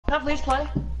Can I please play?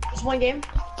 Just one game?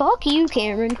 Fuck you,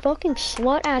 Cameron. Fucking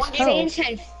slut ass hoe.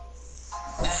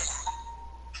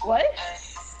 What?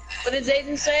 What did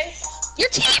Zayden say? You're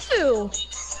Tifu!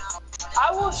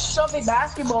 I will shove a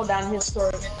basketball down his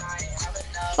throat.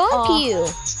 Fuck you.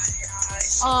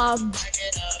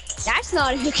 That's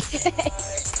not okay.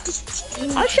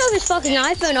 I'll shove his fucking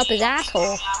iPhone up his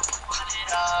asshole.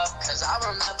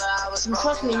 And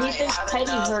trust me, he thinks Teddy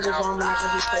hurt his arm whenever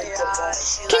he played football.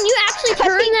 Can you actually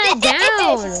turn that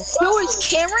down? No, is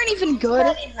Cameron even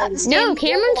good? No,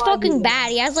 Cameron's fucking bad.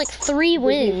 He has like 3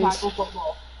 wins.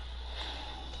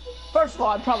 First of all,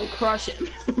 I'd probably crush him.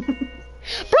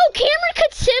 Bro, Cameron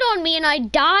could sit on me and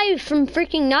I'd die from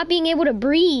freaking not being able to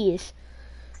breathe.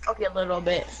 Okay, a little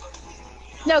bit.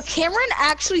 No, Cameron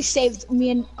actually saved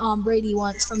me and Brady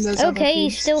once from those. Okay,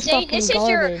 he's still fucking this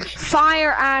garbage. is your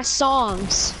fire ass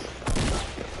songs.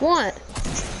 What?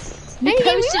 You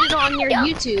posted it on your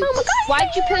YouTube. Oh my God.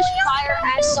 Why'd you post fire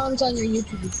ass songs on your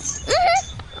YouTube?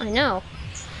 I know.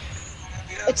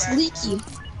 It's leaky.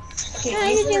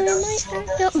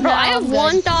 Bro, I have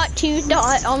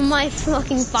 1.2 on my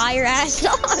fucking fire ass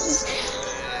songs.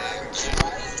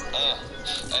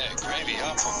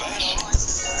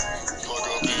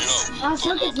 I'm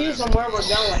so confused on where we're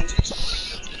going.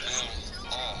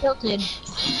 Tilted.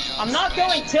 I'm not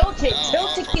going tilted.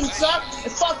 Tilted can suck a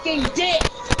fucking dick.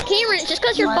 Cameron, it's just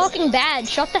because you're fucking bad.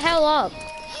 Shut the hell up.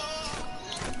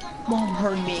 Mom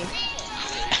heard me.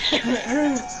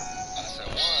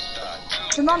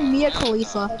 Turn on Mia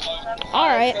Khalifa.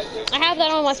 Alright, I have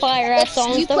that on my fire ass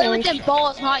songs. You play with them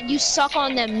balls, not you suck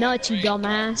on them nuts, you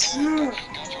dumbass.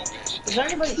 Is there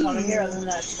anybody coming here other than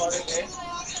that Flutter?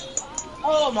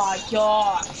 Oh my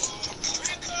gosh.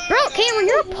 Bro, Cameron,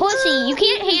 you're a pussy. You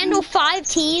can't handle 5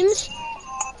 teams.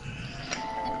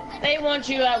 They want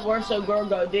you at Warsaw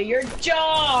Gorgo. Do your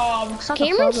job.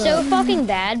 Cameron's so fucking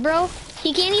bad, bro.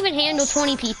 He can't even handle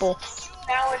 20 people.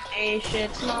 Nowadays,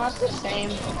 shit's not the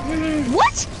same.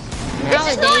 What?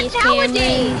 Nowadays, Cameron.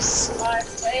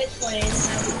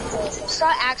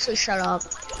 Actually, shut up.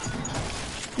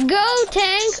 Go,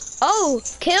 tank. Oh,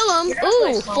 kill him.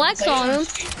 Ooh, flex on him.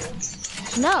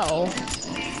 No.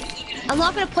 I'm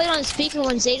not gonna play it on speaker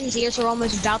when Zayden's ears are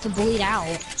almost about to bleed out.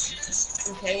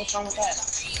 Okay, what's wrong with that?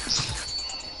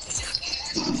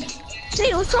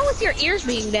 Zayden, what's wrong with your ears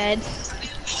being dead?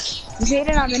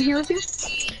 Zayden, I'm in here with you?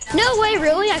 No way,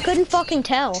 really? I couldn't fucking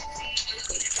tell.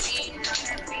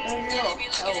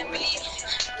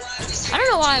 I don't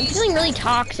know why, I'm feeling really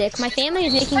toxic. My family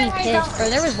is making me pissed, bro.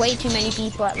 There was way too many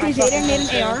people at my fucking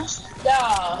house.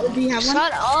 Yeah. Do you have one?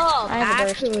 Shut up, I have a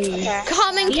burst. actually.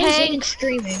 Coming tank.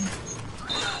 Streaming.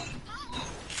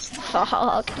 Fuck. I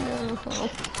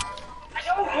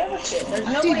don't give a shit. There's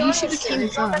nobody Dude, you on should this have came shit. with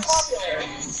It's not us. popular.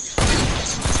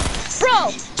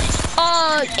 Bro,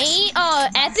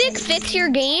 Epic, fix your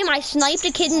game. I sniped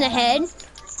a kid in the head.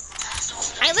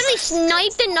 I literally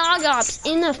sniped the Nogops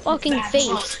in the fucking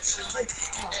face.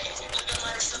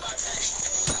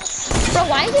 Bro,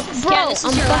 why is this? Bro, Yeah, this is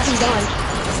I'm your fucking last done.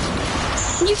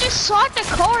 You just shot the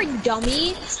car, you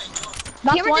dummy.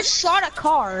 Cameron just shot a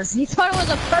car. He thought it was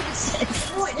a person.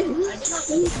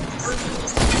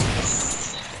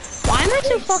 Why am I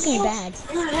so fucking bad?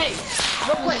 Hey,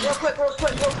 real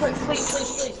quick,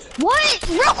 please. What?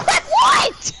 Real quick,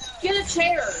 what? Get a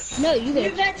chair. No, you Leave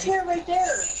did. that chair right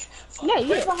there. No,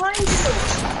 you Right did. behind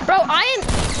you. Bro, I am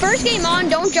first game on.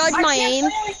 Don't judge my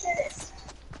aim.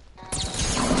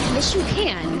 Yes, you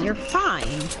can. You're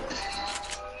fine.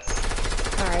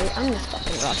 Alright, I'm just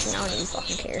fucking rushing. I don't even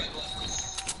fucking care.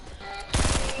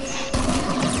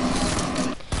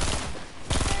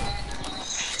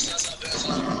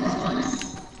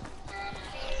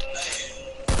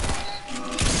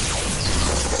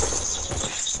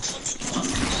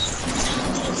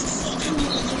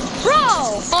 Bro!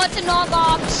 Oh, it's a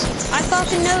Nogops. I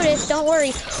fucking noticed. Don't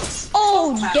worry.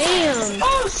 Oh, damn.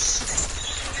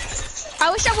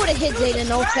 I wish I would have hit Zayden,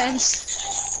 no offense.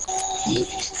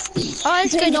 Oh,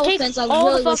 it's good. No Take offense, I all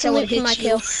really the wish I fucking would've loot from my hit you.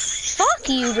 kill. Fuck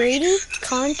you, Brady.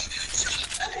 Cunt.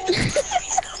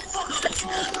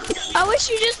 I wish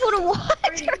you just would have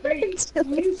watched.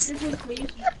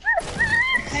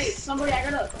 Hey, somebody, I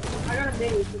got a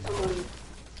video for somebody.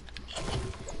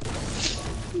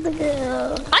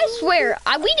 I swear,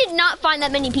 we did not find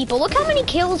that many people. Look how many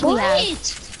kills we have.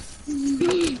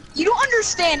 You don't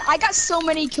understand. I got so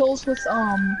many kills with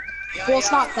well,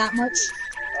 it's not that much.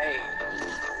 Hey,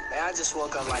 man, I just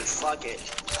woke up like fuck it.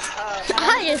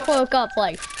 I just woke up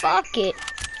like, fuck it.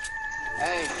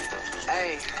 Hey,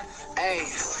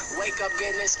 wake up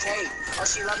getting this cake. Oh,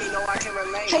 she let me know I can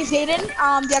relate. Hey Zayden,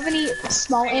 do you have any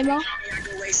small ammo?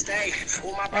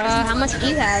 How much do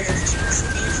you have?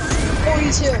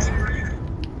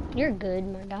 42. You're good,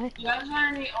 my guy. You guys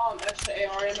have any extra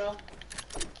AR ammo?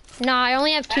 Nah, I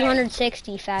only have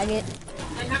 260, faggot.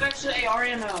 I have extra AR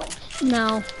ammo.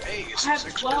 No. I have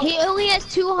 12. He only has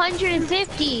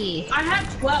 250. I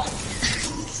have 12.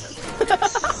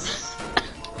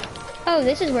 Oh,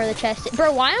 this is where the chest is.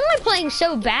 Bro, why am I playing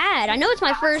so bad? I know it's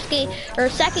my first game, or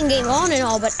second game on and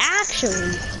all, but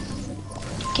actually...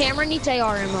 Cameron needs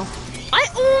AR ammo. I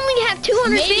only have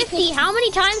 250. How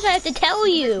many times do I have to tell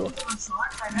you?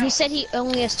 He said he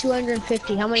only has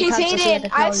 250. How many times does he have to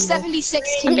tell I have you?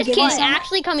 76. I'm just kidding.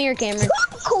 Actually, come here, Cameron.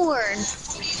 Popcorn.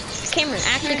 Cameron,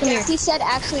 actually, come here. He said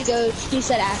actually goes. He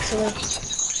said actually.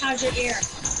 How's your ear?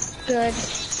 Good.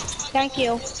 Thank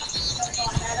you.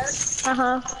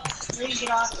 Uh-huh. Where do you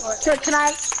get off for? So can I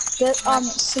have the,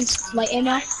 since light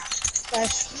ammo?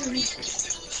 Guys,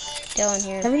 Dylan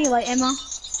here. have any light ammo?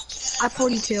 I have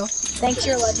 42. Thanks,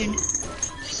 you're a legend.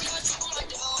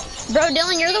 Bro,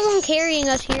 Dylan, you're the one carrying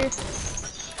us here.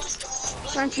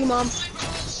 Thank you, Mom.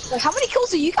 Like, how many kills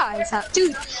do you guys have?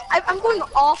 Dude, I'm going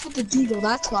off with the deagle,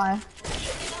 that's why.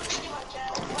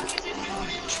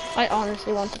 I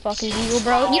honestly want the fucking Deagle,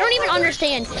 bro. You don't even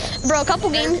understand. Bro, a couple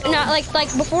games, not like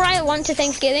before I went to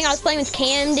Thanksgiving, I was playing with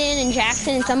Camden and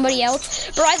Jackson and somebody else.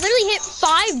 Bro, I literally hit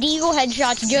 5 Deagle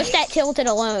headshots just at Tilted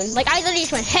alone. Like, I literally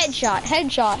just went headshot,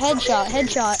 headshot, headshot,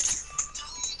 headshot.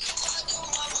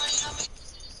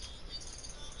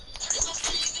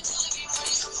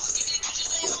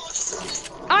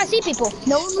 Oh, I see people.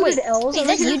 No one looted L's. Wait, is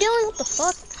that you, Dylan? What the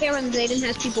fuck? Cameron, Zayden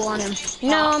has people on him.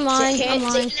 No, I'm lying. I'm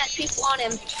lying. Zayden has people on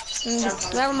him.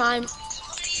 Never mind.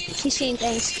 He's seeing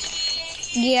things.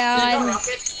 Yeah, I'm...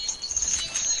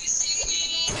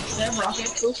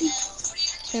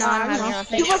 No, I don't have any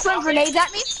rocket. You want throwing grenades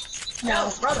at me?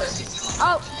 No, brother.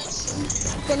 Oh,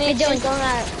 Hey, Dylan. going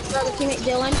at brother teammate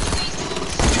Dylan.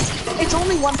 It's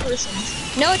only one person.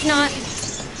 No, it's not.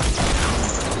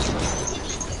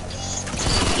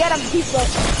 Get him, he's low.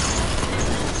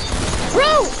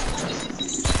 Bro!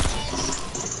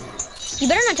 You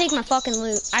better not take my fucking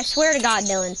loot. I swear to God,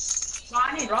 Dylan. Well,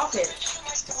 I need rocket.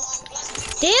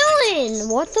 Dylan!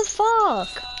 What the fuck?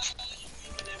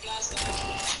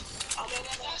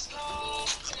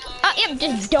 Yep,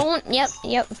 just don't.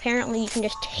 Yep, apparently you can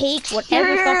just take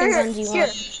whatever fucking guns you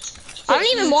want. I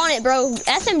don't even want it, bro.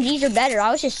 SMGs are better. I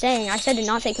was just saying. I said to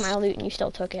not take my loot and you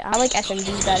still took it. I like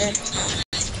SMGs better.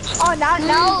 Oh, not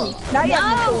yet.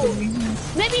 No!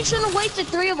 Maybe you shouldn't have wasted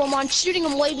 3 of them on shooting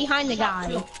him way behind the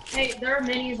guy. Hey, there are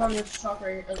minis on this truck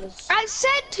right here. I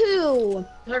said to!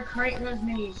 They're cranking those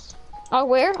minis. Oh,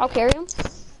 where? I'll carry them.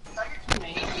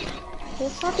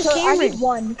 It's not the So I Cameron. need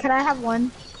one. Can I have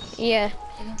one? Yeah.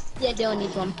 Yeah, Dylan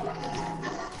needs one.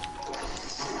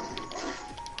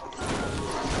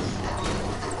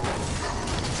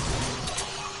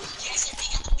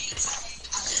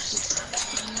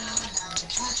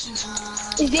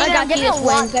 I got you this a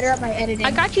lot win. better at my editing.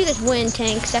 I got you this win,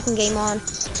 Tank. Second game on.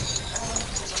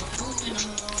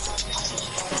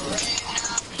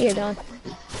 Here, Don.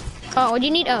 Oh, what do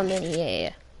you need? Oh, mini.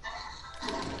 Yeah.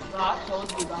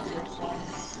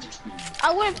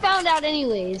 I would have found out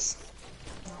anyways.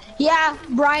 Yeah,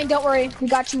 Brian, don't worry. We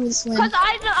got you this win. Cause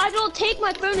I don't take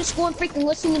my phone to school and freaking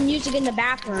listen to music in the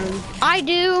bathroom. I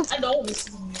do. I don't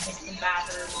listen to music in the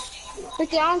bathroom.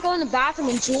 Freaking, I don't go in the bathroom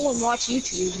and drool and watch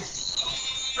YouTube.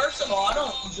 First of all, I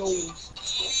don't enjoy.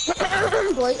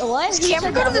 Wait, what?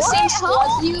 Cameron go to the same school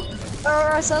as you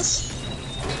or as us?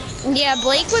 Yeah,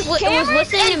 Blake was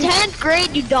listening to 10th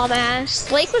grade, you dumbass.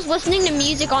 Blake was listening to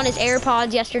music on his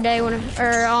AirPods yesterday on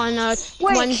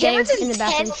Wednesday Cameron's in the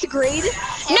bathroom. 10th grade?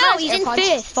 No, he's in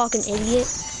 5th, fucking idiot.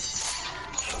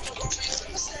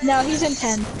 No, he's in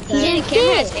 10th. He's in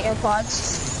Cameron has 5th.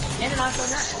 AirPods. And an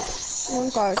iPhone X.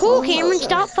 Cool, Cameron,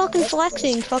 stop fucking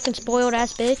flexing, fucking spoiled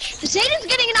ass bitch. Zayden's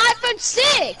getting an iPhone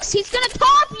 6! He's gonna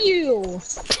top you!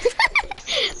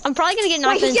 I'm probably gonna get an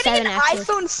Wait, iPhone he's getting 7 an actually.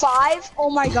 iPhone 5? Oh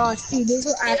my gosh, dude, those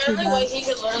are The actually only way bad. he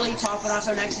could literally top an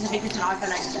iPhone X is if he gets an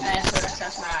iPhone X or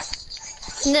XS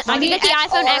Max. No, I can get the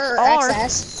iPhone XR.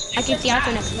 XS. I can get the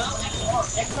iPhone XR. No,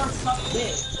 XR sucks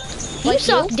dick. You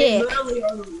suck dick. Literally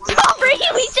are the worst. Oh, really?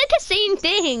 We said the same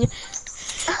thing.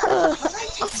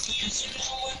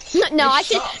 No, I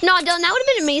should. No, Dylan, that would have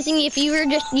been amazing if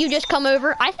you just come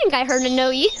over. I think I heard to know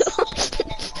you.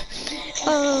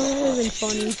 Oh, that would have been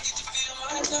funny.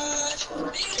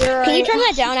 Can you turn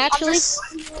that down, actually?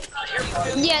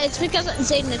 Yeah, it's because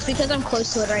Zayden. It's because I'm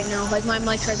close to it right now. Like my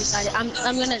mic's right beside it. I'm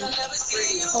gonna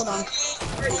hold on.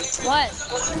 What?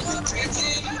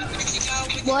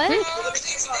 What?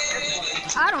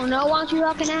 I don't know. Why don't you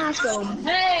fucking ask him?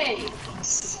 Hey!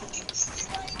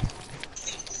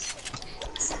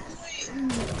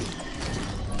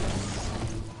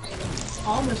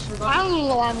 Almost forgot. I don't even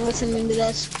know why I'm listening to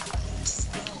this.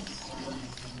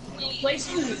 Play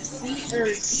some sweet or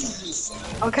easy.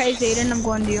 Okay, Zayden, I'm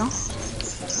going to you.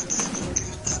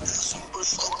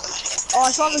 Oh,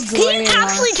 I saw the Can gray. you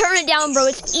actually turn it down, bro?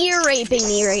 It's ear raping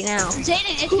me right now. Zayden,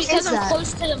 it's Who because is I'm that?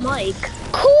 close to the mic.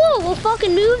 Cool. Well,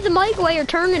 fucking move the mic away or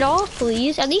turn it off,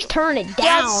 please. At least turn it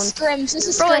Yeah, down. it's scrims. This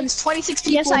is Bro, scrims. 26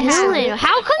 people. Yes, I in this have. room. Dylan,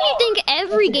 how come you think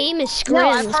every game is scrims? No,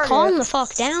 I've heard Calm it. the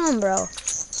fuck down, bro.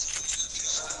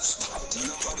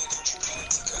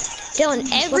 Dylan,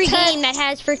 every What's that? game that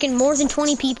has freaking more than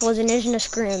 20 people isn't a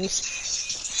scrims.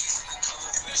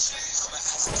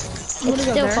 What It's is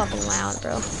up still there? fucking loud,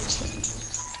 bro.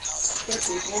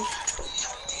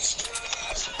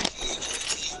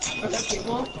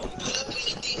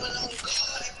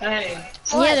 Hey.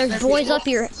 Yeah, there's boys up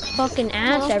your fucking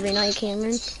ass every night,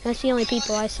 Cameron. That's the only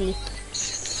people I see.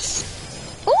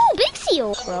 Ooh, big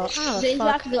seal, bro. Oh, Zayden's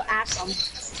about fuck. to go ask them.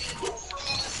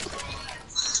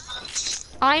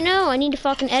 I know, I need to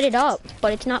fucking edit up,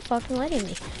 but it's not fucking letting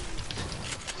me.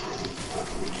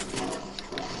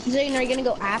 Zayden, are you gonna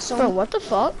go ask them? Bro, what the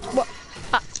fuck? What?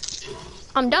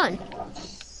 I'm done.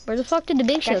 Where the fuck did the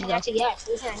big shield go? That's a yes.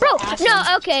 Listen, Bro, ask no,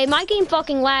 them. okay, my game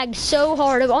fucking lagged so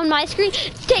hard. On my screen,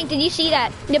 Tank, did you see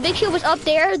that? The big shield was up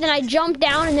there, then I jumped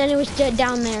down, and then it was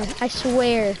down there. I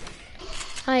swear.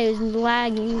 I was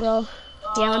lagging, bro.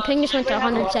 Yeah, my ping just went to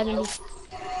 170.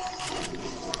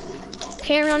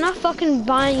 Cameron, I'm not fucking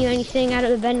buying you anything out of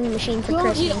the vending machine for Who will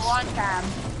Christmas. eat on tab?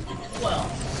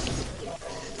 Well.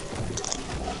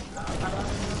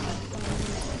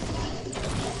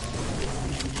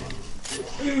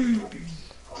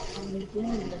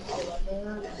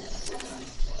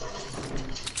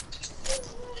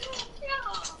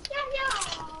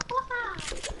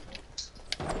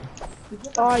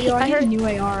 Oh, yo, I I need heard- a new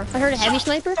AR. I heard a heavy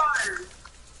sniper.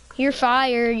 You're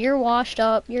fired. You're washed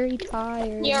up. You're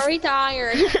retired. You're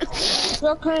retired.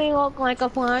 You're gonna look like a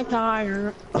fly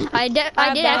tire. I did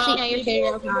actually.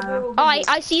 Oh,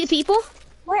 I see the people.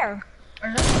 Where?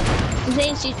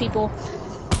 Zayden sees people.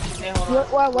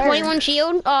 Where? 21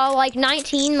 shield. Like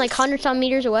 19, like 100 some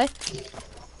meters away.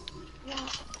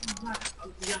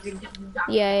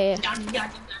 Yeah.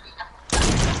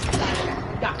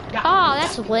 Oh,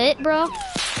 that's lit, bro.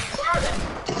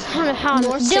 I don't know how.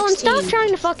 North Dylan, 16. stop trying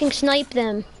to fucking snipe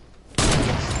them.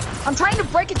 I'm trying to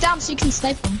break it down so you can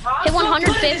snipe them. Hit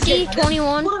 150,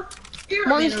 21.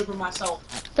 One's over myself.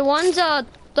 The one's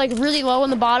like really low on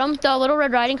the bottom. The little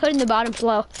Red Riding Hood in the bottom's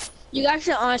low. You guys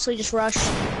should honestly just rush.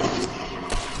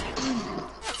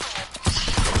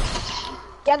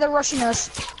 Yeah, they're rushing us.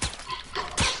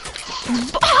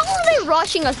 How are they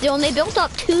rushing us, Dylan? They built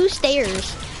up 2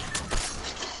 stairs.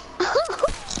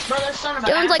 Brother, son of a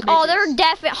Dylan's like, oh, they're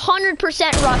definite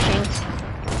 100% rushing.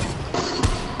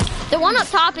 The one up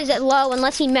top is at low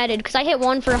unless he meted, because I hit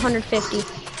one for 150.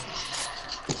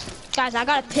 Guys, I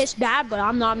got a piss bad, but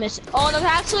I'm not missing. Oh,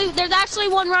 there's actually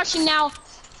one rushing now.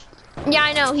 Yeah,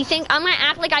 I know. I'm gonna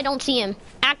act like I don't see him.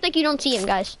 Act like you don't see him,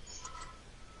 guys.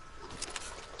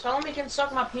 Tell him he can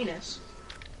suck my penis.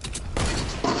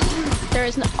 There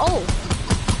is no. Oh,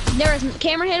 there is.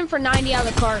 Cameron hit him for 90 out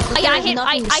of the car. Yeah, I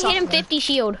hit him 50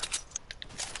 shield.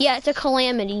 Yeah, it's a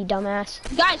calamity, dumbass.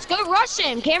 Guys, go rush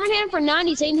him. Cameron hit him for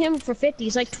 90. Zayden hit him for 50.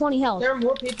 He's like 20 health. There are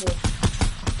more people.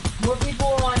 More people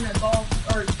on the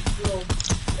golf or little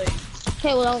thing.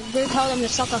 Okay, well, go tell them to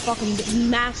suck a fucking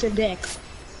massive dick.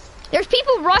 There's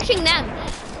people rushing them.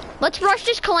 Let's rush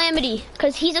this calamity,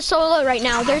 cause he's a solo right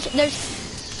now. There's.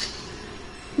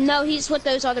 No, he's with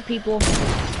those other people.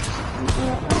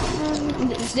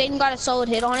 Zayden got a solid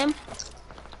hit on him.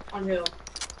 On who?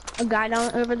 A guy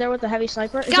down over there with a heavy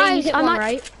sniper. Zayden, you Guys, hit one,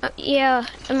 right? Yeah.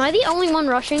 Am I the only one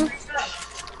rushing?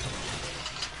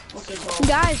 What's it called?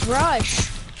 Guys, rush.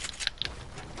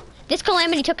 This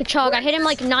calamity took a chug. I hit him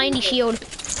like 90 shield.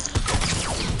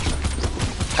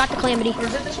 Got the calamity. Or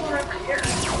is it this one right here?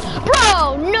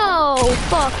 Bro, no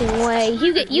fucking way.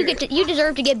 You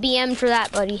deserve to get BM'd for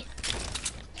that, buddy.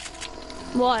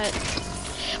 What?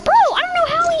 Bro, I don't know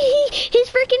how his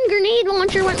freaking grenade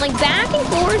launcher went like back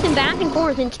and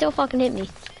forth and still fucking hit me.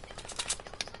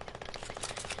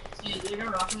 Yeah, they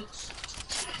got rockets.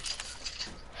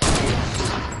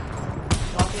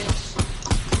 Rockets.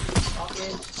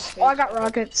 Oh, I got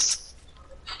rockets.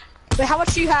 Wait, how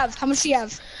much do you have? How much do you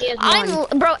have? He has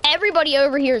one. Bro, everybody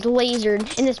over here is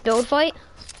lasered in this build fight.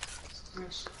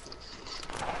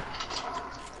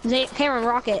 Nice. Cameron,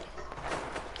 rocket.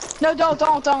 No, don't.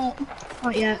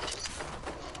 Not yet.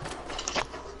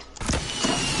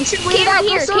 You should wait Cameron out,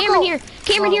 here, go circle. Cameron here.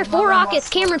 Cameron here, 4 rockets.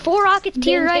 Cameron, 4 rockets to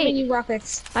your Giving right. you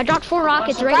rockets. I dropped 4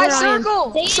 rockets right Guys, where I am. circle!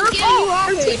 They Circle! gave you There's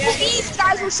rockets. people east,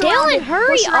 guys, we're surrounded. Dylan, hurry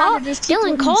We're surrounded. up. There's people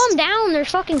Dylan, east. calm down. There's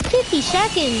fucking 50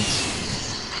 seconds.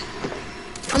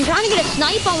 I'm trying to get a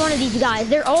snipe on one of these guys.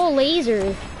 They're all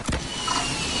laser.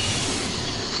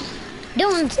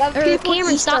 Dylan, have or people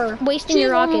Cameron, east stop or- wasting your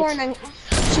Shoot one more rockets. and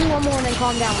then shoot one more and then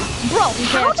calm down. Bro, Okay,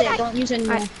 how that's did it. I... Don't use any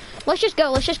more. Alright, let's just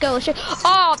go. Let's just go. Let's just.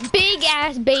 Oh, big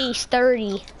ass base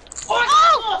 30.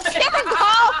 Oh! Cameron,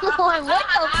 go! What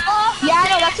the fuck? Yeah, I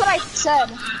know, that's what I said.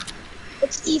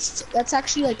 It's east. That's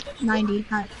actually like 90.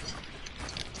 Hi.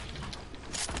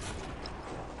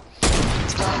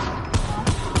 Watch out.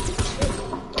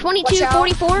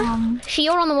 22-44.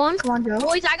 Shield on the one. Come on, Joe.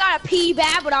 Boys, I gotta pee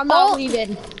bad, but I'm not Oh.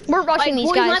 leaving. We're rushing these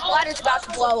boys, guys. my bladder's about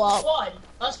to blow up. Squad.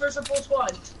 Us versus a full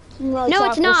squad. No,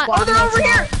 it's not. Oh, they're over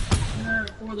here! There are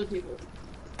 4 other people.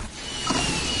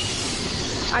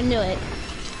 I knew it.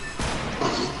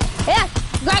 Yeah,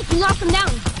 guys, knock them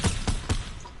down.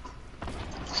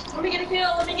 Let me get a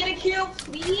kill. Let me get a kill,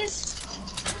 please.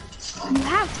 You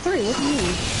have 3. What do you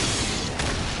mean?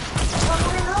 One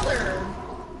or another.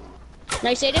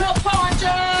 Nice, Aiden. No,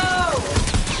 Poncho!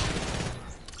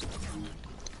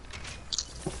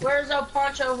 Where's El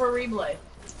Poncho for replay?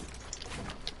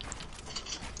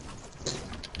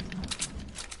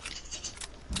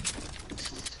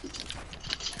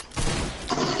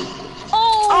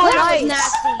 Oh, that nice. was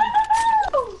nasty.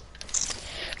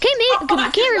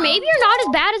 Okay, Cameron, maybe you're not as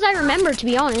bad as I remember, to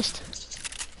be honest.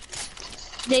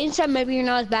 Dane said maybe you're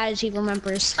not as bad as he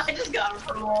remembers. I just got him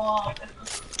for long.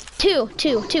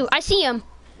 2. I see him.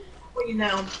 What you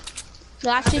know? The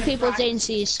last 2 people Dane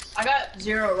sees. I got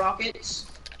 0 rockets,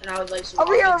 and I would like some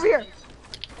Over here, rockets. over here.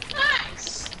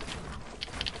 Nice!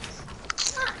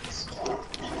 Nice!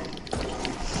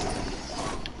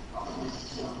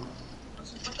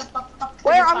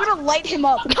 Where? I'm gonna light him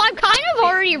up. I'm kind of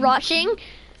already rushing.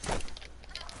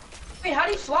 Wait, how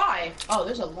do you fly? Oh,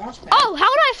 there's a launch pad. Oh, how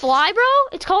would I fly, bro?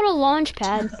 It's called a launch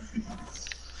pad.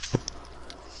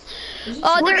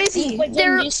 Oh, Where is he? Wait,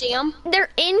 they're did you see him? they're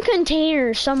in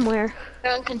containers somewhere.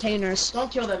 They're in containers.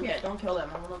 Don't kill them yet. Don't kill them.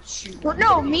 I'm gonna shoot.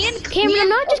 No, me and Cameron, I'm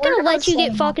not just gonna let you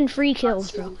get fucking free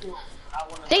kills, bro. I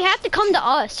wanna... They have to come to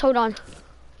us. Hold on.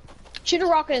 Shoot a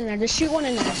rocket in there. Just shoot one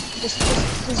in there. Just.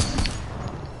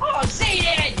 Oh,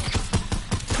 Zayden!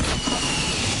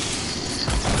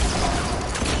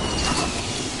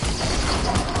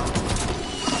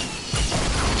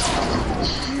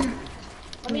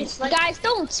 Let me snipe. Guys,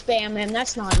 don't spam him.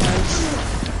 That's not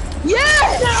nice.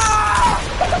 Yes!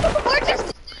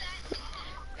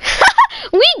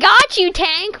 We got you,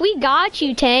 Tank. We got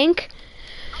you, Tank.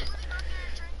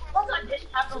 Plus, I didn't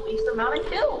have the least amount of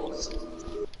kills.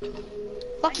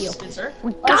 Fuck you. Spencer.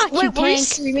 We got you, Wait, were you Tank.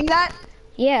 streaming that?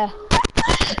 Yeah.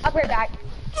 I'll be right back.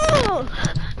 Oh,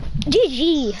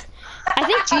 GG. I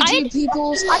think GG,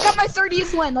 peoples. I got my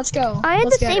 30th win. Let's go. I had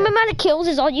Let's the get same it. amount of kills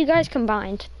as all you guys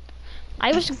combined.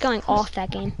 I was going off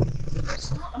that game.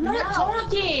 I'm not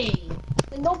talking.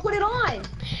 Then don't put it on.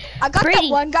 I got Brady.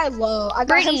 that one guy low. I got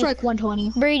Brady. him for like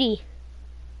 120. Brady.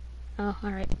 Oh,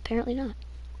 alright. Apparently not.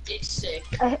 Get sick.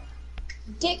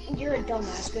 Dick, you're a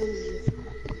dumbass. Go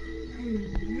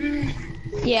leave.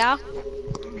 Yeah.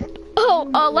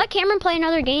 Oh, let Cameron play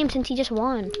another game since he just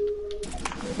won.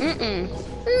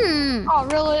 Oh,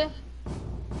 really?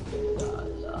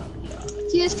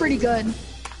 He is pretty good.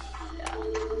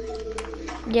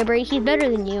 Yeah, Brady, he's better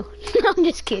than you. No, I'm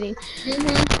just kidding.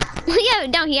 Yeah,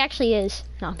 no, he actually is.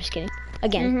 No, I'm just kidding.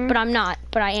 Again, but I'm not.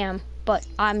 But I am. But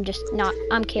I'm just not.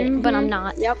 I'm kidding, but I'm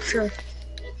not. Yep, sure.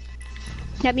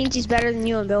 That means he's better than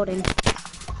you in building.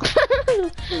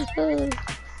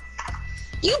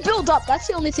 You build up. That's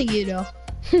the only thing you do.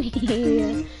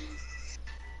 Yeah.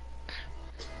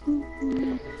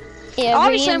 Yeah,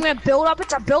 Obviously, I'm Brady, gonna build up.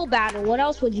 It's a build battle. What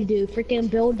else would you do? Freaking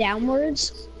build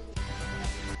downwards?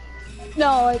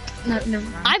 No, like, no, never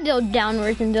mind. I build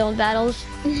downwards and build battles.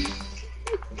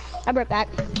 I'll be right back.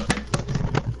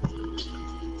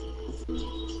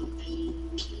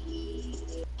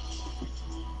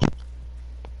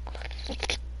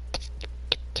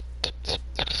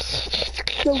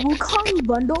 The Wukong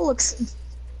bundle looks.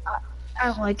 I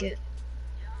don't like it.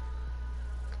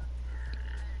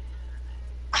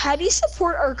 How do you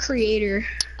support our creator?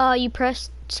 You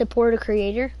press support a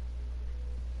creator.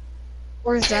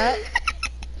 Or is that?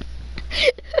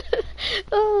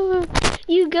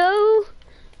 You go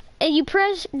and you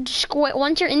press square.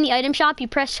 Once you're in the item shop, you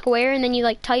press square and then you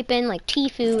like type in like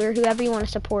Tfue or whoever you want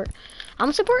to support. I'm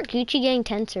gonna support Gucci Gang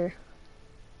Tensor.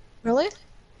 Really?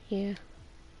 Yeah.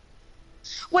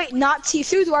 Wait, not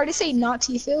Tfue? Do I already say not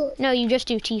Tfue? No, you just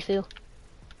do Tfue.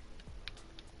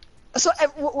 So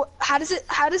how does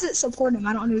it support him?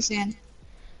 I don't understand.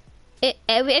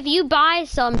 If you buy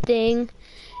something,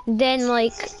 then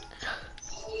like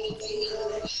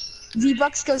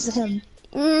V-Bucks goes to him.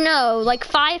 no, like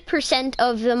 5%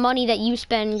 of the money that you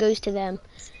spend goes to them.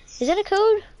 Is that a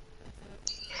code?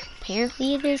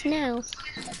 Apparently it is now.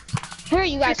 Here,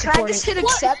 you guys Can I just hit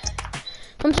accept?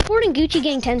 I'm supporting Gucci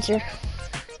Gang Tensor.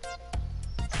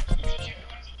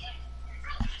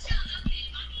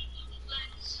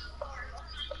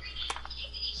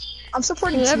 I'm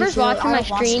supporting Whoever's Tissue. watching I my don't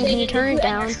watch stream, it. can you turn it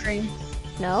down?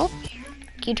 No?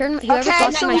 Can you turn, whoever's Okay,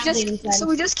 watching my stream. so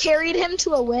we just carried him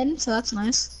to a win, so that's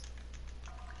nice.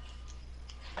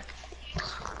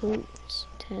 Oops,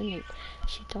 10.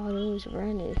 She thought it was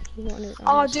rented. He wanted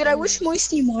Oh, dude, I wish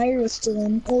Moisty Meyer was still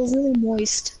in. It was really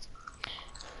moist.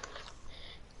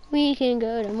 We can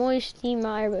go to Moisty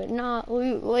Mire, but not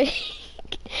Loot Lake.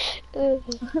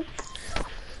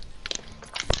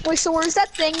 Wait, so where's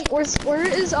that thing? Where is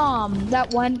that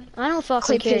one? I don't fucking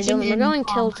Clay care, pigeon Dylan. We're in, going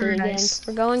tilted again. Paradise.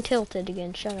 We're going tilted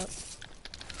again. Shut up.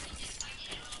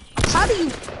 How do you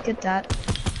get that?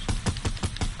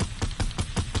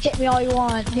 Hit me all you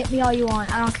want. Hit me all you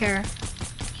want. I don't care.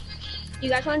 You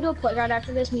guys want to do a playground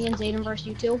after this? Me and Zayden versus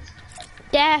you two?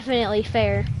 Definitely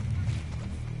fair.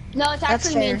 No, it's That's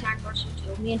actually me fair. and Tank versus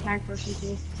you two. Me and Tank versus you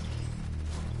two.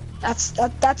 That's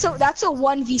a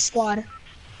 1v squad.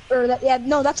 Or that's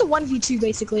a 1v2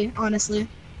 basically, honestly.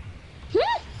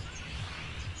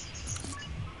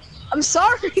 I'm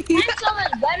sorry. Tank's so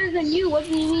much better than you. What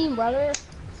do you mean, brother?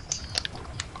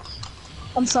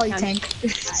 I'm sorry, Tank.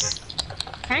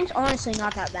 Tank's honestly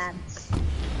not that bad.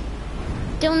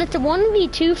 Dylan, it's a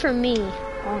 1v2 for me,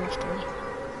 honestly.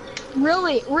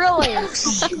 Really?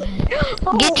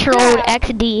 Get trolled,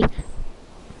 XD.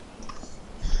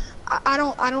 I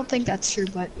don't think that's true,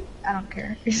 but I don't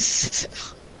care.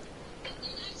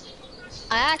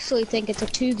 I actually think it's a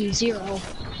 2v0.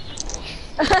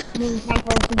 Me and Tank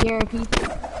versus Gary people.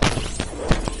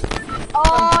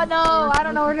 Oh no, I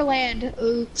don't know where to land.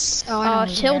 Oops. Oh, I know where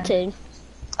to Tilted.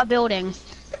 A building.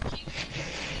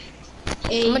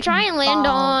 I'm gonna try and land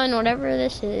on whatever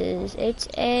this is. It's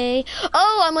a...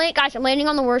 Oh, I'm landing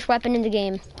on the worst weapon in the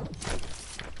game.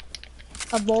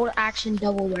 A bolt action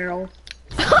double barrel.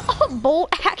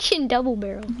 Bolt action double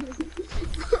barrel.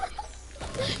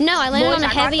 No, I landed on a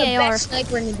heavy I got the AR. best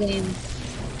sniper in the game.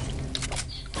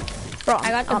 Bro,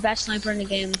 I got the best sniper in the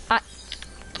game.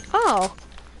 Oh.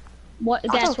 What?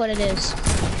 Guess what it is.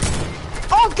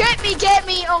 Oh, get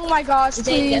me! Oh my gosh, Zayden,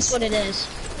 please. guess what it is.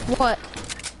 What?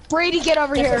 Brady, get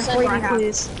over here. Guess what Brady, I have.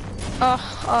 please.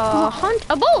 Hunt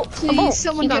a bolt. Please, a bolt.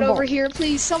 someone You got get a bolt. over here.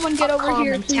 Please, someone get over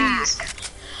here, please.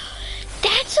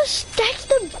 That's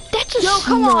a Yo,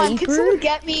 come on, can sniper. someone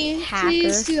get me? Hacker.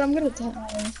 Please, dude, I'm gonna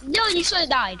die. No, you should have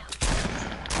died.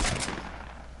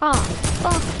 Oh,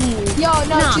 fuck you. Yo,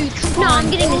 no, Nah. dude, come No, on.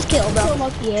 I'm getting this kill, bro. Kill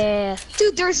him. Yeah.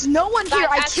 Dude, there's no one here.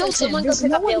 I actually, killed him. someone go There's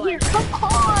pick no up one Dylan. here. Come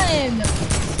on.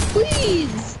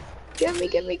 Please. Get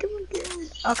me.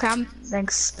 Okay,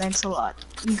 thanks a lot.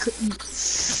 You could,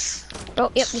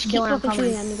 Oh, yep, just keep Dylan, I'm fucking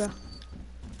shooting coming. at me, bro.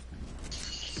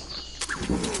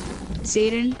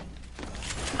 Zayden.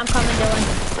 I'm coming,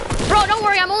 Dylan. Bro, don't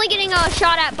worry, I'm only getting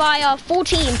shot at by a full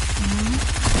team.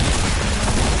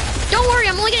 Don't worry,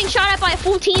 I'm only getting shot at by a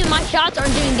full team and my shots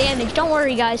aren't doing damage. Don't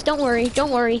worry, guys. Don't worry,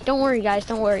 guys.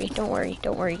 Don't worry.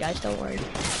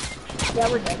 Yeah,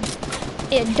 we're dead.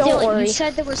 Yeah, don't Dylan, worry. you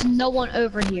said there was no one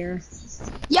over here.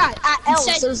 Yeah, at L's.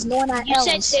 said- There's no one at You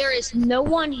L's. said there is no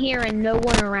one here and no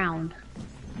one around.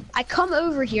 I come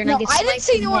over here and No, I get I didn't sniped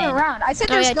say in no the one head. around. I said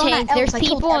Oh there's yeah, no one Tank, at there's L's. I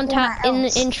killed people on everyone top at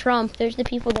L's. in Trump. There's the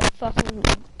people that fucking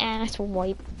ass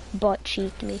wipe butt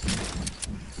cheeked me.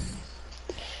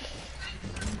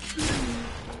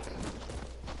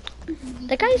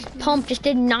 That guy's pump just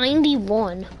did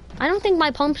 91. I don't think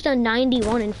my pump's done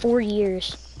 91 in 4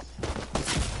 years.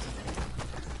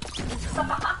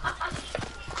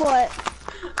 What?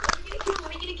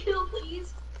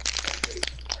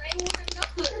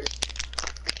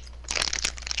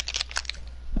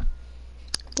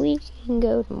 We can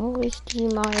go to Moisty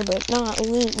Mire, but not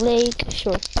Loot Lake.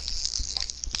 Sure.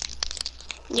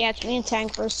 Yeah, it's me and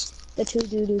Tank versus the two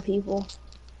doo-doo people.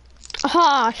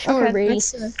 Ah, sure, Okay, Brady.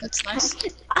 that's nice.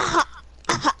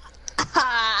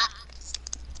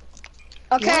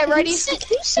 Okay, ready? Who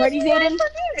said Ready, Zayden?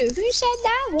 Who said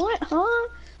that? What? Huh?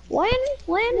 When?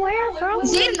 Where? From?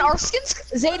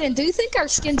 Zayden, do you think our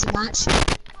skins match?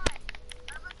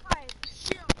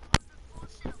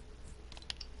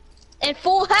 And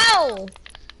full hell!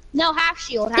 No, half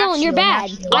shield. Half Dylan, you're shield, bad.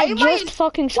 half shield. Why I am I just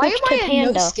fucking Why switched am to I in no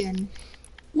Panda. skin?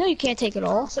 No, you can't take it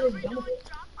all.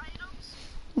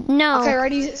 No. Okay,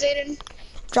 ready, Zayden?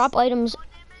 Drop items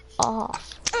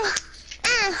off.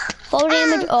 Full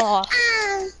damage off.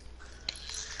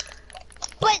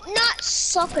 But not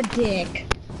suck a dick.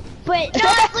 But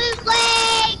not lose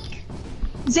leg.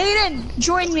 Zayden,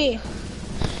 join me.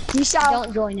 You shall.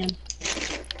 Don't join him.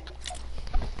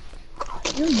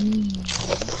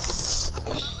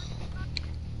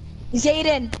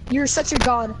 Zayden, you're such a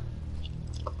god.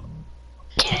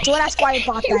 Don't ask why I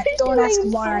bought that. Don't ask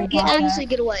why I bought that. Actually,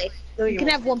 get away. You can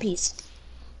have one piece.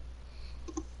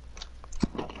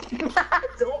 Don't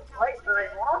fight, but I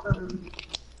want them.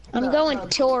 I'm going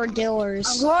tour dealers.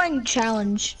 I'm going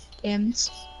challenge games.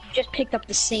 Just picked up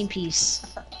the same piece.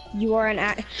 You are an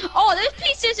Oh, this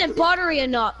piece isn't buttery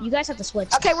enough. You guys have to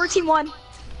switch. Okay, we're team 1.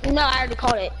 No, I already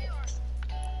called it.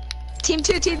 Team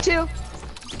 2, team 2.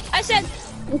 I said,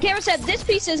 the camera said this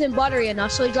piece isn't buttery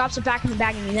enough, so he drops it back in the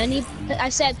bag of me. Then I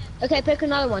said, okay, pick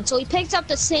another one. So he picks up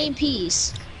the same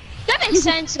piece. That makes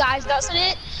sense, guys, doesn't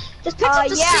it? Just picks up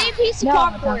the same piece of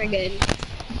popcorn again.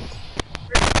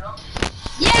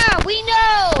 Yeah, we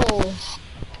know.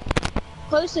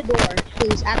 Close the door,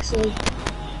 please. Actually.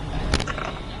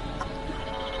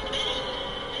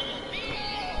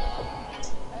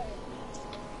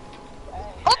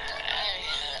 Oh,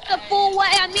 the full way.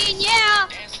 I mean, yeah.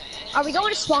 Are we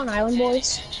going to Spawn Island,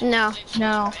 boys? No.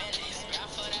 No.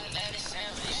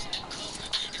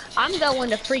 I'm going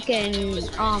to freaking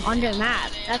under the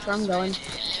map. That's where I'm going.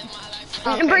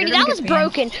 Okay, Brady, that was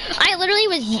broken. I literally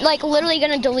was like literally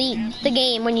gonna delete the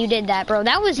game when you did that, bro.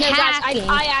 That was hacking. Guys,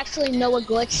 I actually know a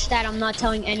glitch that I'm not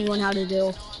telling anyone how to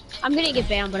do. I'm gonna get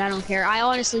banned, but I don't care. I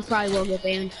honestly probably will get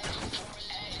banned.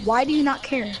 Why do you not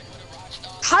care?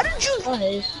 How did you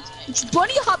bunny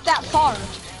hop that far?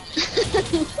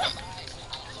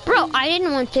 Bro, I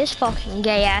didn't want this fucking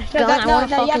gay ass gun. I want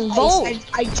a fucking bolt.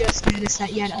 I just noticed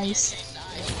that you had ice.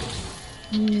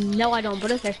 No, I don't,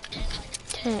 but okay.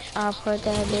 I'll put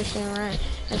that bitch in right.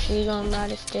 And she gonna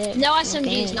ride a stick. No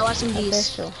SMGs, no SMGs.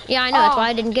 Pistol. Yeah, I know, that's why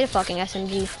I didn't get a fucking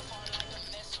SMG.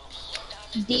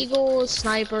 Deagle,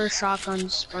 sniper,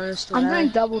 shotguns first. I'm doing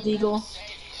double deagle.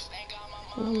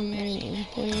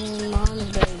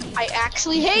 I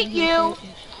actually hate you!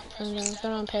 Let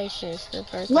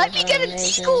me get a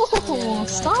deagle!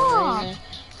 Stop!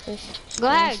 Go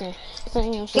ahead.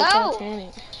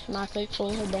 Go! My click full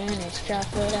of damage. Drop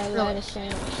what I let it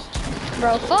send.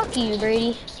 Bro, fuck you,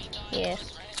 Brady. Yeah.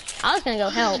 I was gonna go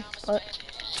help, but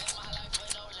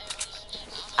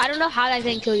I don't know how that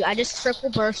didn't kill you. I just triple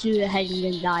burst you in the head and you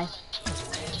didn't die.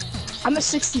 I'm a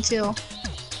 62.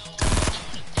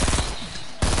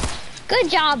 good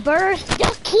job, Burst.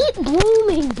 Just keep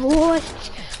blooming,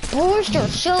 boys. Burst are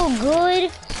so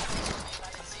good.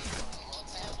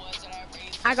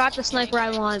 I got the sniper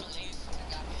I want.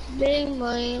 Big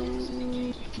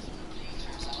man.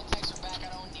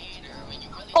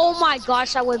 Oh my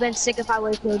gosh, I would have been sick if I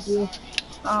would have killed you.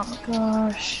 Oh my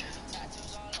gosh.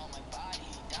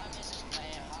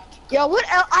 Yo, what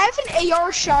else? I have an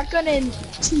AR shotgun and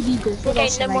 2 deagles. Okay,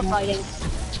 no more fighting.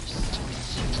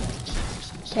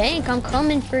 Tank, I'm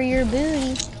coming for your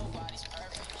booty.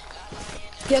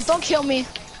 Yeah, don't kill me.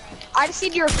 I just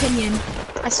need your opinion.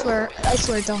 I swear,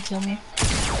 don't kill me.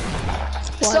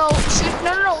 What? So,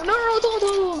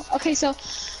 don't. Okay, so,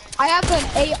 I have an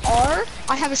AR,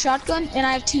 I have a shotgun, and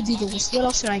I have 2 deagles. What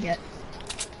else should I get?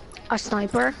 A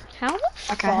sniper? How the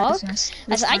Okay, fuck?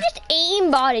 I just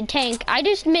aimbotted Tank. I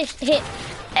just hit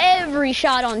every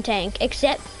shot on Tank,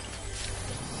 except...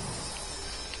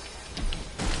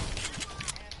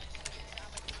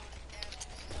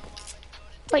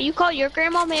 Wait, you call your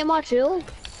grandma Mama too?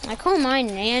 I call mine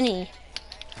Nanny.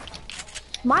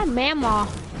 My Mama.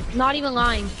 Not even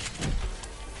lying.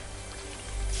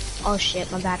 Oh shit,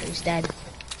 my battery's dead.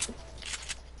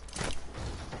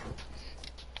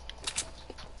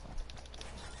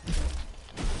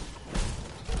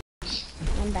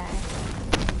 I'm back.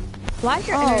 Why is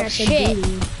your Oh, internet so shit.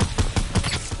 booty?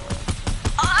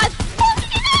 I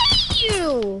fucking hate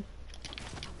you!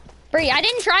 Bree, I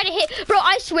didn't try to hit... Bro,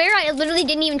 I swear I literally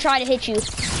didn't even try to hit you.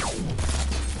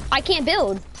 I can't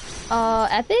build.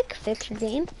 Epic? Fix your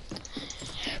game.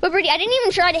 But Brady, I didn't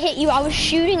even try to hit you. I was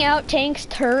shooting out Tank's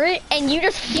turret, and you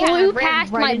just flew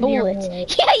past my bullets.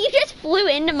 Yeah, you just flew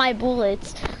into my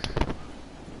bullets.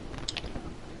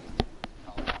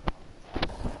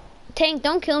 Tank,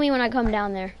 don't kill me when I come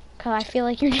down there, because I feel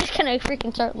like you're just gonna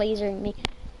freaking start lasering me.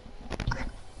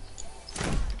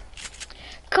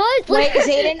 Wait,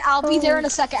 Zayden, I'll be there in a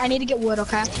second. I need to get wood,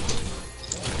 okay?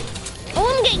 Oh,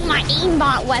 I'm getting my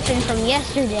aimbot weapon from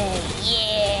yesterday.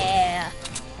 Yeah.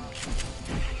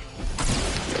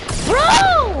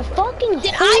 Bro! Fucking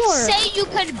Did whore. I say you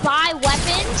could buy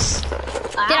weapons?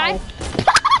 Did I?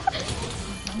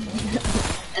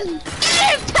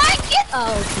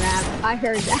 Oh crap! I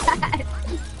heard that.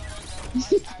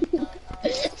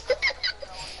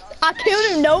 I killed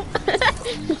him. Nope.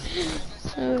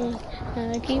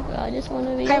 I just want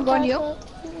to be. Okay, I'm going to you.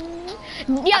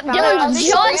 Yep, Dylan's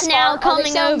just now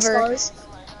coming over.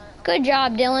 Good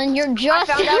job, Dylan. You're I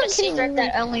just found out a coming secret over.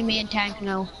 that only me and Tank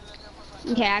know.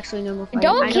 Okay, actually no more. fighting.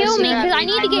 Don't I know kill me, secret because I me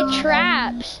need to and get Tank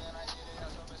traps.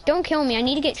 Don't kill me. I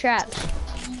need to get traps.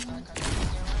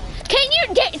 Can you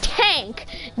Tank?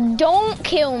 Don't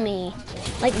kill me.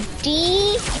 Like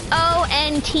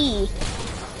D-O-N-T.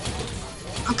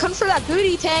 I'm coming for that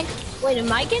booty, Tank. know. Wait,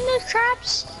 am I getting those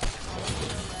traps?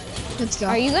 Let's go.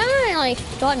 Are you gonna like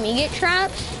let me get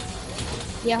traps?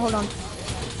 Yeah, hold on.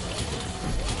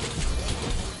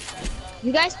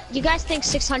 You guys think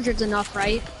 600's enough,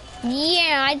 right?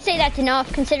 Yeah, I'd say that's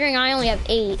enough considering I only have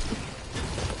 8.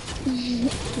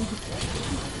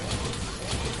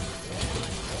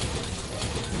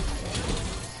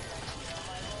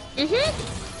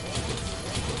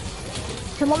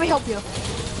 Come, let me help you.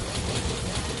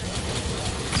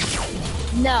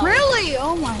 No. Really?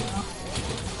 Oh my god.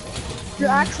 You're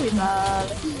actually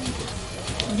bad.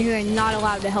 You're not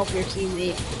allowed to help your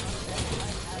teammate.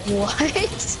 What?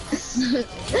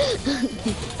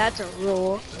 That's a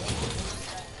rule.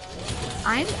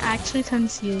 I'm actually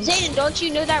confused. Zayden, don't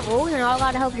you know that rule? You're not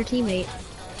allowed to help your teammate.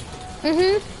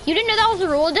 You didn't know that was a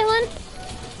rule, Dylan?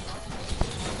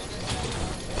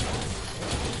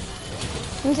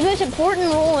 It's the most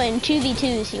important rule in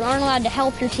 2v2s. You aren't allowed to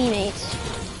help your teammates.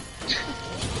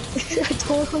 I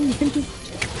told him.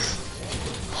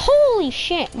 Holy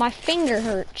shit, my finger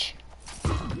hurts.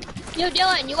 Yo,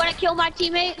 Dylan, you wanna kill my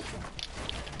teammate?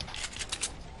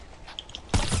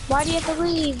 Why do you have to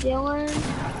leave, Dylan?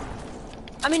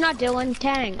 I mean, not Dylan,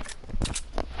 Tank.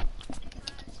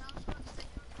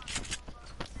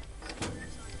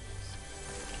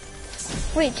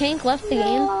 Wait, Tank left the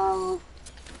game?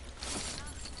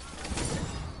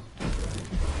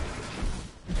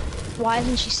 Why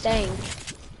isn't she staying?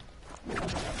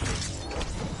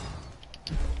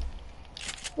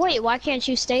 Wait, why can't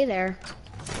you stay there?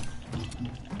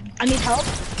 I need help.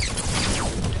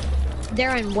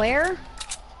 There and where?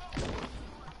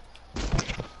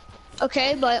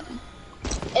 Okay, but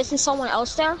isn't someone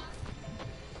else there?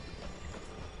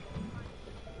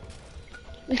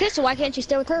 Okay, so why can't you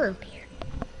stay with her?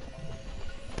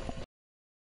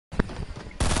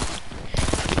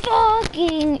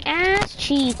 Fucking ass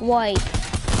cheek wipe.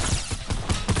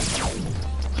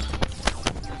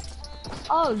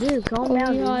 Oh, dude, calm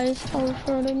down. Dude. Guys, hope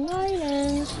for the night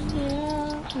ends.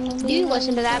 Yeah. Do you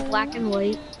listen to that black and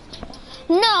white?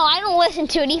 No, I don't listen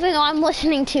to it, even though I'm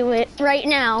listening to it right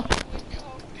now.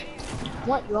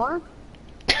 What, you are?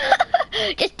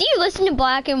 Just do you listen to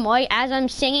Black and White as I'm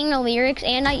singing the lyrics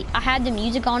and I had the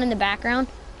music on in the background?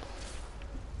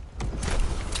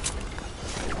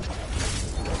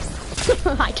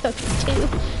 I took it too.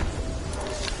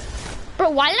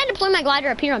 Bro, why did I deploy my glider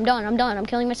up here? I'm done. I'm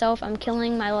killing myself. I'm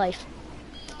killing my life.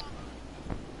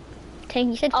 Tank,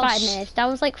 you said 5 minutes. That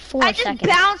was like 4 I seconds.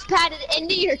 just bounce padded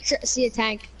into your see a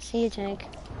Tank. See you, Tank.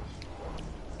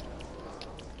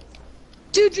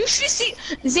 Dude, you should see.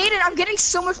 Zayden, I'm getting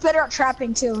so much better at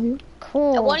trapping too.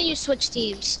 Cool. Why don't you switch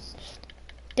teams?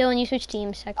 Dylan, you switch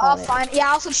teams. I Oh, call it. fine.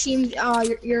 Yeah, I'll switch teams.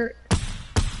 You're.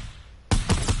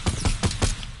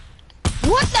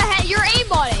 What the heck? You're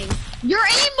aimbotting. You're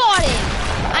aimbotting.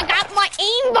 I got my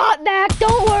aimbot back.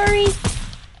 Don't worry.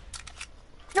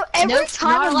 No, every Nope,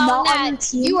 time I'm allowing not that. on your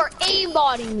team. You are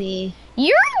aimbotting me.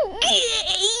 You're.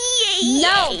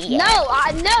 No,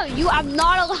 I'm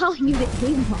not allowing you to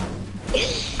aimbot.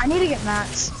 I need to get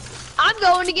mats. I'm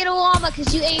going to get a llama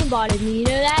because you aimbotted me. You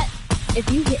know that?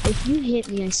 If you hit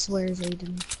me, I swear,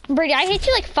 Zayden. Brady, I hit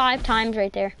you like 5 times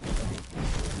right there.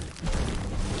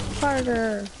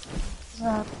 Harder.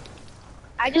 I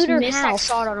just Cooter missed that house.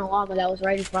 shot on a llama that was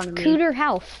right in front of me. Cooter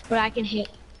house. But I can hit.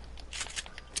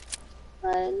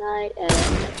 Are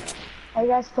you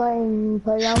guys playing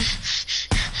Playground?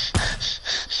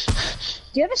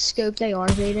 Do you have a scope they are,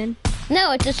 Zayden?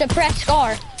 No, it's a suppressed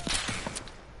scar.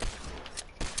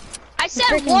 I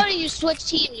said one of you switch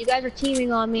teams. You guys are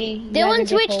teaming on me. You Dylan,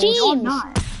 guys are switch dickholes. teams. No, I'm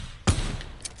not.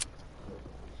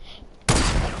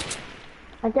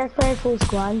 I guess playing full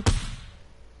squad.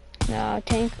 No,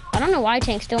 Tank. I don't know why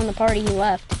Tank's still in the party. He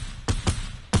left.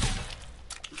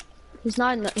 He's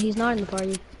not in the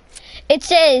party. It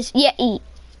says, yeah,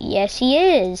 yes, he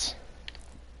is.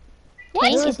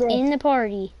 Tank Who is is this? in the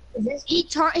party. His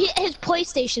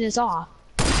PlayStation is off.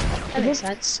 That makes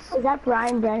sense. Is that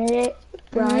Brian Benedict?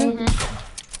 Brian?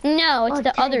 No, it's Oh, the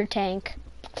tank. other tank.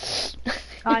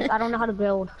 Guys, I don't know how to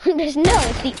build. There's no,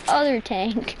 it's the other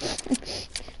tank.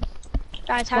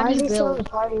 Guys, how Why do is you he still in build? the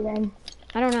party then?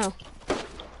 I don't know.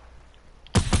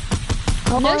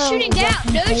 No Oh, shooting down!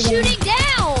 Justin No Tatum. shooting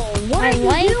down! What I are you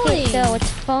like doing? it though, it's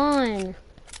fun.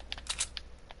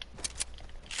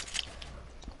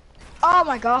 Oh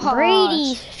my god.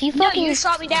 Brady, if you No, fucking you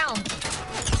shot me down.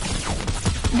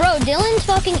 bro, Dylan's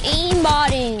fucking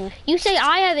aimbotting. You say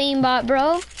I have aimbot,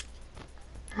 bro.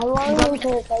 How long are you to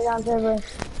the playground server?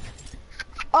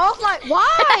 Oh my,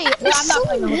 why? Yeah, I'm not so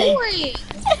playing the whole annoying.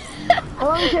 How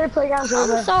long to the playground I'm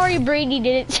server? sorry Brady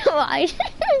did it so I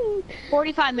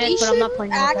 45 We minutes, but I'm not should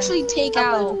playing the whole thing. actually take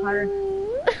I'm out. playing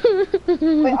with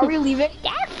Wait, are we leaving?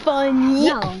 That's funny.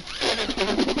 No.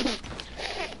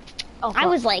 Oh, I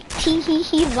was like tee hee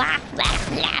hee laugh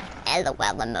laugh laugh LOL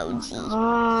emoji.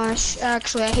 Gosh,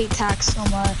 actually, I hate tax so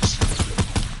much.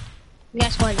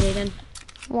 Guess what, Jaden?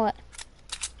 What?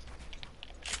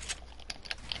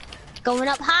 Going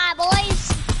up high,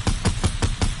 boys.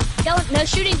 No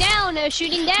shooting down. No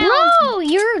shooting down. Bro,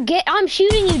 I'm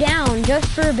shooting you down just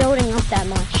for building up that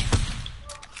much.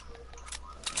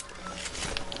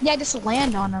 Yeah, just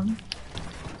land on him.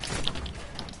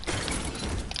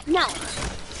 No.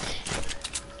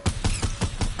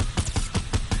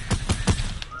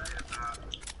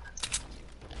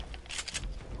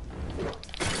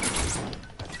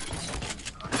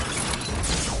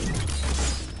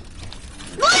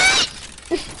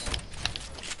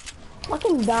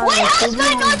 Fucking die. Why has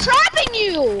man not trapping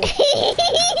you?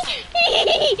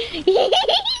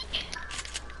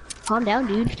 Calm down,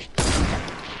 dude.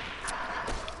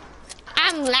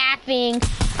 I'm laughing.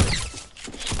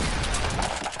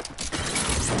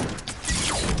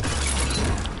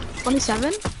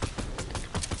 $27?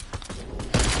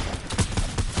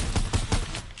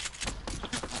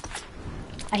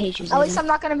 I hate you, At least Jaden. I'm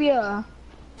not gonna be a.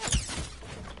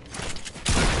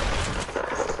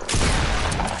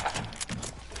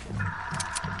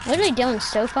 Literally Dylan's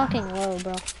so fucking low,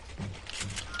 bro.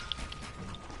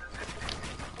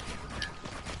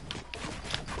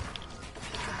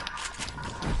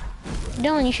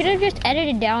 Dylan, you should have just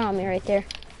edited down on me right there.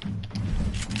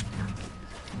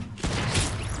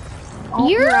 Oh,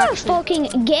 You're a actually-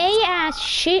 fucking gay ass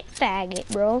shit faggot,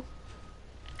 bro.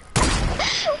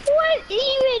 What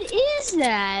even is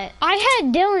that? I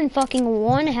had Dylan fucking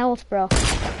 1 health, bro.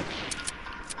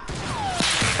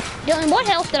 Dylan, what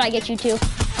health did I get you to?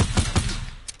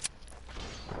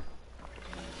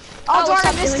 Oh, darn, I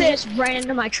something missed it. just ran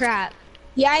into my trap.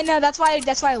 Yeah, I know. That's why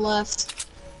I left.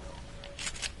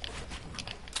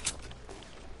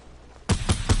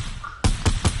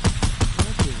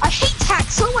 I hate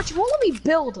tax so much. It won't let me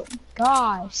build them.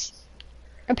 Gosh.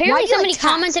 Apparently Why do you somebody like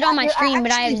tax? commented on my You're stream,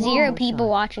 but I have actually 0 wrong. people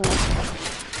watching it.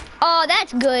 Oh,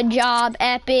 that's good job,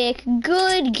 Epic.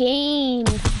 Good game.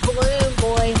 Balloon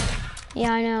boy.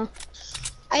 Yeah, I know.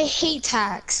 I hate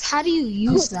tax. How do you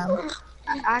use them?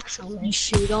 Actually. You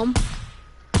shoot him.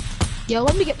 Yo,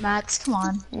 let me get Max. Come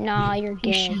on. Nah, you're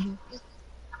gay.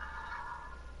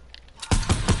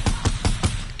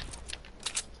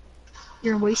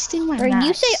 You're wasting my Or Max.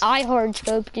 you say I hard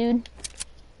scope, dude.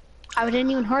 I didn't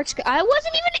even I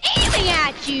wasn't even aiming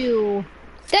at you.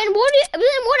 Then what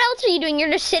else are you doing?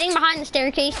 You're just sitting behind the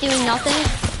staircase doing nothing?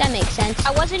 That makes sense.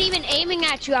 I wasn't even aiming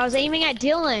at you. I was aiming at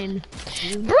Dylan.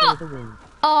 Bro!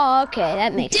 Oh, okay,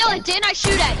 that makes Dylan, sense. didn't I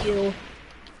shoot at you?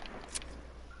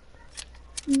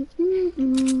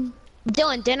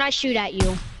 Dylan, didn't I shoot at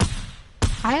you?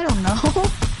 I don't know.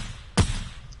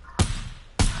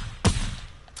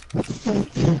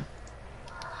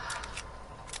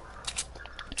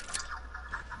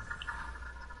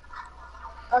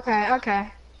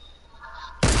 Okay.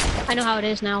 I know how it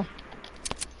is now.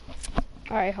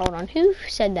 Alright, hold on. Who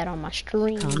said that on my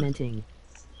stream? Commenting.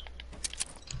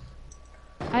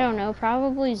 I don't know,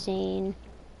 probably Zane.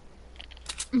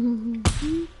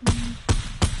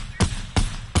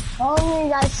 How long are you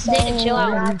guys staying chill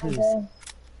in the out. match today?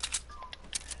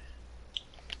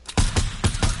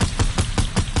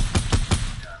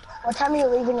 What time are you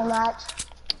leaving the match?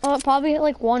 Oh, probably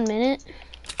like 1 minute.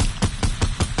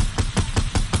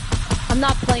 I'm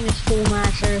not playing this full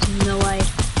match. There's no way.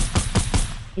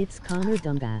 It's Connor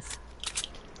Dumbass.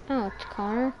 Oh, it's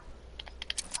Connor.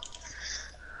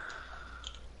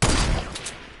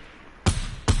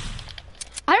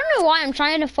 I don't know why I'm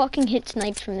trying to fucking hit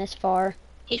snipes from this far.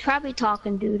 He's probably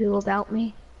talking doo-doo about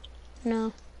me.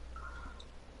 No.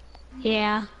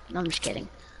 Yeah. No, I'm just kidding.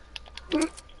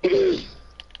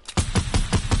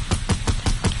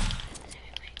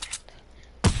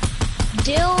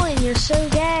 Dylan, You're so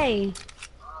gay.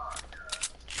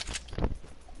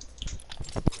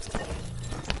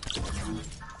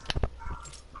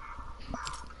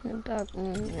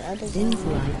 Sin's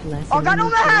life lesson. Oh, I got no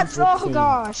in mats! with Oh Sin.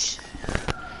 gosh.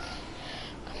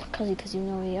 Cause you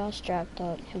know we all strapped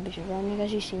up. But you run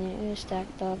because you seen it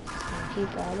stacked up. Keep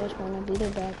I just wanna be the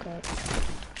backup.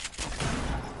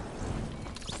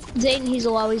 Zayden, he's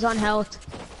low, he's on health.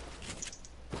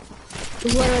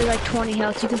 He's literally like 20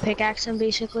 health. You can pickaxe him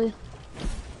basically.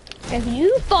 If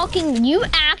you actually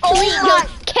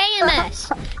KMS,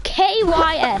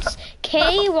 KYS,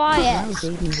 KYS.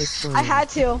 Jaden was fine. I had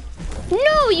to.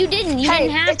 No, you didn't. You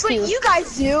didn't have it's to. what you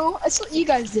guys do. It's what you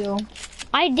guys do.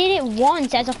 I did it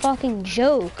once as a fucking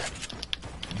joke.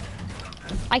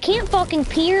 I can't fucking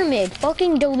pyramid.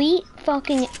 Fucking delete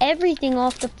fucking everything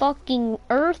off the fucking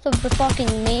earth of the fucking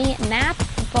map. The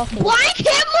fucking Blank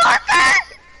hit marker!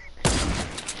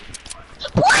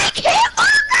 Blank hit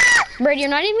marker! Brady, you're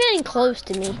not even getting close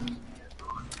to me.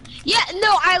 Yeah,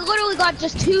 no, I literally got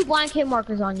just 2 blank hit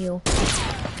markers on you.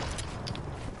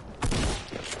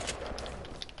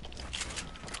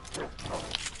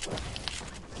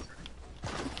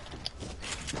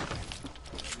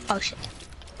 Oh shit.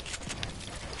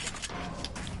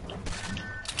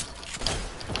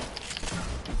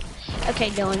 Okay,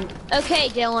 Dylan. Okay,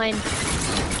 Dylan.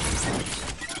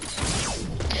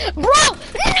 Bro,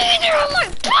 neither of my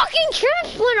fucking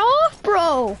traps went off,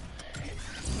 bro.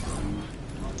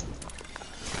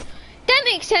 That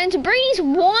makes sense. Brady's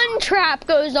one trap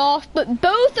goes off, but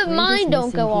both of mine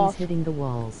don't go off. Hitting the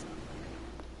walls.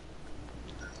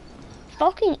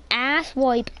 Fucking ass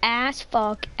wipe, ass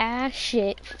fuck, ass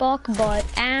shit, fuck butt,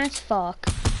 ass fuck.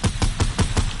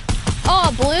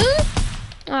 Oh,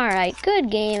 blue? Alright,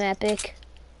 good game, Epic.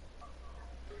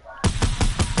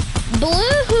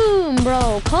 Bloom,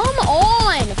 bro, come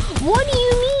on! What do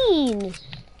you mean?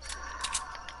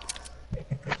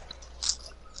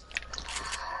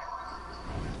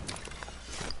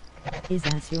 Is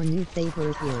ass your new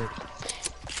favorite word?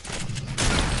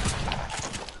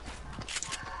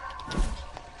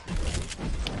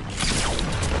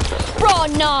 Bro,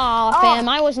 nah, fam,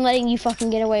 I wasn't letting you fucking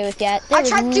get away with that. I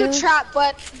tried to do a trap,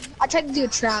 but I tried to do a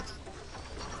trap.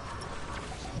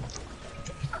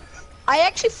 I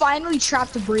actually finally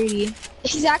trapped a Brady.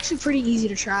 He's actually pretty easy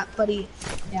to trap, but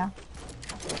yeah.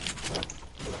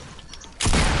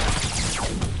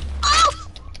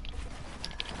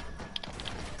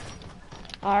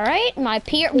 Alright, my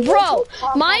pyramid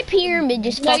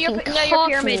just fucking No, your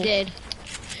pyramid me. did.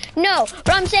 No,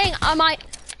 but I'm saying Bro,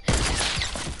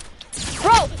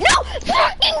 no!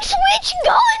 Fucking switch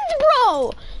guns,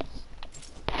 bro!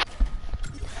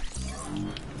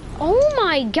 Oh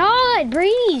my god,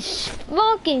 Brady's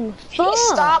fucking fuck. Can you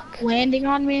stop landing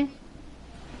on me?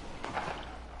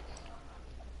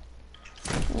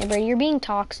 Yeah, Brady, you're being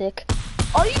toxic.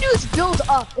 All you do is build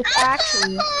up. It's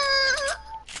actually.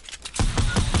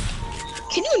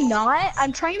 Can you not?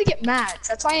 I'm trying to get mats.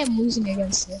 That's why I'm losing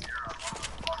against it.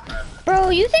 Bro,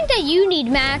 you think that you need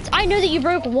mats? I know that you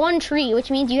broke one tree,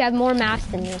 which means you have more mats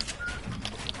than me.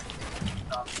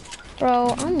 Bro,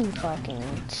 I'm fucking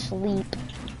asleep.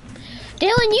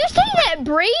 Dylan, you say that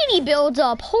Brady builds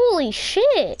up. Holy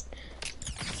shit.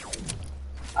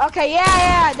 Okay,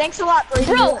 yeah. Thanks a lot, Brady.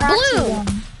 Bro, blue.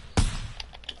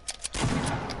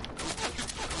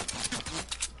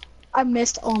 I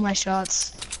missed all my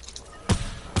shots.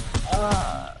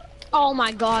 Oh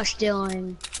my gosh,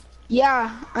 Dylan.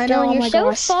 Yeah, I know. Dylan, Oh you're my so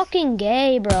gosh. fucking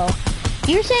gay, bro.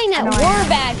 You're saying that No, we're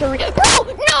bad for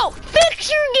Bro, no!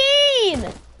 Fix your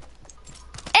game!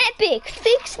 Epic,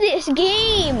 fix this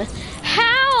game!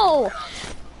 How?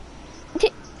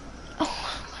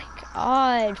 Oh my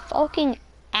god. Fucking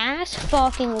ass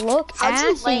fucking look How'd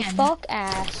you ass and land? fuck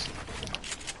ass.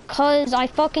 Cause I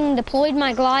fucking deployed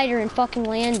my glider and fucking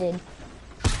landed.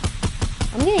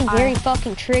 I'm getting very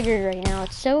fucking triggered right now.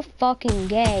 It's so fucking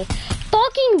gay.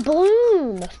 Fucking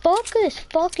Bloom! Fuck this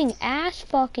fucking ass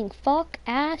fucking fuck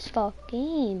ass fuck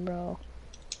game, bro.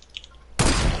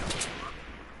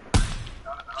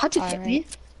 How'd you hit me?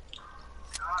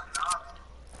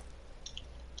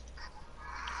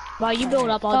 While you build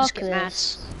up, I'll just fuck get this.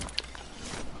 mats.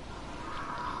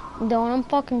 Don't, I'm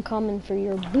fucking coming for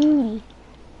your booty.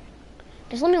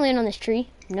 Just let me land on this tree.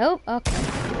 Nope, okay.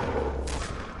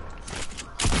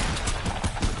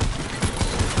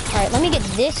 Alright, let me get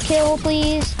this kill,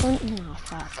 please. Oh,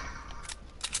 fuck.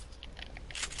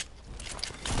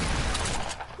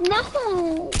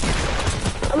 No.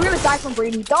 I'm gonna die from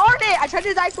Brady. Darn it! I tried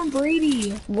to die from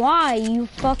Brady. Why, you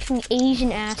fucking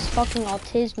Asian ass fucking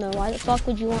autismo? Why the fuck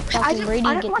would you want fucking Brady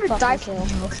I to don't get want the to die fucking from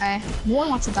kill? you, okay? No one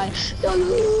wants to die.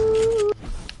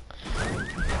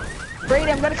 Brady,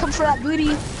 I'm gonna come for that booty.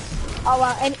 Oh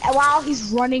wow, and while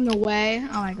he's running away.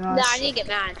 Oh my gosh. Nah, I need to get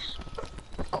mad.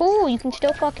 Cool, you can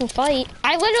still fucking fight.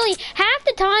 I literally, half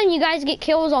the time you guys get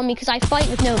kills on me because I fight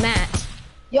with no mats.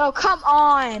 Yo, come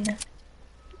on.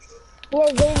 Yeah,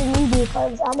 they didn't do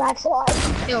because I'm actually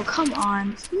like, Yo, come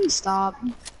on. Please stop.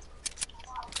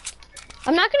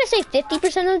 I'm not gonna say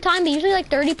 50% of the time, but usually like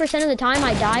 30% of the time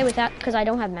I die with that because I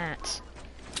don't have mats.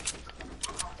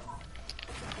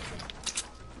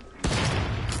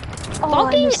 oh,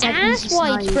 Fucking you're such ass easy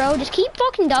whites, snipe. bro. Just keep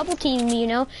fucking double teaming me, you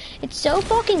know? It's so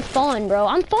fucking fun, bro.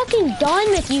 I'm fucking done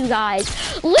with you guys.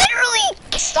 Literally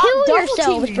Stop kill double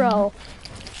yourselves, teaming. bro.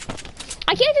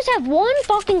 I can't just have one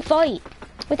fucking fight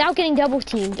without getting double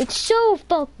teamed. It's so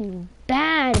fucking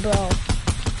bad, bro.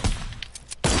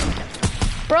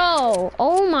 Bro,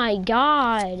 oh my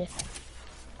god.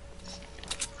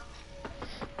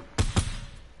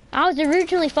 I was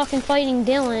originally fucking fighting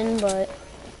Dylan, but...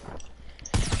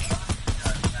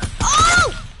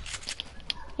 Oh!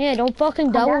 Yeah, don't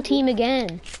fucking double team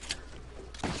again.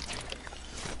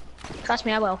 Trust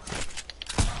me, I will.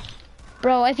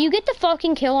 Bro, if you get the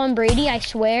fucking kill on Brady, I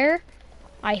swear.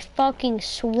 I fucking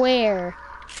swear.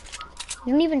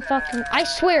 You don't even fucking... I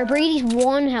swear, Brady's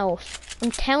 1 health.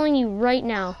 I'm telling you right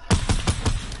now.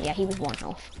 Yeah, he was 1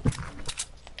 health.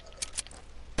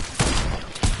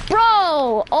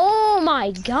 Bro! Oh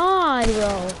my god,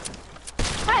 bro.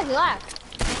 Guys, relax.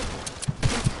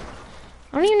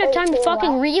 I don't even have time to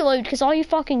fucking reload because all you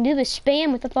fucking do is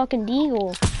spam with the fucking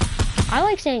deagle. I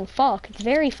like saying fuck. It's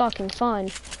very fucking fun.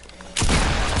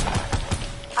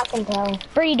 I can tell.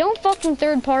 Brady, don't fucking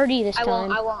third party this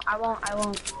time. I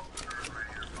won't.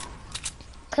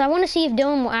 Cause I want to see if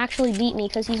Dylan will actually beat me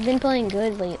because he's been playing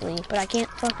good lately, but I can't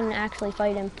fucking actually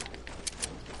fight him.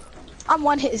 I'm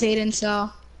one hit Zayden, so.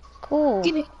 Cool.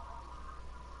 Give me.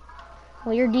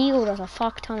 Well, your deagle does a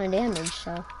fuck ton of damage,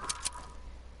 so.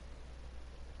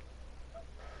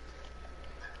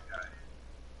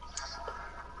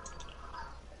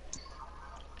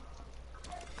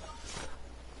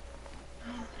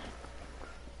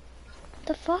 What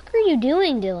the fuck are you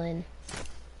doing, Dylan?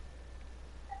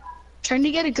 Trying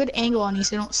to get a good angle on you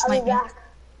so don't I'll snipe be me. back.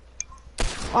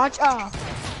 Watch. Oh.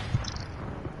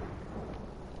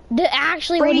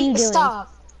 Actually, Brady, what are you doing? stop.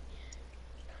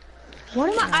 What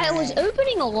am I was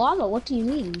opening a lava. What do you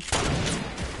mean?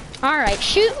 Alright,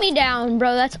 shoot me down,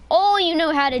 bro. That's all you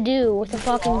know how to do with a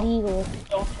fucking deagle.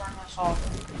 Don't turn this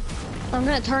off. I'm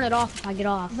gonna turn it off if I get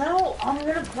off. No, I'm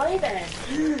gonna play then.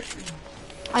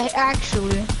 I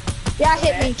actually. Yeah,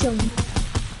 hit me, kill me.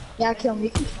 Yeah, kill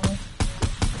me.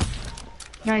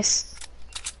 Nice.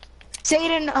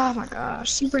 Zayden, oh my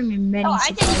gosh, you bring me many Oh,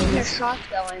 I didn't even hear surprises.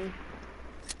 shots going.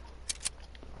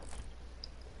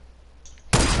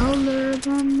 Taller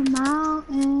than the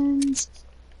mountains.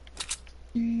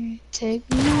 Take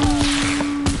me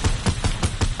on.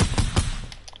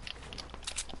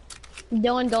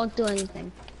 Dylan, don't do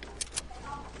anything.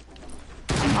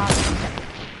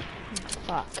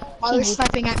 Fuck. Oh, they're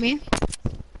sniping at me.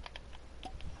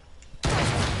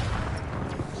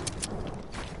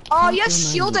 Oh,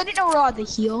 yes, shield. I didn't know we were on the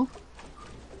heal.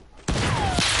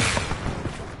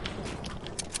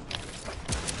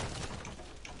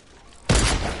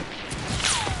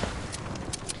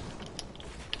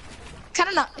 Kind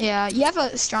of not. Yeah, you have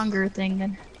a stronger thing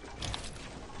than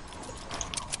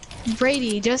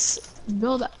Brady. Just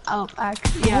build up.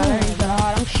 Actually, yeah. Oh There my you go.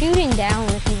 god, I'm shooting down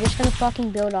if you're just gonna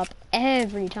fucking build up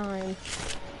every time.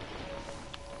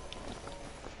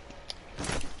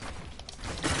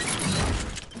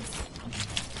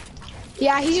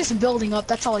 Yeah, he's just building up.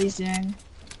 That's all he's doing.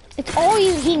 It's all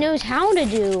he knows how to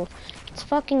do. It's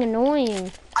fucking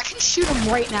annoying. I can shoot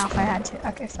him right now if I had to.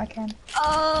 Okay, if I can.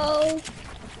 Oh.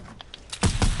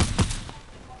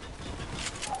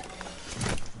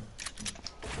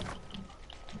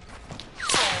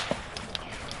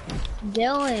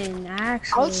 Dylan,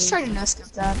 actually. I'll just try to no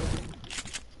scope that.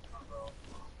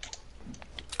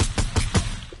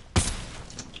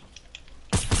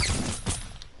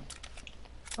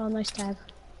 Oh, nice tag.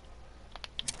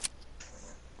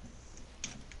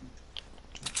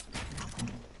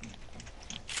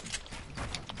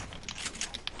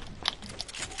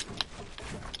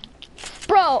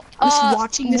 Bro, Just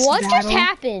watching this what just battle.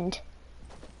 happened?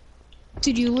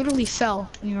 Dude, you literally fell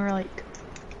and you were like,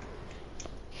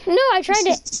 No, I tried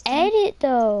to edit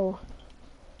though.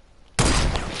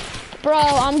 Bro,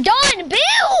 I'm done.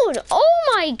 Build!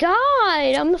 Oh my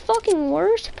god, I'm the fucking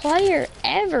worst player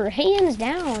ever, hands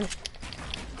down.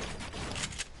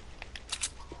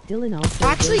 Dylan also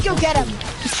actually built go get him.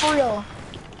 something. For real.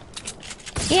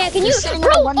 Yeah, can you, Just sitting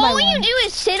bro? there one by All you one. do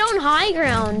is sit on high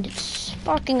ground. It's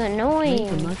Fucking Playing for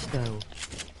annoying. much though.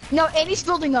 No, and he's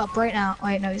building up right now.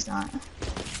 Wait, no, he's not.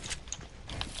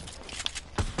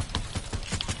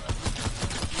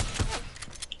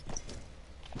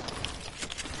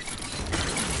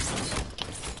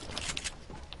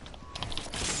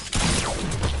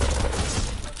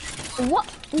 What?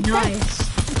 Nice.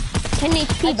 10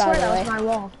 HP I by swear the that way. was my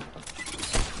wall.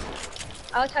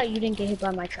 I like how you didn't get hit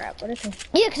by my trap. What is it?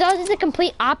 Yeah, because I was at the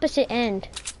complete opposite end.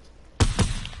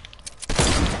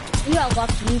 You got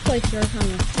lucky. You placed yours on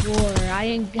the floor. I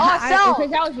didn't. I fell.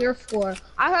 Because that was your floor.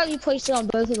 I thought you placed it on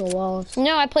both of the walls.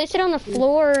 No, I placed it on the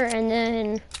floor and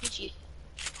then...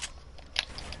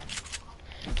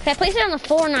 I placed it on the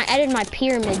floor and I added my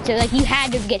pyramid, so like you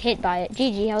had to get hit by it.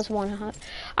 GG, I was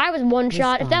one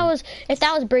shot. If that was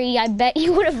Brady, I bet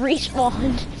you would have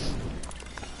respawned.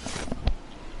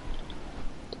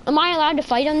 Am I allowed to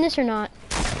fight on this or not?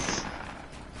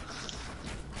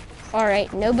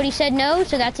 Alright, nobody said no,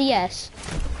 so that's a yes.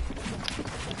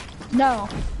 No.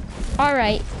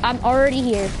 Alright, I'm already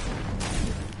here.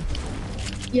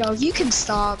 Yo, you can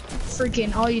stop.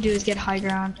 Freaking, all you do is get high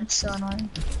ground. It's so annoying.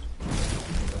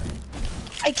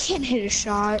 I can't hit a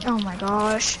shot. Oh my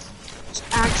gosh. It's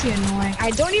actually annoying.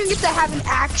 I don't even get to have an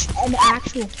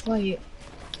actual fight.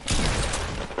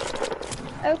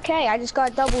 Okay, I just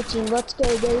got double teamed. Let's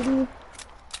go, baby.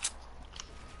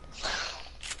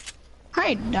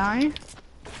 I die.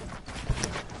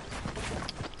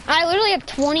 I literally have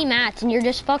 20 mats and you're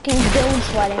just fucking build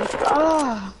sweating.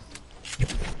 Oh.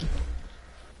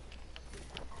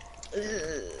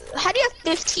 How do you have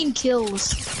 15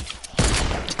 kills?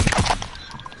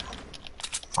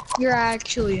 You're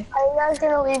actually... Are you guys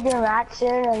gonna leave your match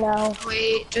soon or no?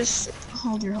 Wait, just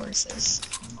hold your horses.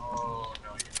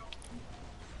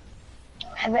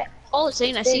 Oh,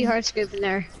 Zane, I see hard scoop in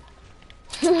there.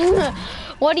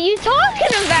 What are you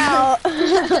talking about?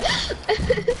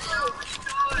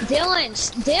 Dylan,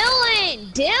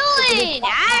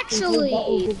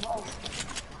 actually.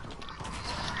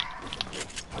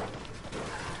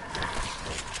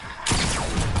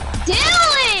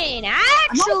 Dylan,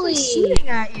 actually. I'm shooting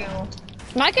at you.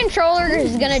 My controller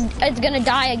is gonna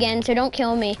die again, so don't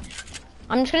kill me.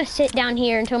 I'm just gonna sit down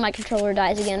here until my controller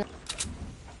dies again.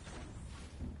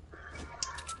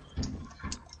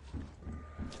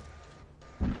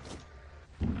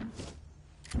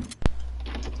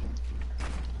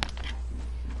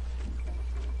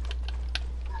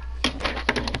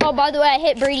 Oh, by the way, I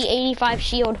hit Brady 85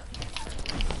 shield.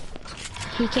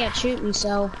 He can't shoot me,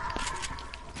 so.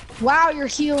 Wow, you're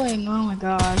healing. Oh my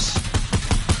gosh.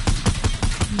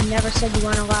 You never said you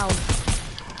weren't allowed.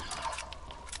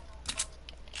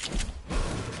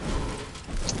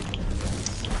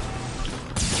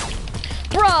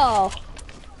 Bro!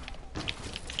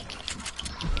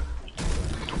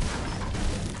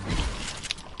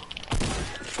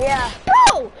 Yeah.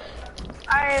 Bro!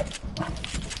 Alright.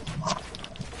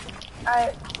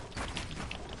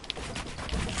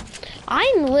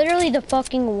 I'm literally the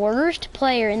fucking worst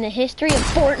player in the history of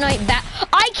Fortnite.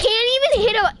 I can't even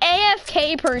hit a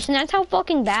AFK person. That's how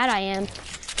fucking bad I am.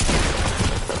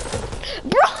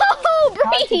 Bro,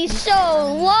 Brady's so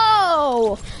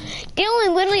low.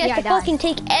 Dylan literally has to fucking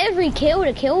take every kill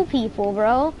to kill people,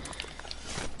 bro.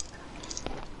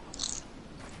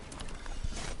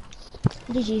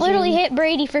 Literally hit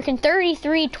Brady freaking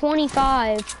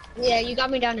 33-25. Yeah, you got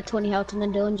me down to 20 health, and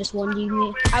then Dylan just 1D'd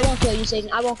me. I won't kill you,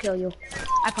 Satan. I won't kill you.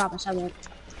 I promise, I won't.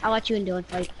 I'll let you and Dylan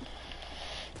fight.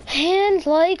 And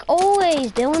like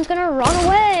always, Dylan's gonna run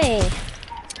away.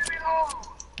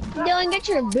 Dylan, get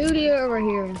your booty over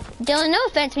here. Dylan, no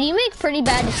offense, but you make pretty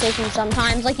bad decisions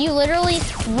sometimes. Like you literally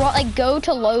like go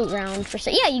to low ground for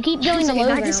yeah, you keep going to low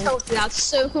ground. I just helped you out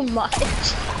so much.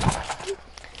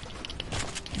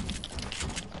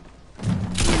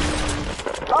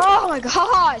 Oh my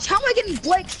gosh, how am I getting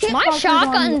blank hit? My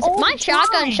shotgun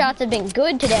shots have been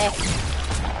good today.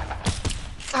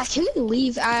 God, can we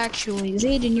leave actually?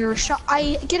 Zayden, you're a shot.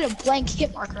 I get a blank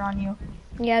hit marker on you.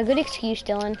 Yeah, good excuse,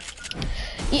 Dylan.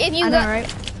 If you I know,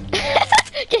 right?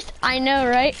 just, I know,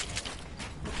 right?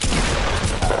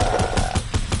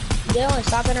 Dylan,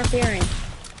 stop interfering.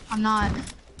 I'm not.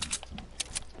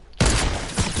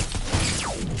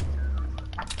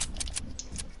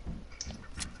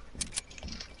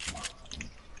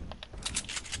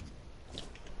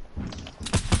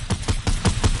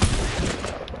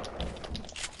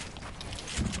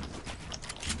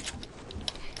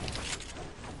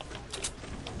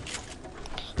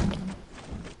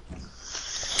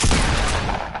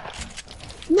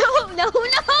 No!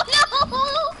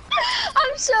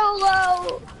 I'm so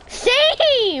low.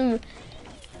 Same!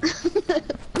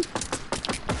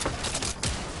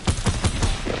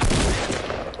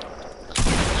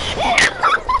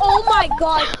 my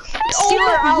god.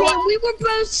 Oh, We were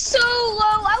both so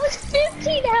low. I was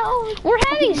 15 health. We're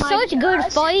having my such good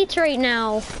gosh. fights right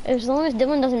now. As long as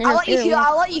Dylan doesn't I'll let you interfere. heal.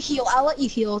 I'll let you heal. I'll let you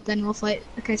heal. Then we'll fight.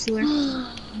 Okay, Sealer.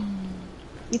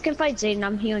 You can fight Zayden.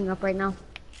 I'm healing up right now.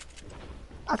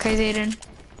 Okay, Zayden.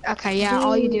 Okay, yeah.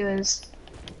 All you do is.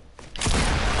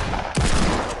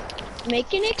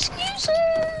 Making excuses.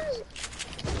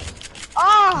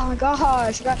 Oh my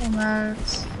gosh, I got no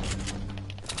mats.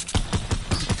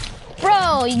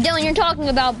 Bro, Dylan, you're talking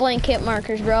about blank hit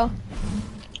markers, bro.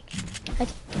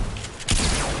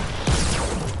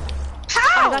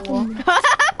 How? got them.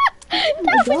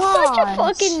 That was such a gosh.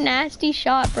 fucking nasty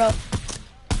shot, bro.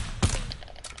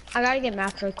 I gotta get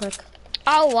math real quick.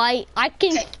 Alright, I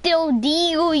can still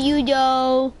deal you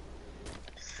though.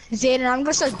 Zayden, I'm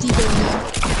gonna start deeping you.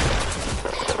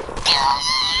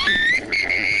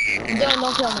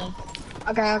 Don't kill me.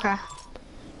 Okay, okay.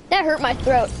 That hurt my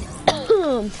throat.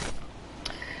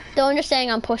 Dylan, just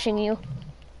saying I'm pushing you.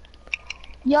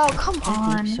 Yo, come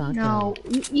on. shotgun. No,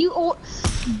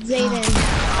 Zayden,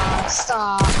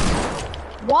 stop.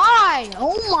 Why?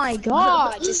 Oh my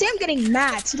god. Just say I'm getting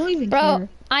mats. You don't even Bro, care.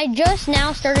 I just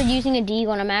now started using a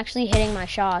deagle and I'm actually hitting my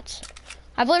shots.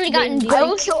 I've literally gotten Then I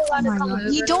both. kill Oh my God.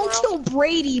 You don't kill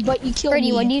Brady, but you kill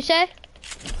Brady, me. what do you say?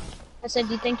 I said,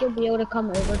 do you think you'll be able to come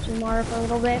over tomorrow for a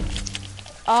little bit?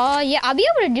 Yeah, I'll be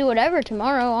able to do whatever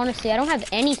tomorrow, honestly. I don't have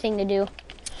anything to do.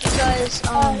 Because,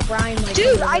 Brian might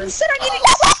Dude, come I over. said I'm getting.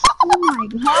 Oh my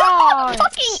god.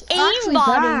 Fucking Actually aimbot.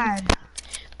 bad.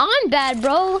 I'm bad,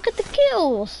 bro. Look at the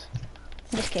kills.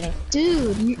 I'm just kidding.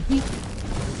 Dude,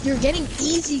 you're getting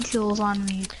easy kills on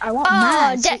me. I want Oh,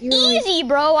 mats. that You're like- easy,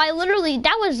 bro.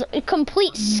 That was a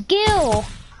complete skill.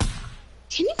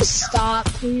 Can you stop,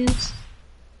 please?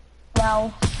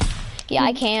 No. Yeah,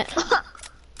 I can't.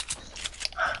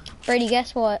 Brady,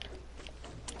 guess what?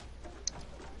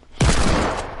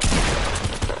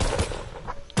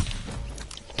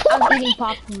 I'm eating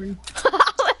popcorn.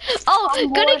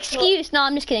 Oh, good excuse. No,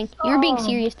 I'm just kidding. You were being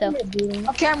serious, though.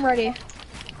 Okay, I'm ready.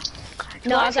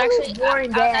 No, I was actually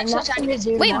boring day. I'm not gonna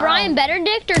do Wait, tomorrow. Brian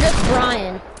Betterdict or just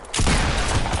Brian?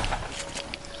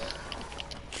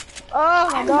 Oh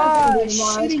my I'm not gonna do gosh.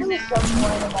 tomorrow. It's Shooting gonna be now. so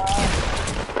boring tomorrow.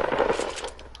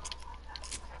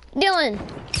 Dylan.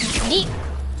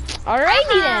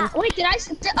 Alrighty then. Wait, did I?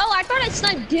 Oh, I thought I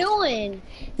sniped Dylan.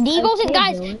 Deagles and Okay,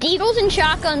 guys, Dylan. deagles and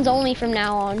shotguns only from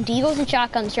now on. Deagles and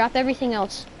shotguns. Drop everything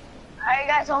else. Are you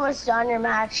guys almost done your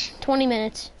match? 20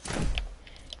 minutes.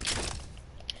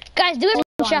 Guys, do it.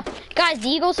 Guys,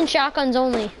 deagles and shotguns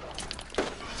only.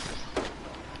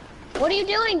 What are you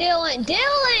doing, Dylan?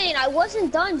 Dylan, I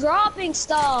wasn't done dropping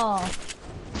stuff.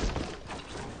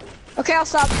 Okay, I'll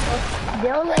stop.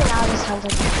 Dylan right now just sounds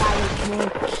like a fighting to me.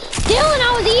 Dylan,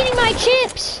 I was eating my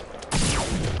chips.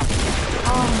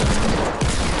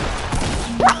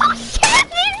 Bro,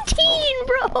 17,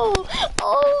 bro.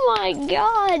 Oh my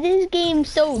god, this game's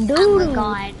so doo.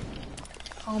 God.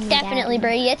 Definitely,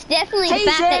 Brady. It's definitely the Hey,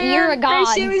 fact that Zayden. you're a Hey, god.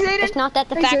 see me, Zayden? It's not that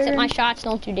the Hey, fact that Zayden. my shots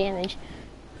don't do damage.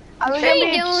 Are we Hey,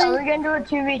 gonna Dylan. are we gonna do a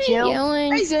 2v2? Hey,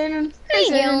 Dylan. Hey, Zayden. Hey,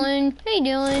 Zayden. Dylan. Hey,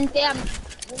 Dylan. Yeah,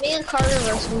 me and Carter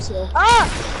versus you. Ah!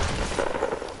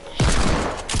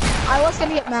 I was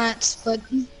gonna get mats, but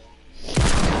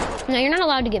No, you're not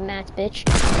allowed to get mats, bitch.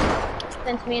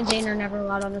 Since me and Zane are never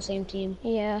allowed on the same team.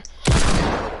 Yeah.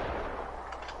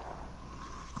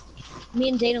 Me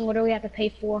and Zane literally have to pay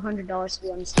 $400 to be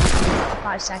on this team for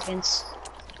 5 seconds.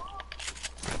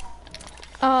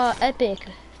 Epic.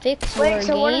 Fix Wait, your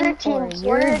so what are game the or teams?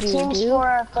 your What are the teams doo-doo.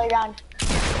 for Playground?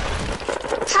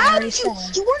 how did you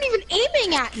weren't even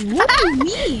aiming at me. What do you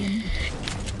mean?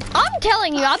 I'm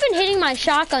telling you, I've been hitting my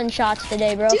shotgun shots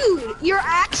today, bro. Dude, you're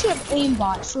actually an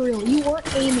aimbot, for real. You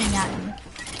weren't aiming at me.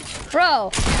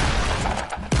 Bro.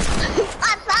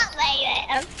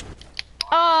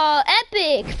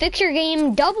 Epic. Fix your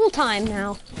game double time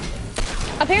now.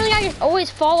 Apparently I just always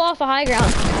fall off a high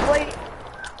ground.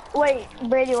 Wait,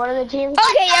 Brady, what are the teams?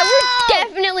 Okay, yeah, we're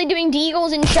definitely doing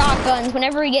deagles and shotguns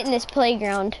whenever we get in this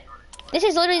playground. This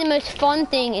is literally the most fun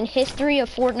thing in history of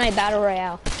Fortnite Battle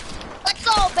Royale. Let's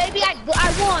go, baby! I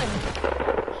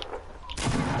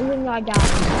won! Even though I died.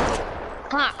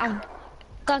 Huh, I'm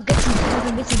gonna get you,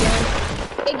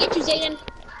 Dylan. Hey, get you, Zayden.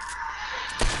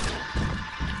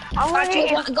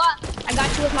 I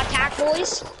got you with my tack,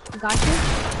 boys. I got you.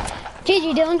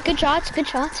 GG, Dylan. Good shots, good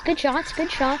shots, good shots, good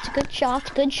shots, good shots,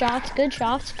 good shots, good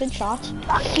shots, good shots.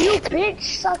 Fuck you, bitch!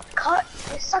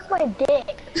 Suck my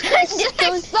dick.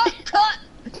 Dylan, Suck cut!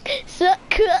 suck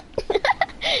cut.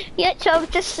 Yeah, chose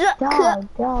to suck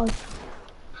cut. Dog.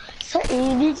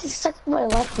 You need to suck my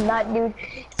left nut, dude.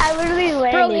 I literally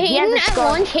landed. Bro, He had Hayden to at score.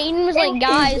 lunch, Hayden was like,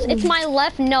 guys, it's my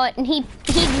left nut, and he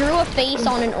drew a face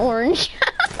on an orange.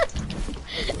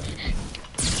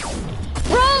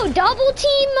 Bro, double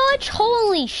team much?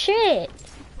 Holy shit.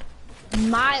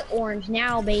 My orange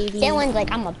now, baby. Dylan's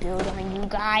like, I'm gonna build on you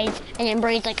guys, and then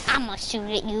Brady's like, I'm gonna shoot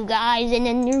at you guys, and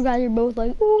then you guys are both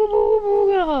like,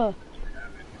 ooh.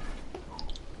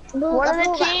 What are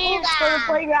the teams for the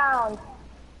playground?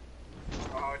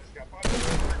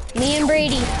 Me and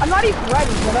Brady. I'm not even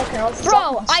ready, but okay. Let's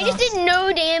Bro, I just did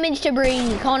no damage to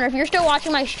Brady. Connor, if you're still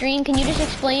watching my stream, can you just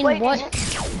explain what?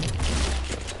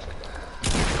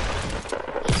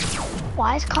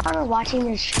 Why is Connor watching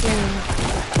your stream?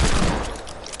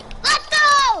 Let's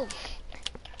go!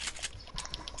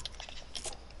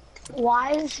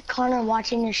 Why is Connor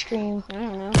watching your stream? I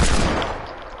don't know.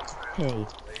 Hey.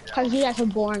 Because he has a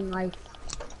boring life.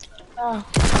 Oh.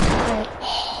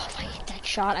 Oh, if I hit that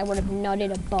shot, I would have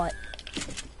nutted a butt.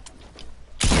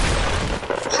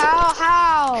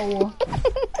 How?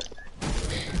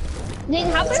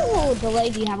 Nathan, how big of a delay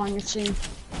do you have on your stream?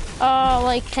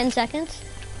 Like 10 seconds.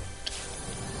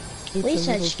 It's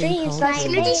Lisa, a little thing streams called like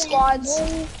Community squads.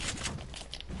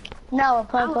 No, a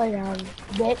playground,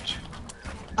 bitch.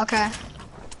 Okay.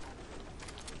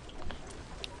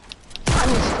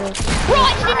 Bro,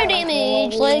 I did no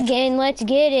damage. Again, let's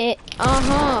get it.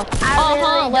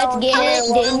 Let's get it.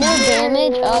 Did no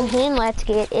damage. Again, let's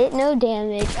get it. No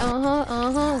damage.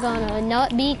 Gonna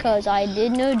nut because I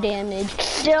did no damage.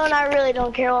 Dylan, I really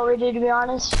don't care what we do, to be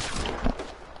honest.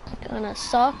 Gonna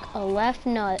suck a left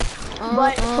nut.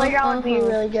 But playground would be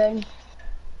really good.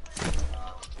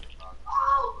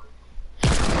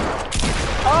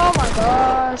 Oh my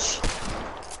gosh.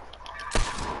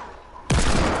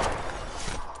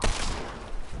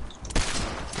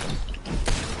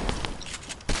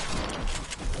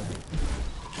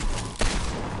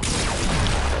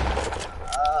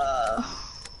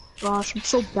 Gosh, I'm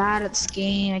so bad at this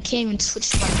game. I can't even switch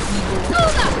to my keyboard.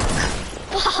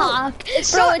 Fuck.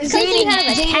 It's Bro, so, it's because you have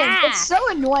a Zayden, cat. it's so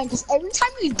annoying because every time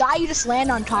you die, you just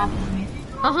land on top of me.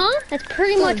 That's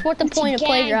pretty much what the point of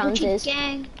playgrounds is.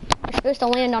 Gang. You're supposed to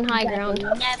land on high ground.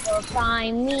 You'll never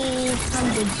find me. I'm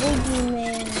the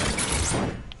boogeyman.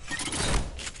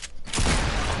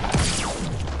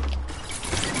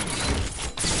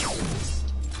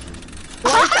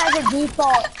 Life as a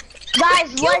default.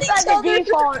 Guys, life as a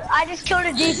default. I just killed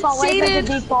a default. Life as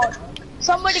a default.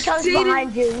 Somebody comes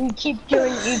behind you. You keep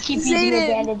using your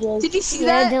bandages. Did you see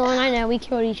Yeah, that? Dylan, I know. We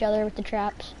killed each other with the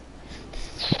traps.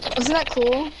 Wasn't that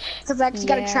cool? Because I actually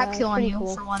got a trap kill on pretty you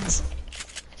cool. for once.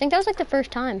 I think that was like the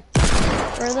first time.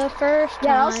 For the first time.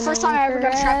 Yeah, that was the first time I ever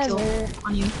got a trap kill forever.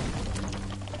 on you.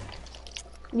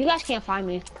 You guys can't find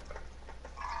me.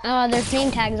 There's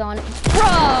name tags on it.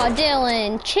 Bro,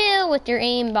 Dylan, chill with your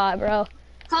aimbot, bro.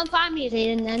 Come find me,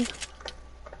 Zayden, then.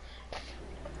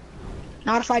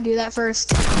 Not if I do that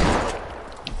first.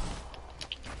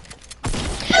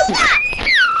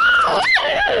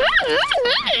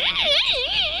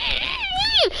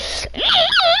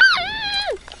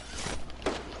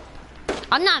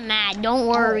 I'm not mad, don't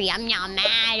worry. I'm not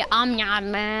mad. I'm not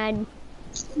mad.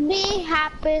 Be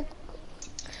happy.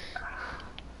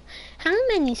 How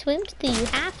many swims do you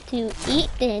have to eat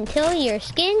until your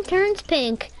skin turns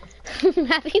pink?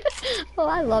 Have you? Oh,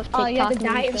 I love TikTok. Oh, you have to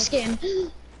dye your music.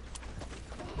 skin.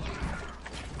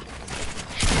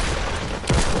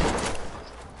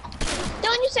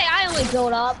 Don't you say I only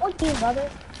build up. What do you, brother?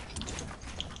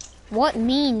 What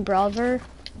mean, brother?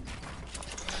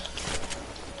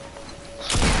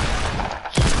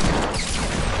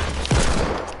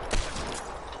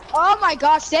 Oh my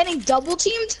gosh, standing double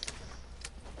teamed?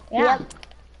 Yeah. Yep.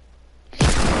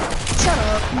 Shut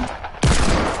up.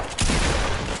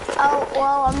 Oh,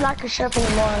 well, I'm not gonna shut up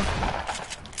anymore.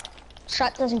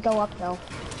 Shut doesn't go up though.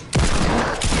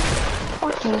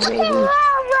 Fuck you, baby.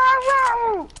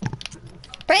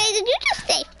 Bray, did you just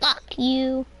say fuck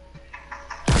you?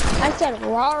 I said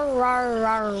rar rar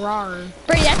rar rar.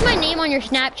 Brady, that's my name on your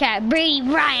Snapchat. Brady,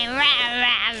 Ryan, rah,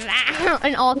 rah, rah,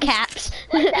 in all caps.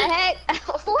 What the heck?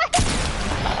 What?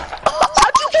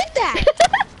 How'd you hit that?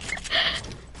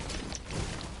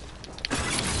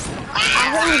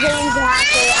 I'm not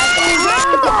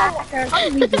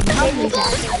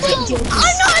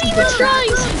even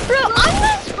trying, bro. I'm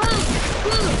not.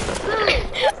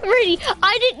 Brady,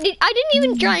 I didn't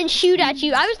even try and shoot at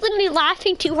you. I was literally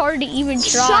laughing too hard to even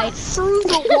try. Shot through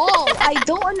the wall. I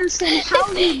don't understand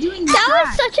how you're doing that. That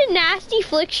was such a nasty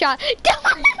flick shot.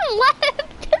 Dylan left.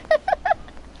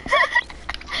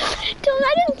 Dylan,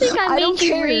 I didn't think I I made don't you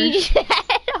care. rage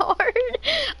that hard.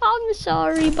 I'm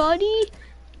sorry, buddy.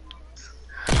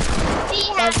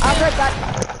 I'll be right back.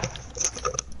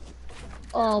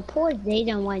 Oh, poor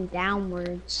Zayden went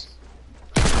downwards.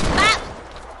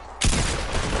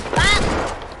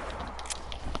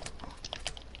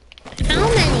 How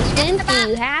many swims do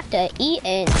you have to eat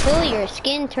until your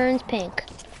skin turns pink?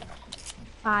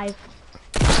 5.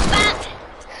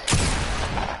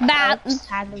 Bap.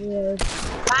 Had the word.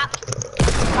 Bop.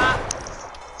 Bop.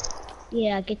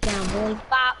 Yeah, get down, boy.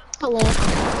 Bop. Hello.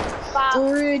 Bop.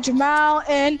 Bridge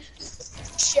Mountain,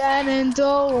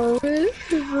 Shenandoah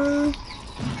River.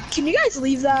 Can you guys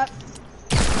leave that?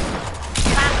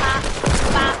 Bop, bop,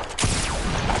 bop.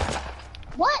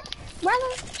 What?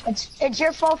 Brother? It's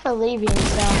your fault for leaving,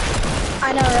 so.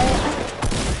 I know, right?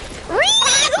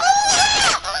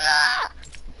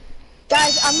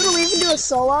 Guys, I'm gonna leave and do a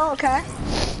solo, okay?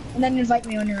 And then invite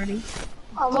me when you're ready.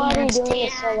 I'm already doing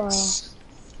it solo.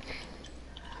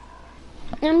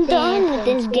 I'm done with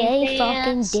this gay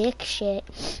fucking dick shit.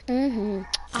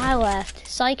 I left.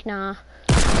 Psych, nah.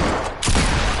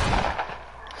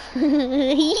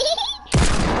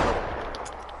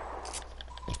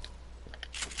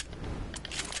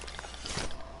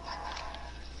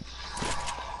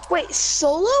 Wait,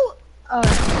 solo? Oh,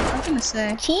 I was gonna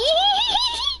say.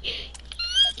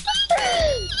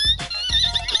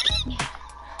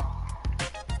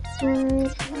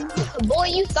 Boy,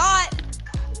 you thought.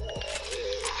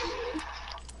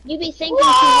 You be thinking too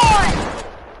hard.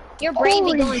 Your brain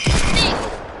be going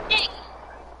thick.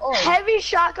 Oh. Heavy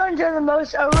shotguns are the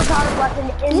most overpowered weapon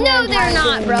in the No, they're entire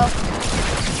not, game. bro.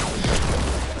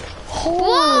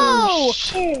 Whoa!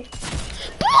 Shit.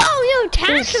 Whoa, yo,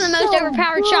 Tax is the most so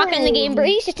overpowered shotgun in the good. game, bro.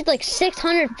 He just did like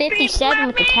 657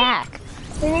 with the tack.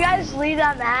 Can you guys leave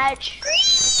that match?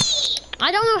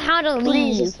 I don't know how to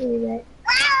Please leave. just leave it.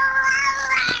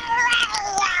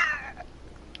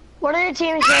 What are your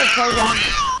teams gonna play then?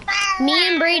 Me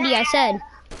and Brady, I said.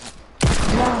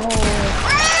 No.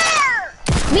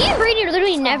 Me and Brady are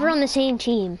literally never on the same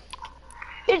team.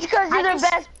 It's because you're the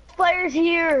best players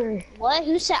here. What?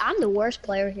 Who said I'm the worst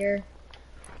player here?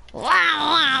 Wow,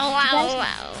 wow, wow,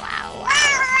 wow,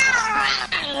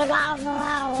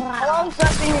 wow. I'm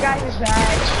something you guys are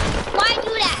bad. Why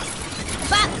do that?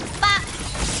 Bop, bop.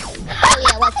 Oh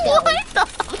yeah, let's go. What the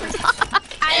fuck?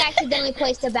 I accidentally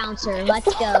placed a bouncer.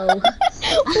 Let's go.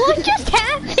 What just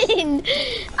happened?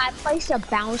 I placed a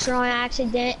bouncer on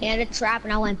accident and a trap,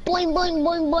 and I went boing, boing,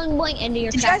 boing, boing, boing into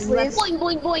your Did you trap. guys And you went leave?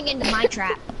 boing, boing, boing into my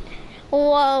trap.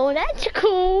 Whoa, that's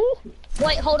cool.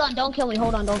 Wait, hold on, don't kill me.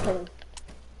 Hold on, don't kill me.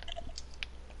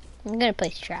 I'm gonna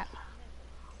place a trap.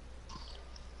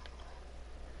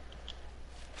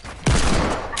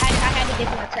 I had to get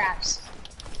more traps.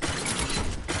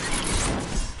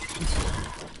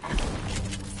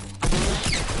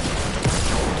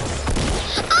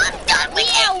 I'm done with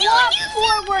Yeah, walk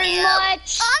forward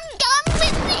much. I'm done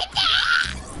with it.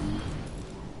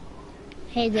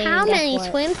 Hey, Zane, How guess many what?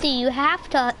 swims do you have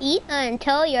to eat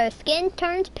until your skin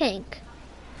turns pink?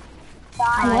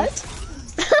 5. What?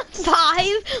 5?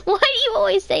 Why do you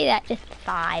always say that? Just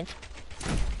 5.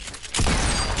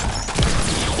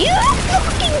 You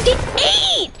fucking did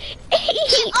 8!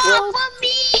 8, bro. Off of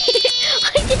me!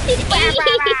 I just did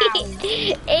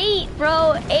 8. 8,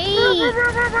 bro. 8.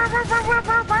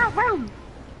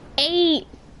 8.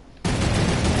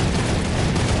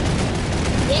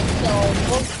 Get so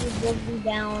boogie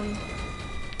down.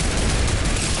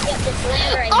 Yep, just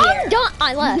land right I'm here. done. I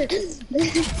left.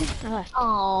 I left.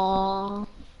 Aww.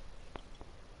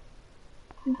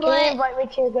 Can you invite me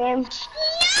to your game?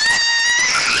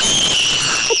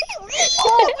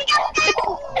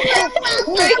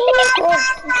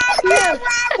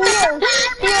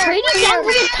 Brady sounds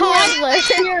like a toddler.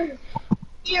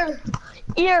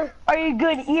 Ear, are you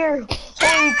good? Ear.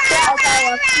 Holy crap,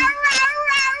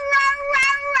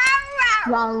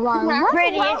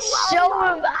 Brady, it's so,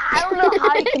 I don't know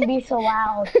how you can be so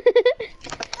loud.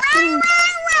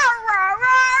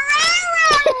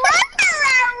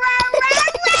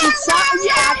 You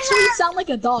actually sound like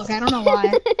a dog. I don't know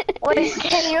why. Wait,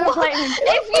 can you invite me?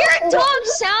 If your dog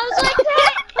sounds like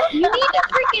that, you need to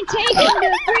freaking take him to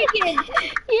freaking,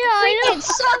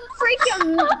 some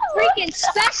freaking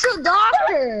special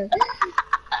doctor.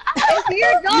 If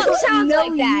your dog sounds No,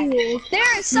 like that, you.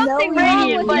 there is something Brady, wrong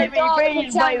with your invite me, dog. Brady,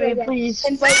 that sounds invite me, like that. please.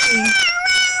 Invite me.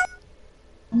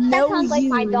 That No, sounds like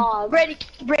my you. dog.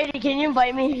 Brady, can you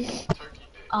invite me?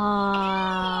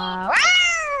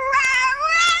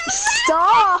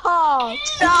 Stop!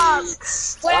 Stop!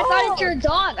 Wait, I thought it's your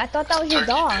dog. I thought that was your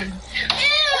dog.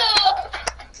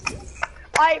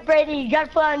 Alright, Brady, you gotta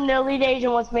play on the Elite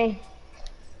Agent with me.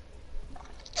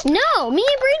 No, me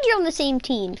and Brady are on the same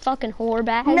team. Fucking whore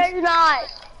bag. No, you're not.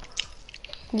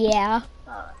 Yeah.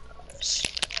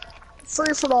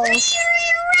 Free for balls.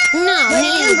 No,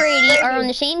 me and Brady are on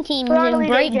the same teams Probably in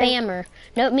Bright AJ. Bammer.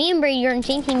 No, me and Brady are on the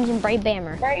same teams in Bright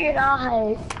Bammer. No, you're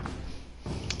not.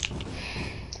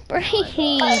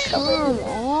 Brady, come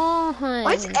on.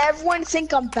 Why does everyone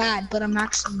think I'm bad, but I'm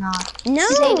actually not? No,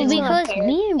 Zayden's because unfair.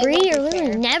 me and It Brady won't are be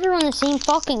literally fair. never on the same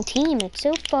fucking team. It's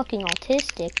so fucking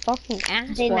autistic. Fucking ass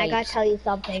Zayden, I gotta wipes. tell you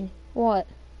something. What?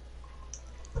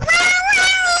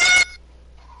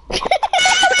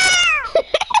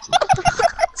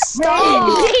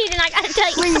 Stop! Zayden, I gotta tell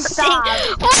you Please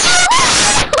something.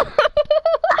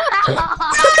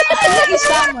 That's what you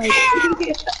sound like.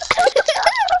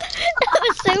 That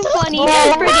was so funny. Brady, I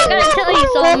gotta tell you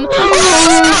something.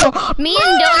 Me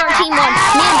and Dylan are team one.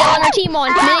 Me and Dylan are team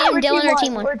one. Me and Dylan are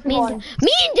team one.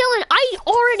 Me and Dylan, I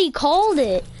already called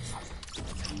it.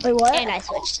 Wait, what? And I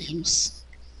switched teams.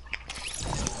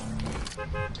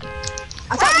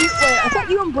 I thought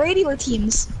you and Brady were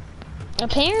teams.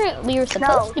 Apparently we're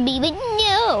supposed to be, but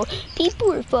no.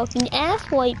 People are fucking ass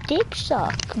wipe dick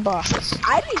suck bucks.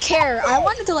 I didn't care. I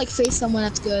wanted to like face someone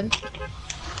that's good.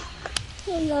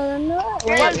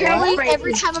 Literally,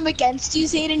 every time I'm against you,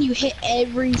 Zayden, you hit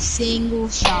every single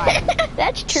shot.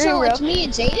 That's true, So bro. it's me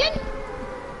and Zayden?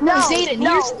 No, Zayden,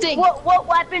 here's the thing. What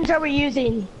weapons are we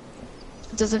using?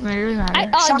 It doesn't really matter.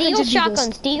 Deagles, and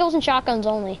shotguns. Deagles and shotguns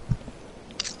only.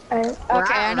 Okay,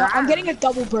 I know. I'm getting a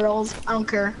double barrels. I don't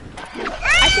care.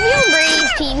 I should be on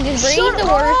Brady's team because Brady's the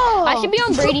worst. I should be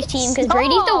on Brady's team because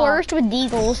Brady's the worst with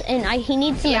Deagles and he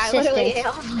needs some I literally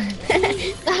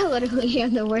assistance. am. I literally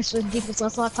am the worst with defense.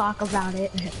 Let's not talk about it.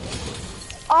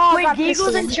 Oh, wait,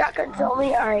 Deagles and shotguns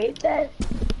only? Alright, then.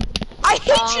 I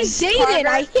hate you, Zayden.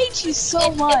 I hate you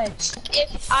so much.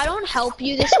 If I don't help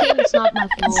you this game, it's not my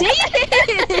fault.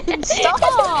 Zayden,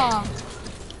 stop.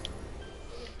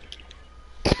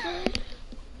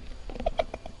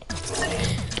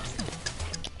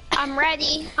 I'm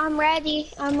ready. I'm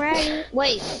ready. I'm ready.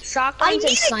 Wait, I shotguns need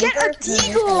and to get sniper? a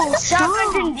deagle.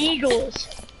 Shotguns and Deagles.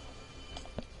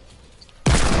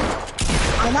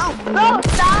 I'm out. Bro,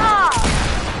 stop!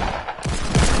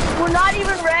 We're not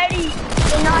even ready.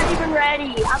 We're not even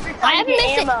ready. I'm just trying to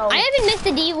get ammo. I haven't missed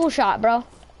a Deagle shot, bro.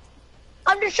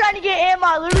 I'm just trying to get ammo.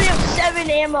 I literally have 7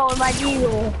 ammo in my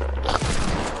Deagle.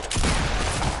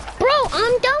 Bro,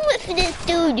 I'm done with this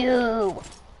doo-doo.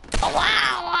 Wow,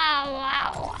 wow,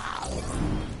 wow, wow.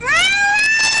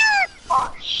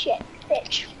 Oh, shit,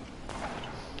 bitch.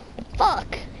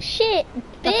 Fuck. Shit,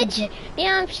 bitch.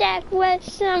 Yeah, I'm Shaq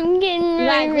West. I'm getting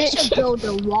Guys, we rich. should build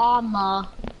a llama.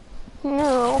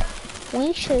 No,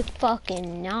 we should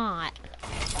fucking not.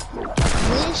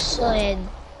 We should.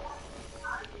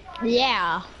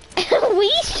 Yeah.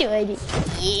 We should.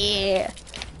 Yeah.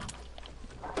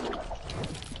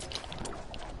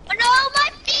 Oh no, my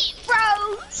feet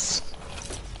froze!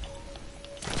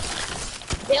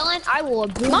 Dylan, I will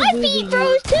agree. My feet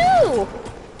froze too.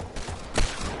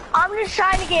 I'm just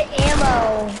trying to get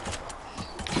ammo.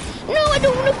 No, I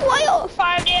don't want to fly off.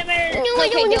 5 damage! No, I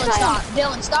Okay, don't want to Dylan, fly stop. off.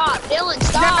 Dylan, stop. Dylan,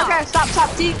 stop. Okay, stop,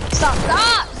 Zeke, stop.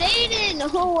 Stop, Zayden!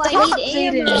 Oh, I Stop, need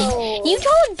Zayden. ammo. You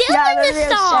told Dylan Yeah, to literally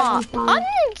have stop. 7 feet. I'm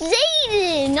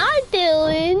Zayden, not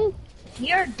Dylan.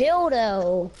 You're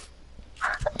dildo.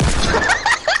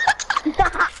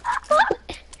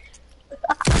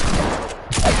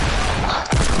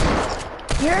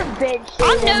 You're a bitch.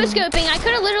 I'm Zayden. no-scoping. I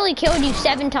could have literally killed you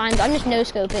 7 times. I'm just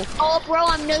no-scoping. Oh, bro,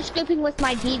 I'm no-scoping with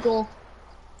my deagle.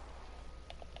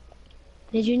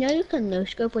 Did you know you can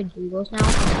no-scope with deagles now?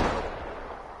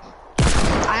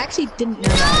 I actually didn't know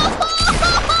that.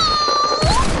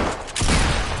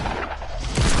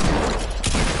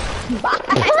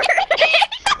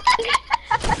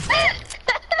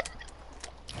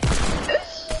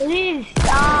 Please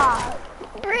stop.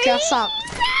 Okay, stop.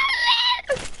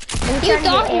 You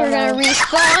thought you were gonna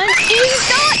respawn. You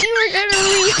thought you were gonna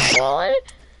respawn.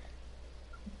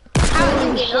 How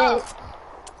did you get up?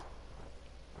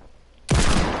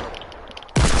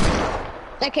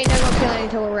 Okay, no more killing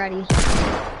until we're ready.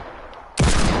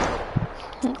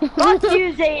 Fuck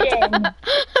you, Zayden.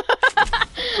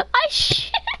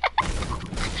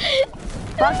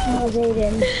 Fuck you,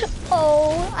 Zayden.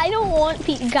 Oh, I don't want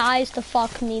guys to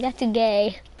fuck me. That's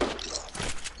gay.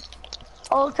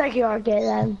 Oh, looks like you are gay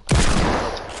then.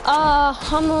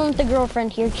 I'm on with the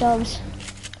girlfriend here, Chubbs.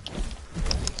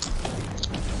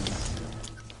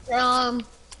 Yeah,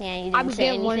 you I'm didn't say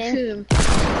getting one anything.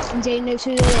 soon. And Jay knows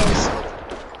who it is.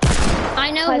 I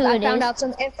know Because who I it found is. out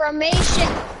some information.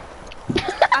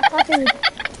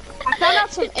 I found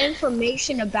out some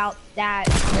information about that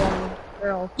one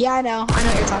girl. Yeah, I know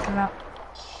what you're talking about.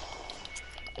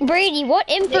 Brady, what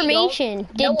information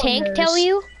did Tank tell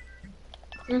you?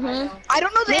 I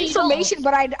don't know the information,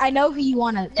 but I know who you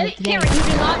want to. Karen, you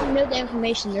do not know the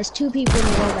information. There's 2 people in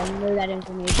the world that know that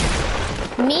information.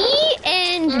 Me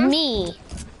and me.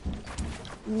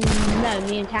 No,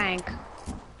 me and Tank.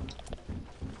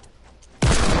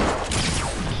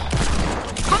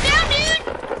 Come down,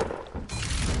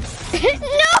 dude!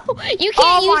 No! You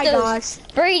can't use those. Gosh.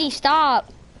 Brady,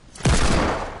 stop.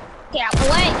 Get out the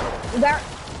way. You better...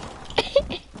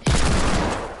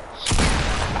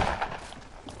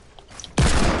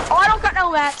 Oh, I don't got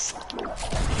no mats.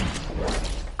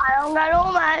 I don't got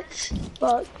no mats.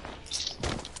 But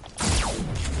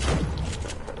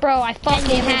Bro, I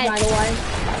fucking had... By the way.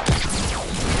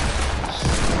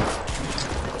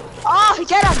 Oh,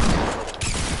 get him!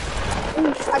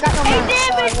 I got no mats. 8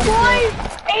 damage, boys!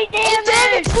 8 damage! 8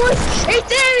 damage, boys! 8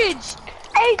 damage!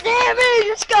 8 damage!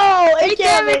 Let's go! 8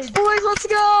 damage, boys! Let's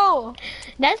go!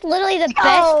 That's literally the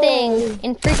best thing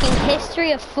in freaking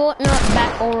history of Fortnite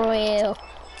Battle Royale.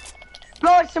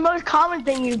 Bro, it's the most common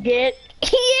thing you get.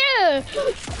 Yeah!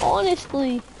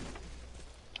 Honestly.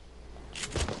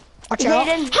 Watch out.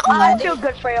 Zayden, I feel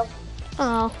good for you.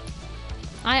 Oh.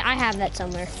 I have that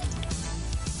somewhere.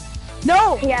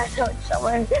 No! Yeah, so it's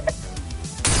somewhere.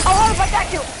 Oh, I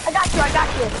got you! I got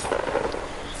you!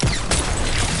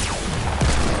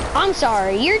 I'm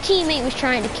sorry, your teammate was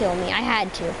trying to kill me. I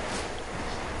had to.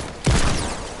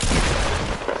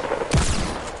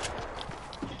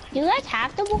 You guys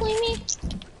have to bully me?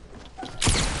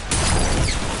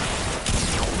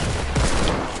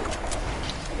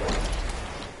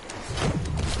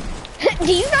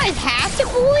 Do you guys have to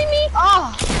bully me?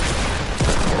 Oh!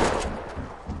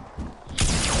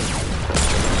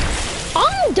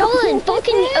 I'm done.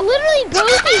 Fucking, literally,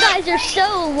 both of you guys are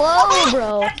so low,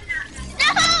 bro.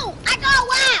 No! I got a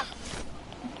laugh!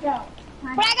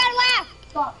 But I got a laugh!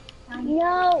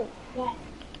 No!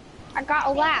 I got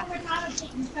a laugh.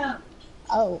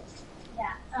 Oh.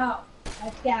 Yeah. Oh.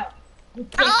 Let's go.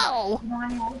 Oh!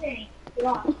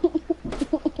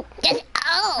 Just,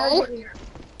 oh!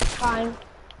 Fine.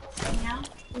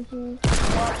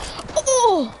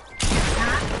 Oh!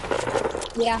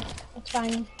 Yeah, it's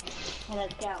fine.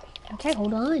 Let's go. Okay,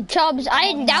 hold on. Chubbs,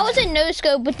 that was a no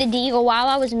scope with the deagle while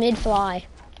I was mid fly.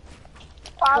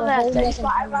 Wow, that's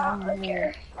 35 out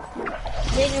here.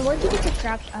 Zayden, where'd you get the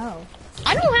traps? Oh.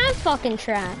 I don't have fucking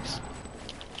traps.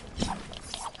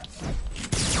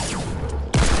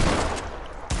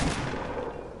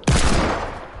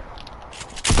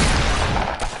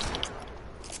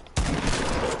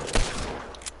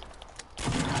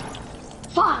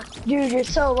 Fuck, dude, you're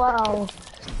so low.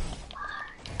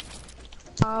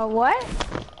 What?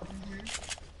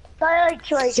 I like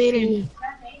to like Zayden.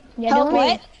 Yeah, Help don't me.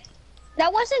 what?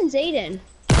 That wasn't Zayden.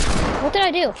 What did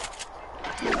I do?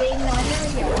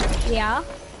 Yeah?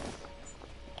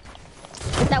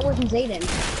 But that wasn't Zayden.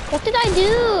 What did I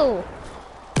do?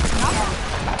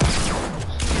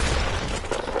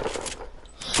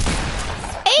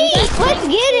 Hey, let's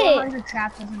get it! 400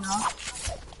 traps is enough.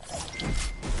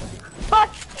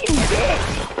 fucking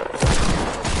bitch.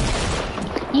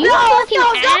 You fucking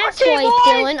asswipe,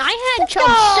 Dylan. I had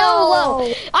Chubbs so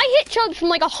low. I hit Chubbs from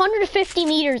like 150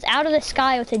 meters out of the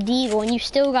sky with a deagle, and you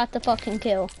still got the fucking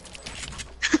kill.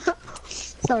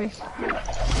 Sorry.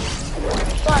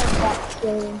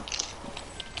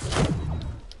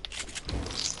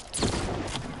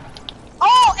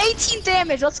 Oh, 18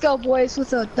 damage. Let's go, boys,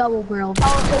 with a double barrel.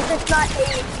 Oh, it's not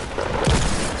 8.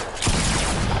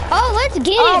 Oh, let's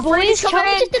get it, boys. Brady's Chubbs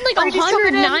coming in. just did like Brady's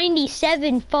coming in.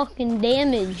 197 fucking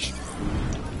damage.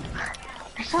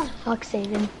 Fuck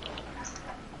saving.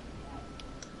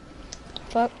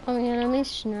 Fuck, I'm gonna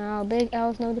miss now. Big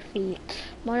L's, no defeat.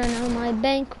 Money on my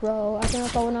bankroll. I can't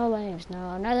afford no lanes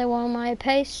now. Another one my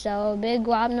peso. Big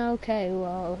guap, no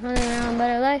K-roll. 100 round,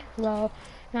 better lay low.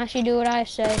 Now she do what I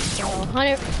say so.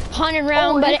 100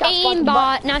 round, better aim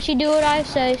bot. Now she do what I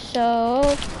say so.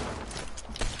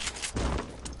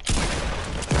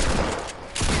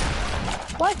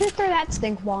 What? Who threw that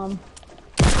stink bomb?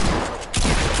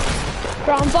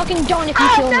 Bro, I'm fucking done if you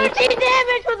kill me. 17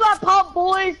 damage with my pump,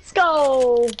 boys. Let's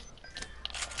go.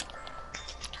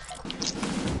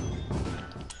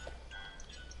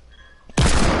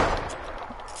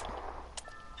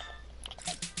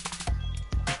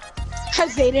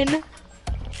 Zayden. Dude,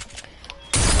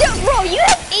 bro, you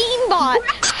have aimbot.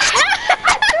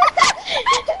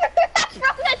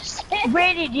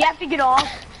 Brady, do you have to get off?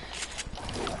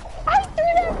 I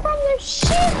threw that from the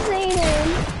shit, Zayden.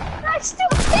 I still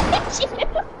hit you.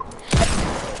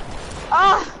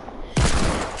 Ah,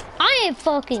 I am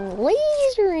fucking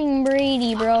lasering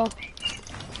Brady, bro.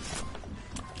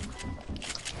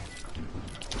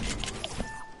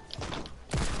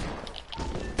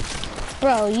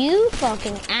 Bro, you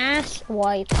fucking ass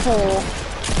wipe hole.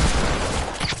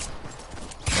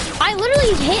 I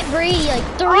literally hit Brady like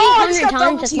 300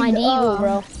 times with my deagle,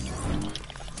 bro.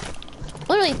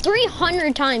 Literally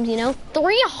 300 times, you know?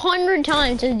 300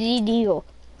 times with the deagle.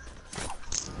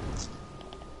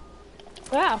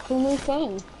 Yeah, who moved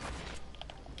phone?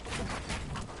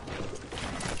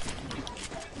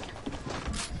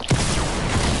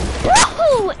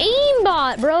 Bro,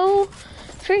 aimbot, bro.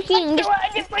 Freaking just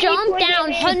jump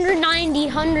down 190,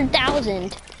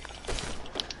 100,000.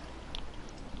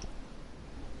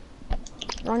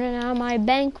 Running out of my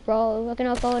bankroll, looking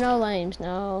up for no lames,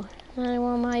 no. I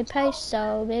want my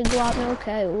peso, big guap, no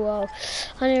whoa.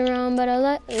 Honey around, but I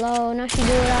let low, now she do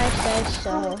what I say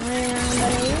so. Honey around, but I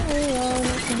let low,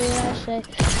 now she do what I say.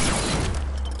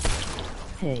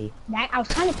 Hey. I was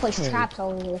trying to place traps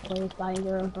all over the place by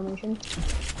your information.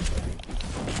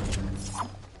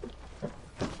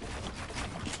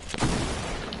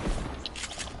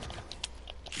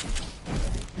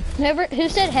 Who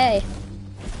said hey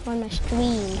on my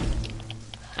stream?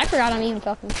 I forgot I'm even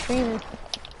fucking streaming.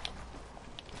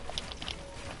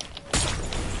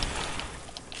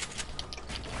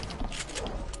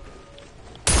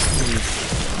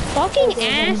 Fucking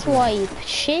asswipe,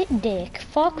 shit dick,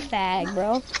 fuck fag,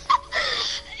 bro.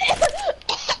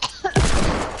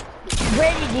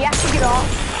 Brady, do you have to get off?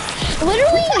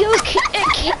 Literally, go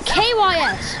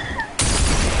KYS.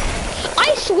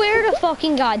 I swear to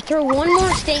fucking God, throw one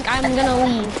more stink, I'm gonna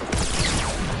leave.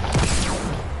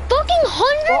 Fucking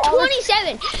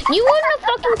 127. You wouldn't have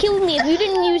fucking killed me if you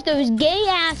didn't use those gay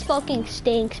ass fucking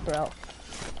stinks, bro.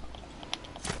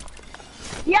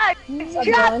 Yeah,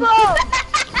 drop him!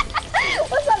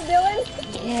 What's up, Dylan?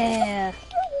 Yeah.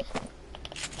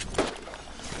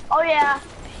 Oh yeah.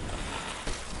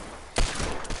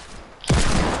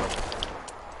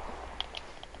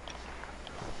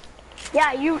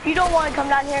 Yeah, you don't want to come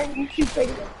down here. You shoot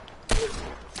pretty good.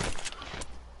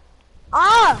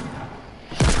 Ah!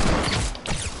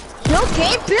 No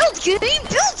game, build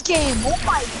game. Oh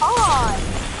my god.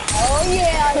 Oh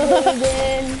yeah,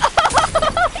 Zayden.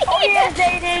 Oh yeah,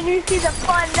 Zayden. You see the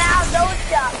fun now, don't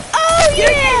ya? Oh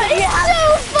yeah, it's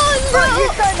so fun, bro. Bro,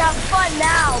 you're starting to have fun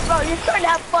now, bro. You're starting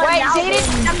to have fun Right, now.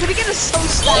 Zayden, I'm gonna get a so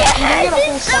stack. Yes,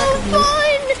 it's so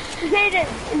fun. Zayden,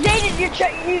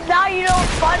 now you know what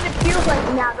fun it feels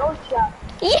like now, don't ya?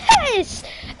 Yes,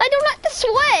 I don't have to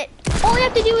sweat. All I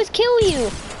have to do is kill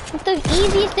you. It's the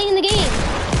easiest thing in the game.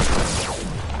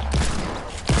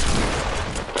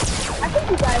 I think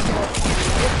you guys know.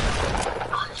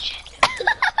 Oh shit.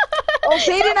 Oh,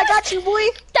 Zayden, I got you,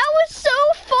 boy. That was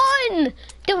so fun.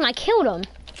 Dylan, I killed him.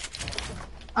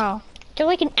 Oh. They're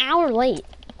like an hour late.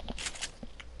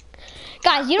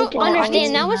 Guys, you don't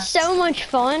understand. That was so much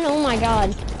fun. Oh my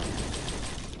God.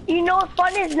 You know what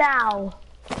fun is now.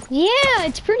 Yeah,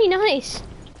 it's pretty nice.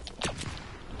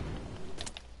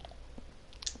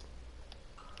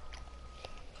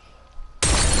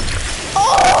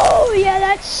 Oh, yeah,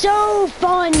 that's so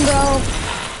fun, bro.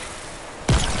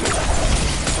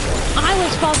 I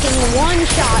was fucking one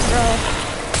shot, bro.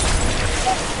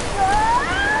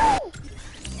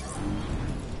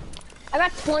 I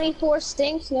got 24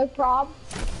 stinks, no problem.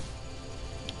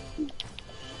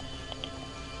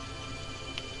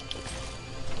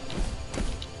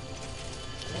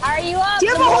 Are you up? Do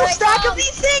you have a whole stack of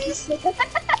these things?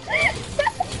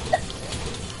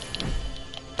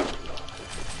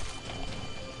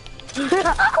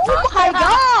 Oh my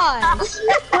gosh!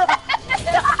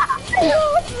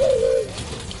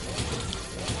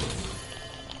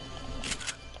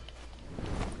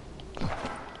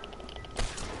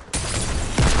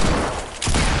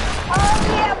 Oh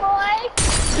yeah, boy.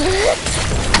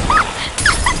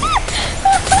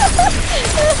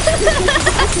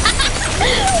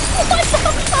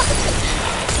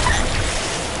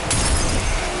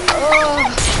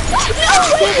 No,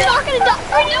 wait, you're not gonna die.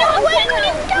 No, wait, you're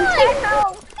gonna die. No.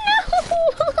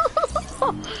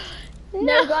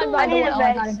 No gun, by the way. Oh,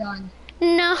 I got a gun.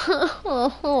 No.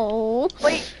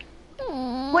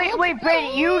 Wait, Brady,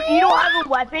 you don't have a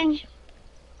weapon?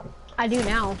 I do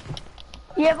now.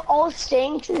 You have all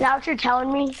stinks? Is that what you're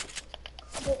telling me?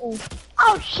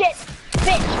 Oh shit!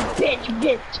 Bitch!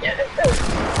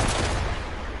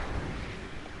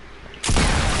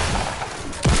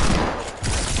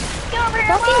 Get over here,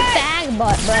 Fucking boy! fag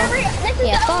butt, bro. This is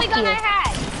Yeah, the only fuck gun you. I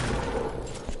had.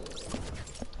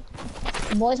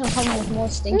 The boys are coming with more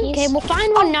stinkies. Okay, well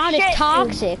find one not shit, as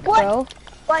toxic, what? bro.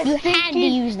 But You had to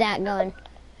stinkies- use that gun.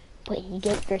 But you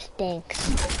get your stinks.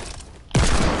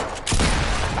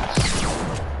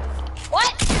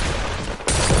 What?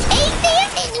 8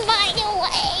 damage, by the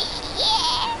way.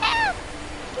 Yeah.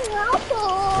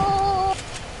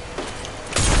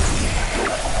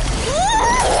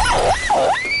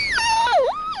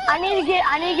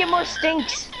 more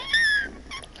stinks.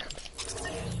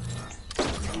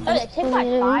 Oh, it's hit by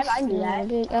 5, I do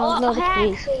that. Oh, no,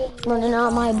 please. Running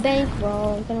out my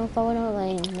bankroll, gonna follow no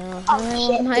lane. No, I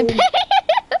want my pay.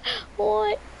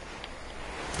 What?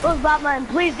 Look, Batman,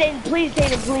 please, Dayton, please.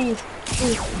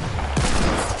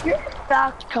 You're a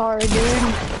fucktard, dude.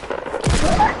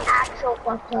 You're an actual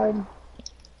fucktard.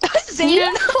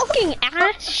 You fucking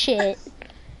ass shit.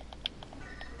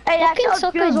 Hey, that's how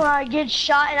it feels when I get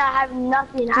shot and I have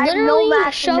nothing. I have no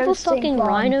match. Shove a fucking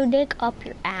rhino dick up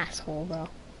your asshole, bro.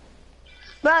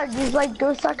 Bro, just like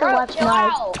go suck a left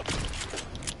knife.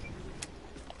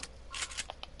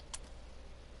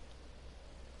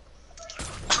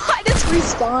 I just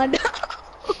respawned.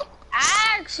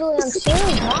 Actually, I'm so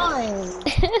blind.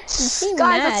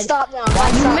 Guys, let's stop now.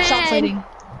 Guys, stop fighting.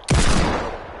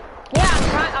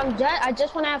 Yeah, I'm dead. I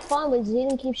just want to have fun, but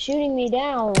Zayden keeps shooting me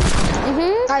down.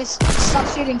 Guys, stop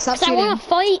shooting. I want to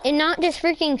fight and not just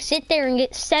freaking sit there and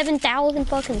get 7,000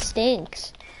 fucking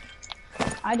stinks.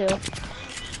 I do.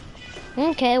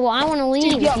 Okay, well I want to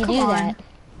leave if you do that.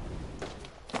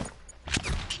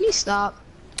 Can you stop?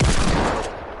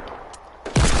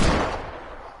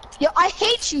 Yo, I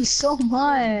hate you so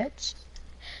much.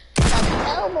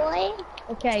 Oh boy.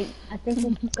 Okay, I think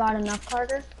we've got enough,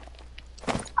 Carter.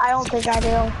 I don't think I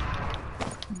do.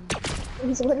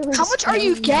 How much are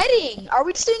you getting? Are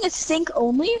we just doing a stink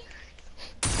only?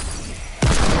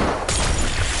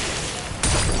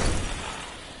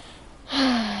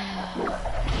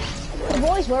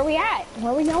 Boys, where are we at?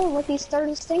 Where are we going with these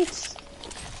 30 stinks?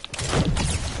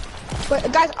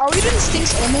 Wait, guys, are we doing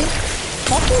stinks only?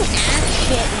 Fucking ass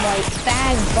shit, like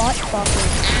fag butt fucking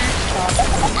ass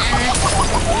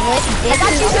fucking I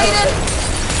got you, Zayden!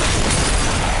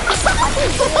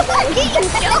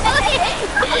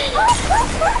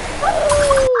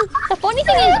 The funny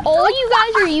thing is, all you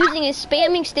guys are using is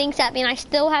spamming stinks at me and I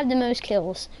still have the most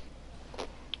kills.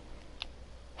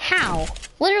 How?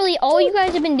 Literally, all you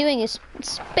guys have been doing is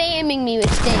spamming me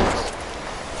with stinks.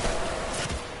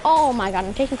 Oh my god,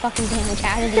 I'm taking fucking damage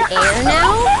out of the air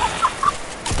now?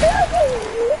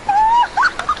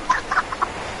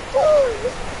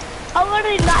 I'm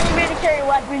literally not even gonna carry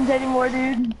weapons anymore,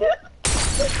 dude.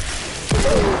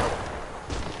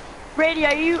 Brady,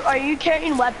 are you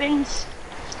carrying weapons?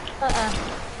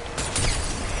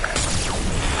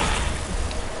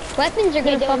 Weapons are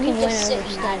gonna fucking win over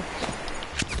stuff.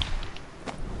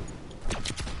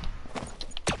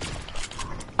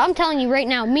 I'm telling you right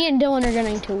now, me and Dylan are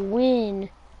going to win.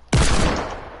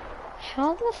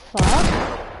 How the fuck?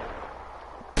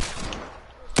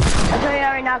 I'll tell you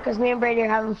that right now because me and Brady are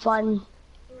having fun.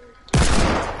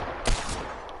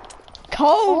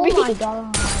 Kobe! Oh my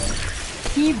god.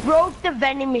 He broke the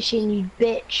vending machine, you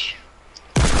bitch.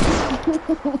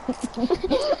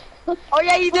 Oh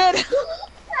yeah, you did. This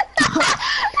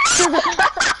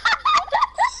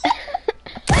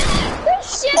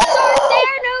shit's aren't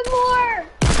there no more!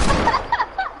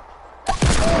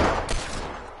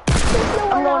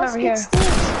 I'm going over here.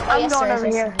 I'm going over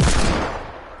here.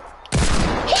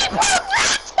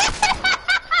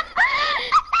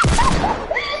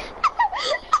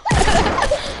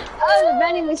 Oh, the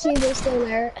vending machines are still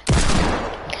there.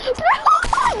 Bro,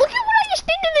 look at what I just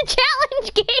did to the challenge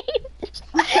game!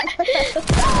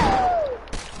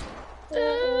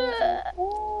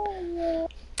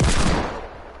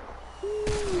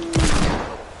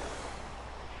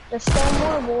 There's still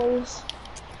more, boys.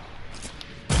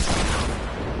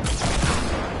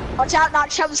 Watch out, not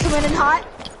Chubb's coming in hot.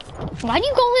 Why do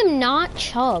you call him not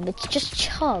Chub? It's just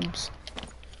Chubs.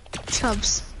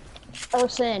 Chubbs.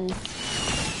 Urson.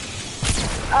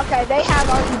 Okay, they have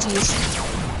RPGs.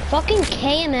 Fucking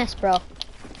KMS, bro.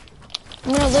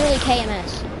 I'm gonna literally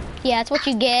KMS. Yeah, that's what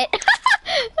you get.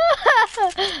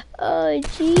 Oh,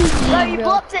 jeez. No, you blew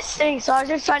up this thing, so I was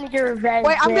just trying to get revenge.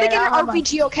 Wait, I'm gonna get an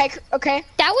RPG, okay?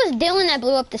 That was Dylan that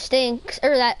blew up the stinks,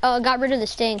 or that got rid of the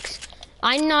stinks.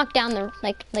 I knocked down the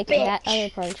like that other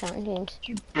part of challenge games.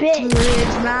 You bitch.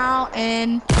 Ridge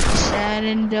Mountain,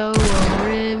 Shenandoah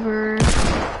River.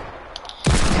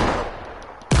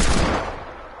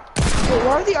 Wait,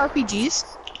 what are the RPGs?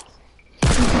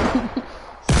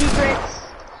 Secrets.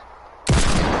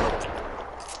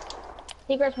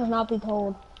 Secrets must not be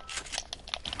told.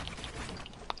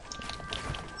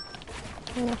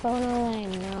 On the phone away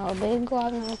now, big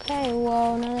guap, okay,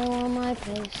 whoa, another one of my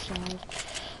pistols.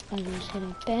 I just hit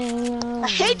a bang on. I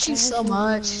hate you so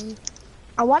much.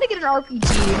 I want to get an RPG.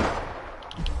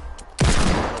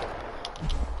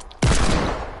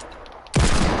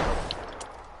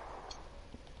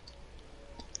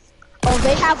 Oh,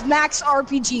 they have max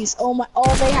RPGs. Oh my!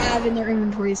 All they have in their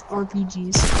inventory is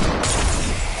RPGs.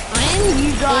 I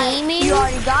aiming. You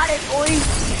already got it, boy.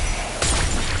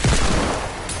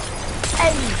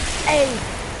 Hey,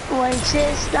 when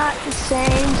shit's not the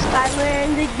same, Skylar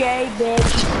and the gay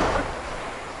bitch.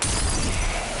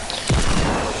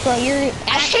 Bro, you're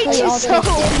actually so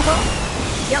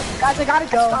autistic. Yep, guys, I gotta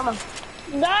go.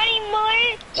 90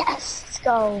 more. Yes, let's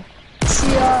go.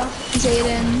 See ya,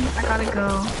 Zayden. I gotta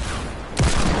go.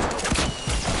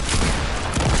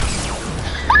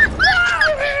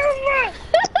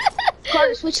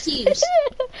 Carter, switch teams.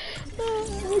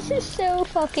 This is so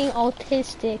fucking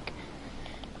autistic.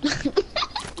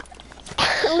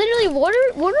 Literally, what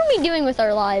are we doing with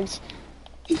our lives?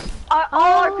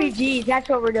 All RPGs, that's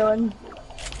what we're doing.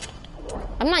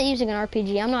 I'm not using an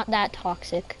RPG. I'm not that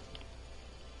toxic.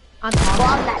 I'm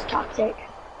toxic.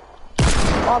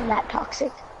 Well, I'm that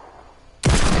toxic.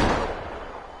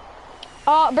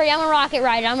 Oh, Brie, I'm a rocket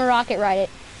ride it.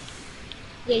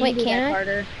 Yeah, you Wait, do can that, I?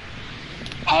 Carter.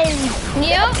 And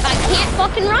Yep, I can't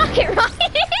fucking rocket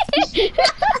ride it.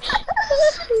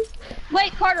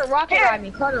 Wait, Carter, rocket ride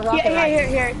me. Carter, rocket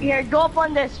ride me. here, go up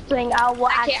on this thing. I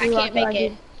can't make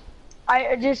it.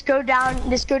 I just go down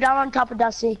on top of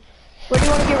Dusty. Where do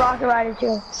you want to get rocket rided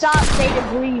to? Stop, Zayden,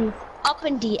 please. Up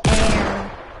in the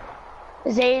air.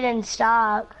 Zayden,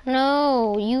 stop.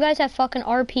 No, you guys have fucking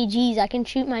RPGs. I can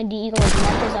shoot my deagle as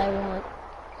much as I want.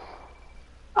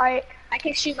 Alright, I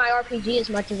can shoot my RPG as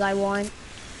much as I want.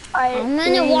 I'm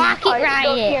gonna rocket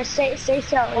ride it. Here, say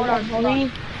so. Hold on.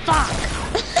 Fuck.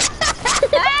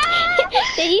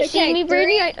 Did you see me,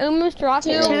 Brady? I almost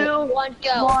rocket ride. 2, 1,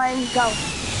 go. 1, go.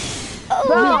 Oh,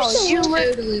 Bro, you're you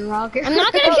Totally rocket. I'm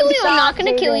not gonna kill you. I'm not gonna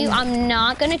Stop, kill you. Zayden. I'm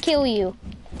not gonna kill you.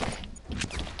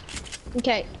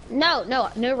 Okay. No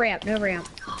ramp.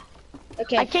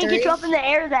 Okay. I can't get you up in the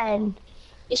air then.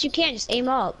 Yes, you can. Just aim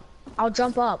up. I'll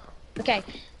jump up. Okay.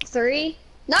 3.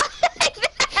 No. Okay.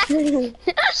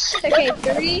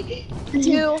 3,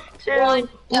 2, 1.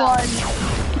 Go.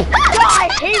 I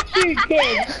hate you,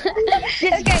 kid.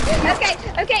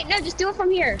 Okay. No, just do it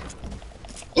from here.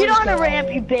 Get on the ramp,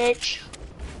 you bitch.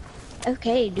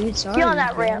 Okay, dude. Sorry. Get on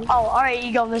that ramp. Oh, alright,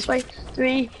 you going this way.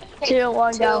 3, 2,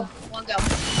 1, go. 1, go.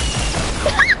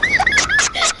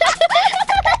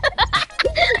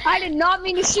 I did not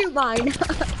mean to shoot mine.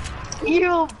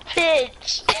 You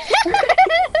bitch.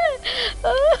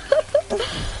 Oh, what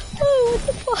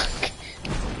the fuck?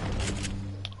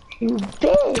 You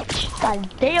bitch. God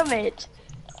damn it.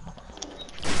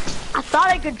 I thought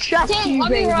I could trust Tim, you,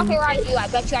 let me baby. rocket ride you. I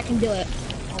bet you I can do it.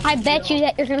 I bet you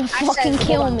that you're gonna fucking hold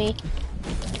kill on. me.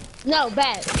 No,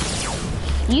 bet.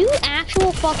 You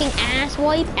actual fucking ass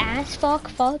wipe, ass fuck,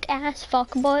 ass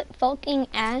fuck butt, fucking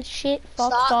ass shit,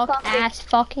 fuck, Stop fuck, fucking- ass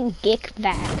fucking dick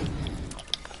back.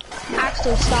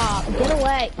 Actually, stop. Get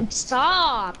away.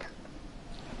 Stop.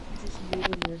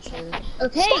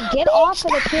 Okay, Stop, get bitch, off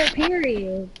of the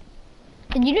period.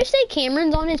 Did you just say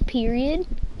Cameron's on his period?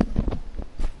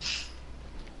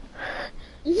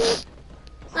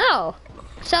 Oh,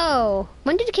 so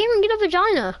when did Cameron get a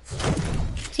vagina?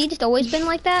 Has he just always been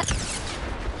like that?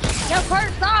 Yo,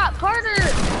 Carter, stop! Carter!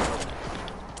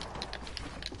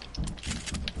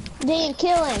 Didn't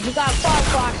kill him. He got a quad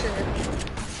flasher.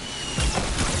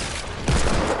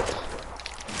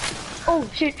 Oh,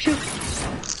 shoot.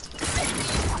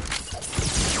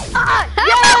 Ah,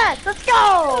 yes! Let's go!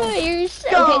 Oh, you're so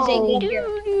Go. Okay,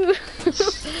 doo-doo.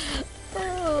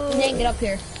 He didn't get up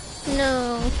here.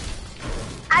 No.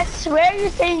 I swear you're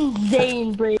saying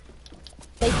Zane, bro.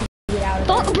 Get out of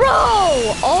Bro,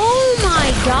 oh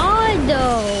my god,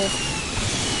 though.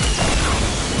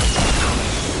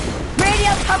 Brady,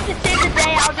 I'll come to save the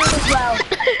day. I'll do it as well.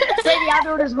 Brady, I'll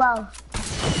do it as well.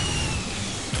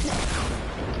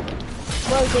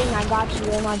 Bro, Zane, I got you.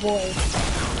 You're my boy.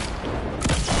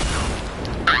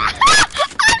 I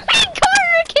made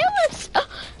Carter kill himself.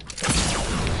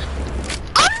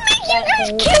 I made you guys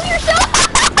kill yourself.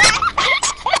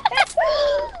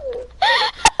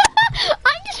 I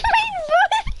just made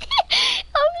both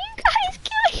of you guys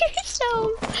kill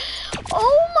yourself.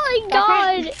 Oh my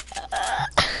god.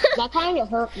 That kind of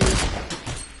hurt me.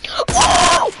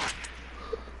 Oh!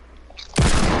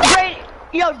 Brady,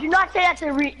 yo, do not say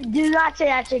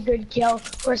that's a good kill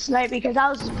or snipe because I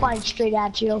was just flying straight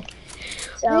at you.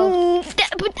 So,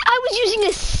 But I was using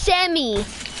a semi.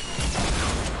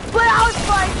 but I was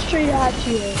flying straight at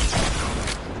you.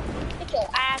 Get your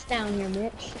ass down here,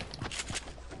 bitch.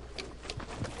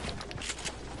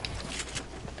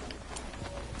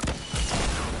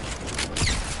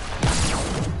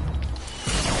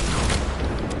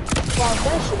 Well,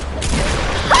 don't shoot.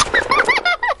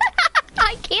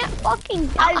 I can't fucking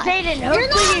die. Zayden,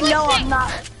 hopefully you know I'm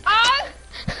not.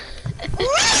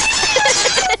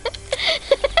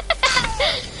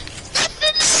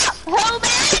 How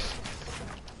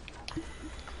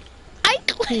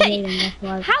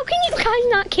can you guys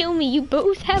not kill me? You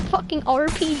both have fucking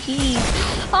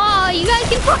RPGs. Oh, you guys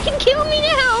can fucking kill me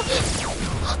now.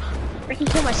 I can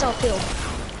kill myself too.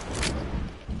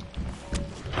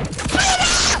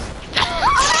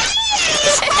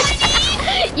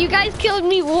 You guys killed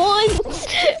me once.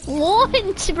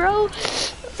 Once, bro.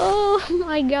 Oh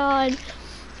my god.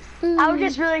 I was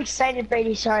just really excited,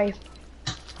 Brady. Sorry.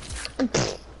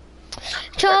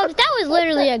 Chubbs, that was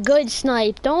literally a good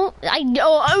snipe. I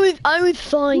was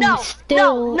fine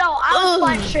still. No, I was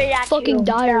flying straight at fucking you.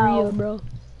 diarrhea, No. bro.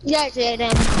 Yeah,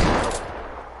 Jaden.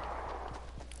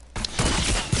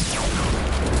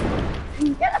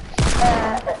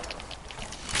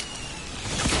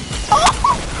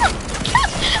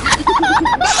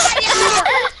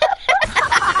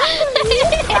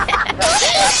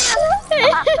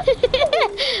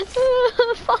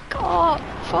 Fuck off.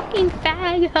 Fucking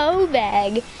fag hoe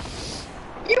bag.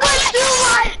 You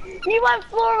went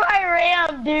for my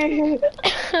ram, dude.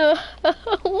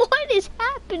 What is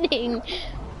happening?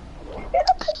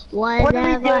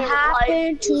 Whatever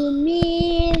happened to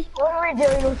me? What are we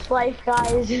doing with life,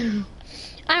 guys?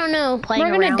 I don't know. Playing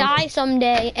We're gonna around. die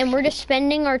someday, and we're just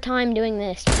spending our time doing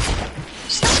this.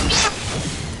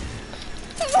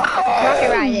 Rocket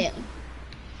ride it.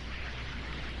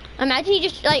 Imagine you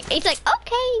just like, it's like,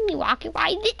 okay, me walking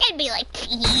by, this can be like,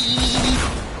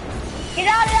 Get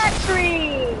out of that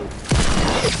tree!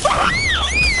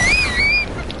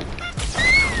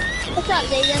 What's up,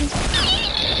 Jaden?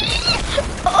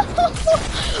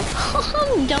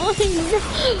 I'm dying.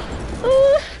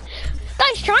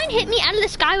 Guys, try and hit me out of the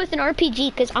sky with an RPG,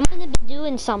 because I'm gonna be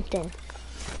doing something.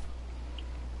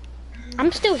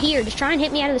 I'm still here, just try and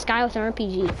hit me out of the sky with an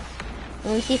RPG.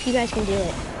 Let me see if you guys can do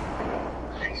it.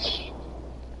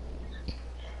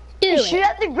 Do Shoot it.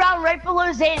 at the ground right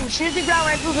below Zayden. Shoot at the ground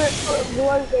right below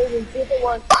Zayden. See if it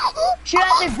works. Shoot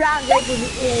at the ground right below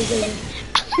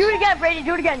Zayden. Do it again, Brady.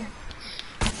 Do it again.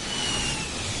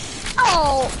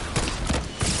 Oh!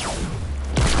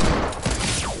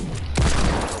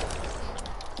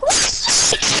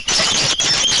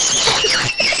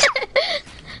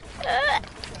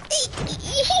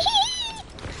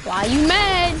 Why you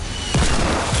mad?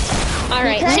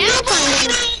 Alright, now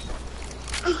time.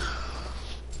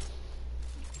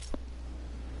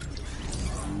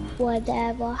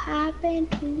 Whatever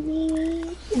happened to me?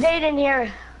 Zayden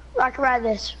here. Rock ride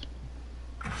this.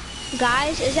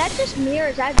 Guys, is that just me or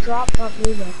is that drop not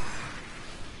moving?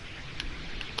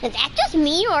 Is that just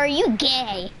me or are you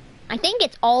gay? I think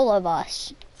it's all of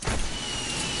us.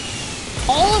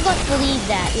 All of us believe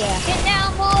that, yeah. Get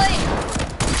down, boy!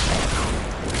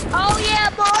 Oh yeah,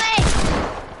 boy!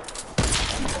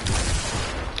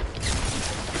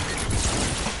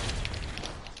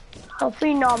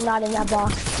 Hopefully, no, I'm not in that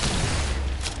box.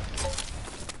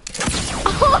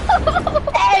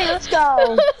 Hey, let's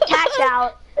go. Catch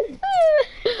out.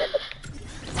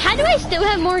 How do I still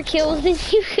have more kills than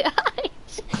you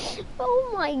guys?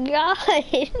 Oh my god,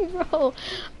 bro.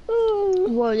 Ooh.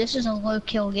 Whoa, this is a low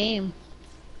kill game.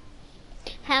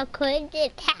 How could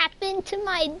it happen to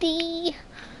my D?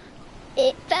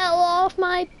 It fell off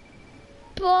my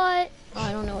butt.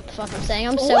 I don't know what the fuck I'm saying.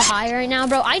 I'm so high right now,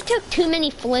 bro. I took too many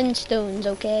Flintstones,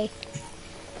 okay?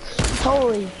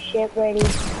 Holy shit, Brady.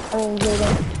 I mean,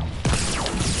 Zayden.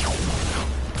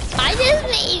 I just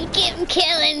need to keep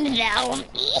killing them.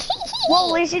 Well,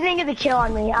 at least you didn't get the kill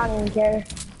on me. I don't even care.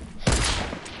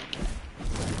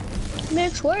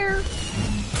 Mitch, where?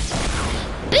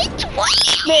 Bitch, what?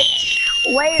 Mitch,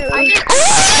 where?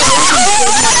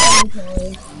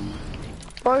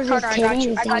 Where's his Carter, I got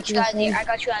you. titty? I got you out of there. I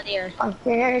got you out of there.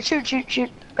 Okay, here,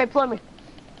 shoot. Wait, blow me.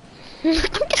 I'm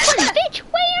done, bitch,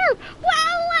 where? Wow.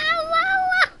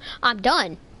 I'm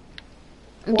done.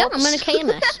 I'm done. I'm gonna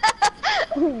KMS.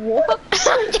 Whoops.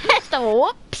 Just a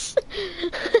whoops.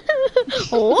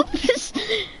 Whoops.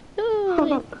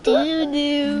 Oh,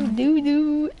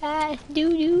 doo-doo, ass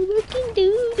doo-doo, looking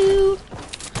doo-doo.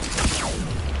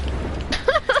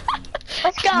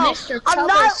 Let's go. Mr. I'm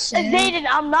not, Troublesome. Zayden,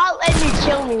 I'm not letting you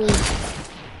kill me.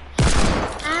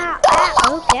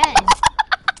 Okay.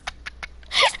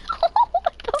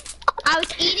 I was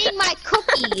eating my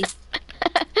cookie.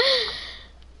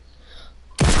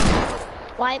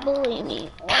 Why bully me?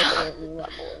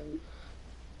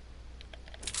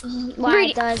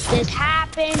 Why does this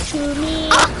happen to me?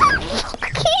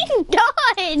 Fucking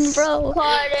done, bro.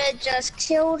 Carter just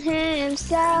killed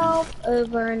himself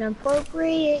over an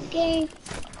appropriate game.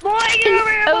 Boy, get over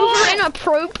here, boy. Over an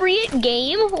appropriate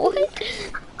game? What?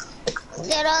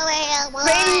 Get over here, boy.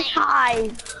 Brady's high.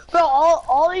 Bro,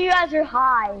 all of you guys are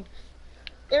high.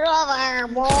 You're over there,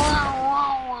 boy.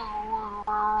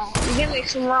 Give me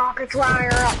some rockets while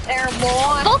you're up there,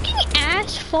 boy. Fucking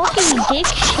ass, fucking dick,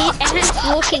 shit ass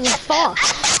looking fuck.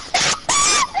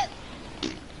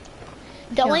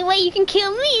 The only way you can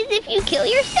kill me is if you kill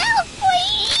yourself,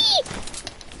 please.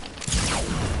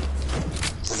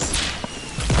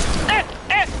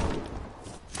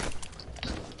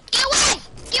 Get away!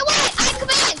 Get away! I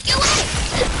command! Get away!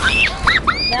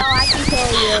 No, I can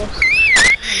kill you.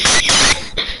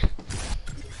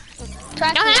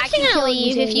 Trust I'm me, I actually can gonna kill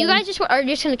leave. you, If you guys are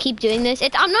just gonna keep doing this,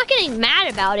 I'm not getting mad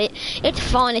about it. It's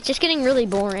fun. It's just getting really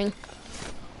boring.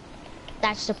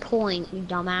 That's the point, you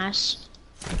dumbass.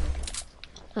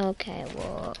 Okay,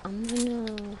 well, I'm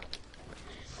gonna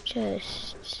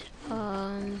just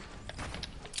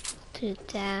do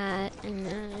that and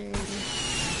then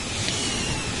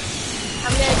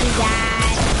I'm gonna do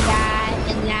that,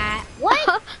 and that.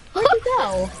 What? Where'd you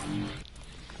go?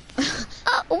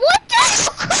 what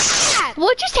the crap?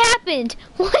 What just happened?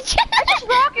 What just I just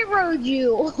rocket rode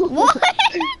you. What?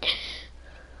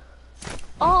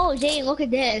 Oh, Jay, look at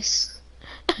this.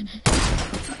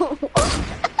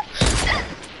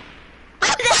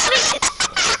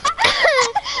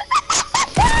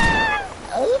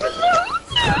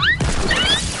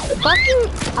 Fucking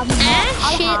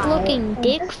ass shit looking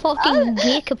dick fucking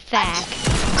dick fact.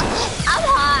 I'm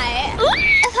high. I'm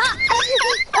high.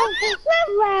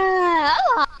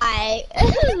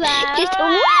 Just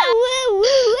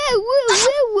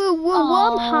woo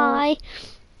I'm high.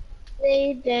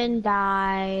 They didn't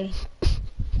die.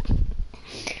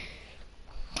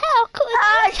 How could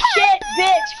Ah, shit,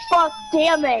 bitch. Fuck,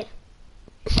 damn it.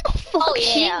 fuck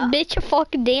shit, bitch, fuck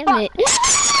damn it.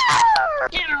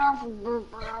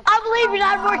 I'm leaving.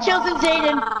 I have more kills than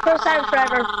Zayden. First time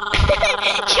forever.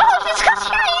 Charles, it's because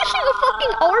you're using a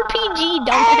fucking RPG,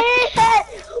 dumbass.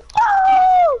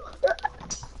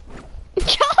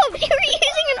 Charles, you're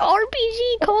using an RPG.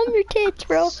 Calm your tits,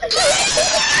 bro. It's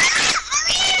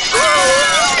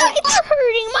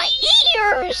hurting my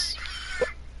ears.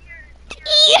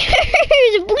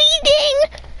 Ears bleeding.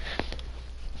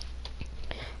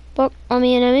 Fuck on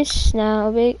the enemies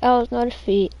now. Big L's not a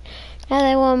feat. Now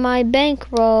they want my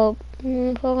bankroll.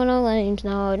 Fucking no lanes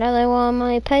now. Now they want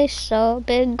my peso.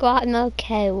 Big glutton.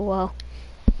 Okay, well.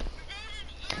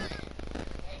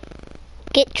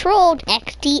 Get trolled.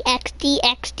 XD, XD,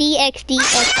 XD, XD,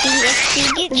 XD,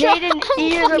 XD. Get trolled.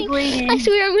 I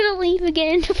swear I'm gonna leave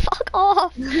again. Fuck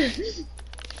off.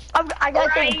 I got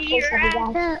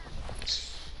that.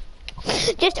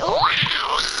 Just.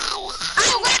 Oh,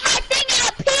 let my thing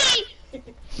out, pee!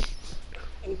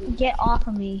 Get off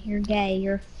of me. You're gay.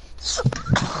 You're.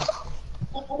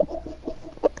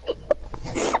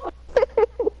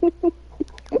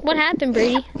 What happened,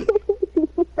 Brady?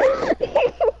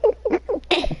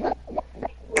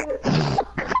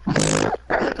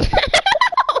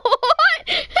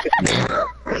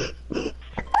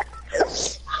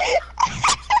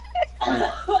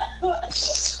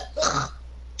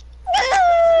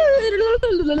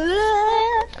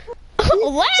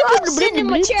 What? So I'm sitting in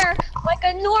my chair like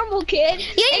a normal kid.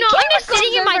 Yeah, you know, I'm just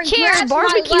sitting in my chair and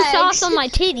barbecue sauce on my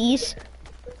titties.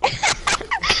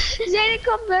 Zayden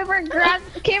comes over and grabs,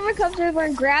 the camera comes over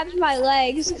and grabs my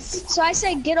legs. So I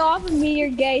say, get off of me, you're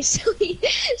gay. So he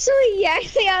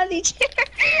yanks me out of the chair.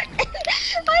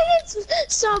 I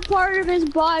hit some part of his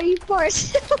body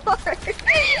parts.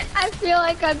 I feel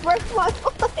like I broke my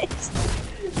foot.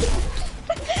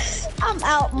 I'm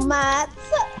out, Matt.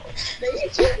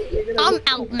 I'm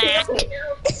out, Matt.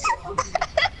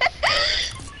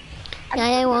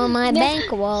 Now I want my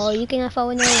bankroll. You can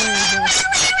afford no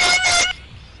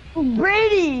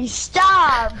Brady,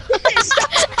 stop!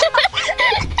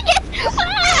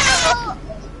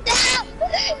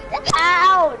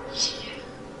 Ouch!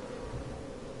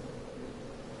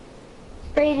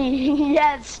 Brady,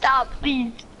 yes, stop,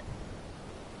 please.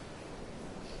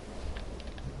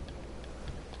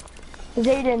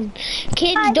 Zayden.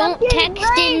 Kids, don't text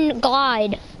and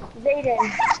glide. Zayden.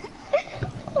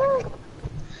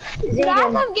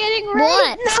 Guys, I'm getting raped.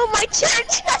 What? No, my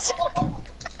church.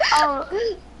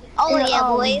 Oh yeah,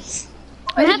 boys.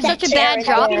 I have such a bad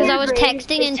drop because I was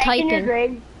texting and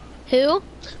typing. Who?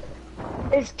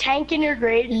 Is Tank in your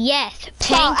grade? Yes,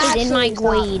 Tank is in my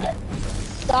grade.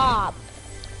 Stop.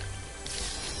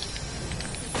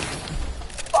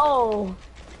 Oh.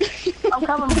 I'm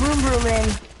coming boom boom in.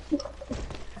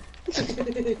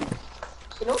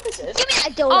 You know what this is? Give me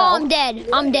that dodo. Oh, I'm dead.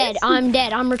 I'm dead. I'm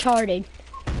dead. I'm retarded.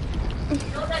 You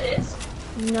know what that is?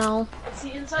 No. It's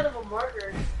the inside of a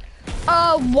marker.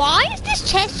 Why is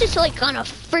this chest just like gonna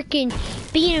frickin'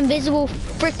 be an invisible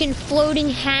frickin' floating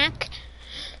hack?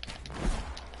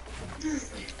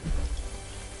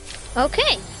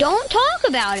 Okay, don't talk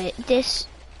about it. This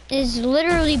is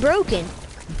literally broken.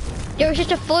 There was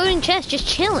just a floating chest just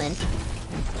chilling.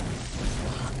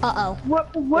 Uh-oh.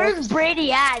 Where's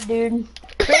Brady at, dude?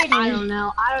 Brady. I don't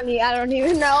know. I don't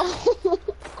even know.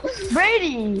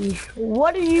 Brady,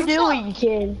 what are you doing,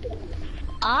 kid?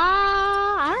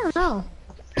 I don't know.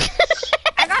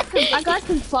 I got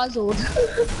confuzzled.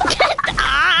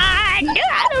 I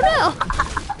don't know.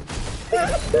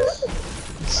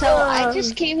 So I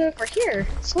just came over here.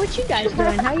 So what you guys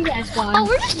doing? How you guys going? Oh,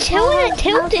 we're just chilling at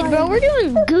Tilted, bro. We're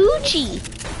doing Gucci.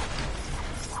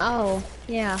 Oh,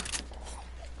 yeah.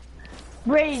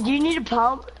 Brady, do you need a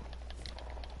pump?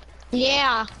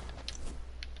 Yeah.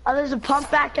 Oh, there's a pump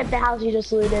back at the house you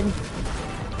just looted.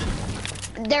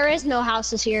 There is no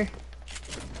houses here.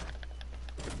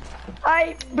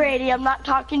 Alright, Brady, I'm not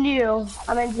talking to you.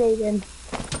 I'm in Zayden.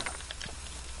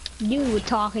 You were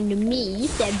talking to me. You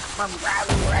said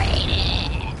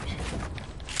Brady.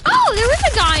 Oh, there was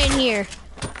a guy in here.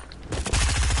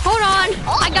 Hold on.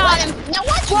 I got him. Now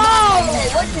what's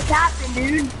Whoa! What just happened,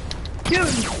 dude? Dude,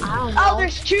 I don't know. oh,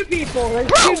 there's two people. There's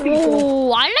two people. Oh,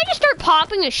 why did I just start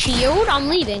popping a shield? I'm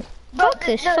leaving. Fuck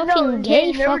this fucking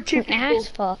gay there were two fucking people. ass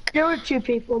fuck. There were two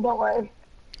people, don't worry.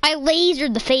 I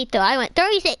lasered the fate though. I went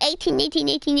 36, 18, 18,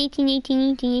 18, 18,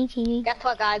 18, 18, 18. Guess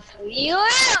what, guys? Yeah.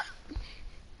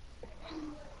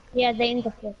 Yeah, they need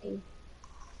the 50.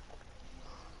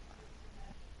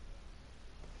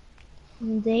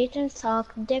 They didn't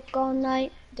suck dick all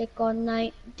night, dick all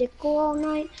night, dick all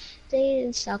night. They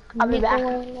didn't suck nickel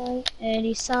all night, and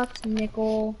he sucked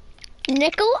nickel.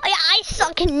 Nickel? I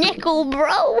suck nickel,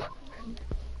 bro.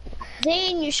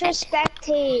 Zane, you should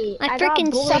spectate. I got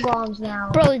freaking bullet suck. bombs now.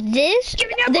 Bro,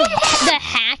 the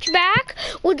hatchback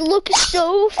would look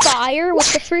so fire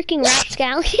with the freaking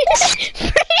rapscallion. Suck a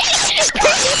dick!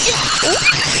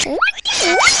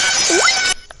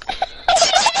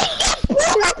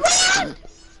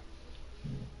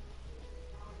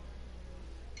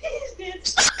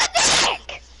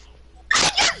 I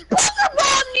just booger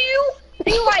bombed you!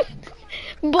 And you're like,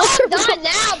 Booger I'm done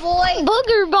now, boy!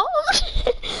 Booger bomb.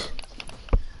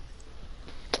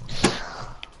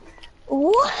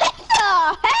 What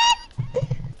the heck?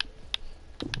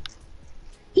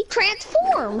 He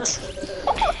transformed.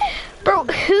 Bro,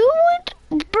 who would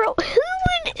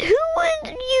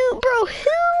you, bro,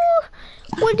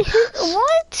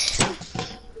 what?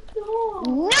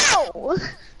 No!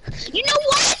 You know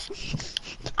what?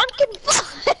 I'm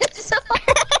confused.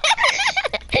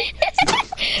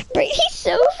 Bro, he's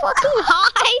so fucking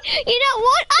high. You know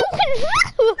what? I'm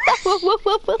confused.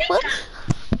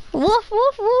 Woof,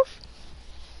 woof, woof.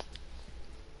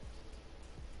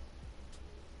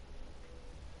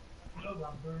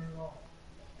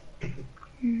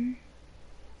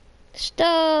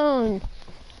 Stone.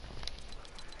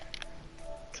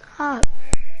 Stop.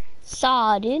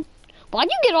 Saw, dude. Why'd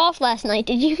you get off last night?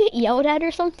 Did you get yelled at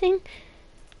or something?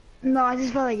 No, I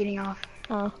just felt like getting off.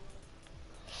 Oh.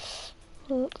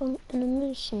 Look, I'm in the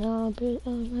mission, I'll be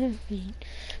on my feet.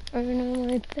 Earning on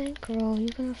my bankroll, you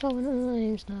gonna follow the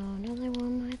lanes now. Now they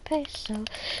want my peso.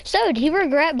 So, do you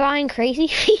regret buying Crazy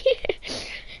Feet?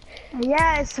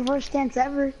 Yeah, it's the worst dance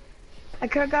ever. I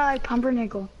could have got like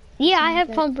pumpernickel. Yeah, I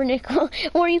have pumpernickel.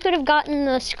 Or you could have gotten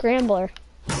the scrambler.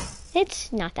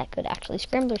 It's not that good actually.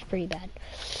 Scrambler's pretty bad.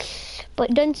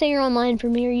 But it doesn't say you're online for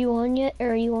me. Are you on yet,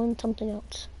 or are you on something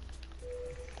else?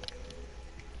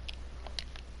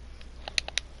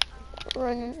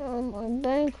 Running on my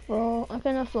bankroll. I'm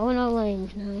gonna flow no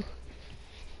lanes now.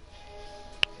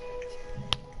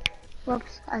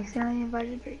 Whoops, I accidentally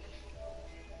invited Brady.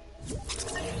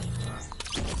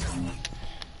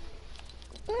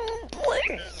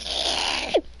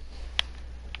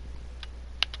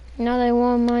 Now they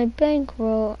want my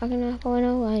bankroll. I'm gonna go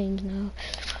no lanes now.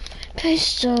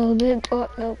 Peso, big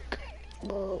butt milk.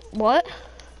 What?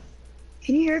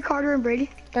 Can you hear Carter and Brady?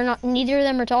 They're not. Neither of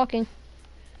them are talking.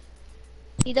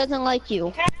 He doesn't like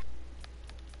you.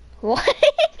 What?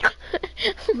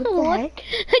 What the heck?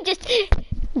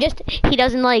 Just he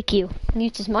doesn't like you.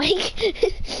 Mutes his mic.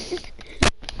 It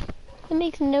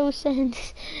makes no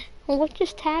sense. What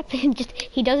just happened? Just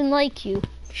he doesn't like you.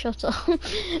 Shut up.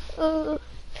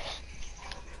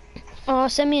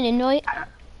 Send me an invite.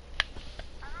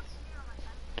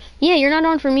 Yeah, you're not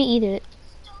on for me either.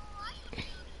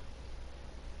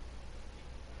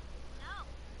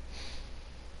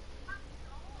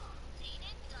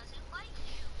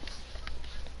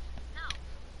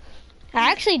 I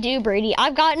actually do, Brady.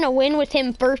 I've gotten a win with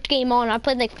him first game on. I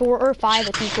played like 4 or 5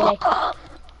 with him today.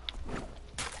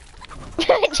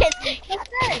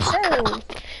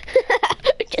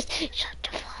 Just shut the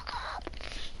fuck up.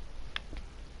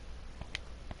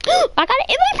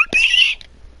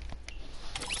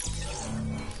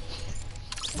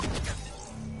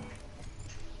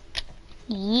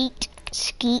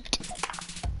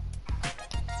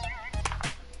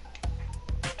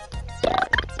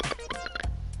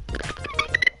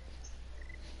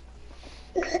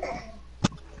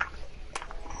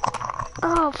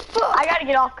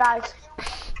 get off, guys.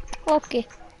 Okay.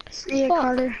 See ya, Fuck.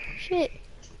 Carter. Shit.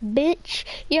 Bitch.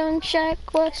 Young Shaq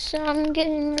West, I'm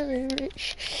getting really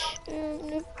rich.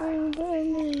 It's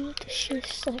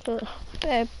just like a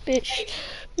bad bitch.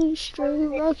 You straight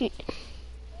rocket.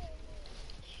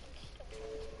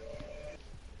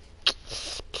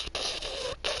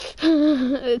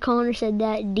 Connor said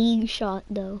that D shot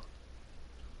though.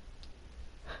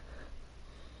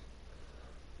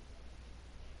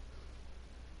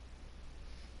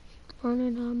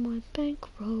 Running on my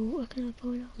bankroll, what can I put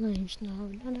on lanes now?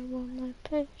 Now I want my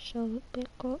pay, so pick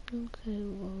up and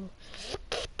payroll.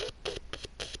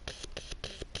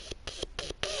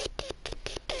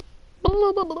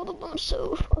 I'm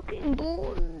so fucking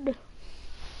bored.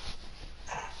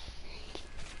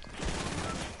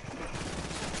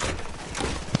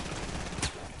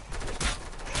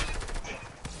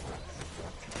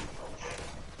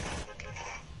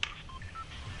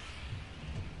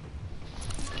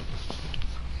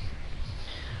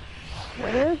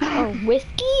 Where? Oh,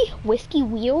 whiskey? Whiskey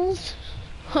wheels?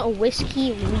 Oh,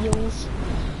 whiskey wheels.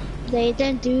 They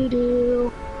didn't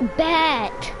doo-doo.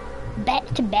 Bet. Bet.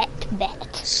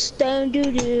 Stone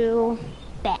doo-doo.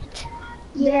 Bet.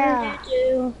 Yeah.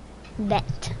 Doo-doo.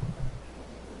 Bet.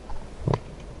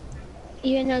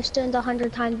 Even though Stone's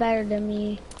 100 times better than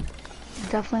me.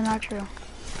 Definitely not true.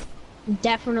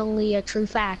 Definitely a true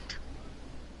fact.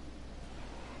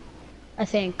 I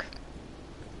think.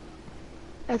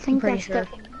 I think pretty that's sure.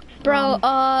 definitely. Bro,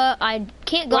 I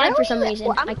can't glide for some reason.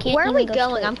 I can't Where are we even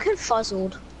going? straight. I'm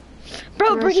confuzzled.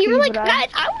 Bro, but you were like Risky, but that.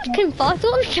 I was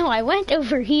confuzzled until I went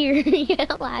over here. Yeah,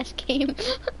 last game.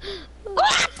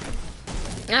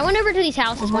 I went over to these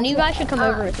houses. One of you guys should come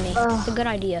over with me. It's a good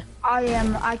idea.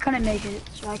 I couldn't make it,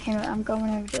 so I'm going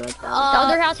over to it. The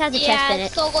other house has a chest in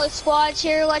it. Solo squads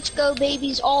here. Let's go,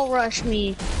 babies. All rush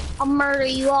me. I'll murder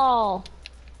you all.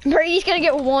 Brady's gonna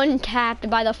get one tapped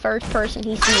by the first person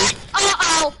he sees.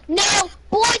 Uh-oh. No.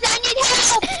 Boys, I need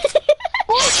help.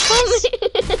 Boys.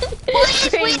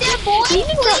 Please, we need boys, You need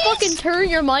to please. fucking turn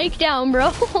your mic down,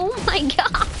 bro. Oh my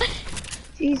god.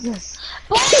 Jesus.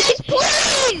 Boys,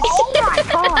 please. Oh my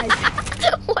god.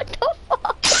 What the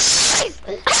fuck?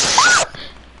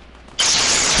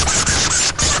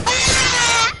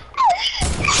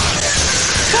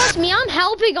 Trust me, I'm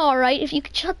helping alright. If you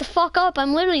could shut the fuck up,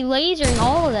 I'm literally lasering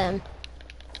all of them.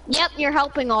 Yep, you're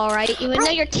helping all right. Even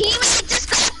though your teammate just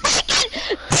got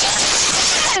freaking.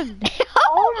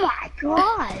 Oh my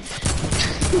god.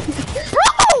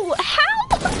 Bro, how?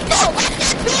 No, let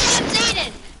them be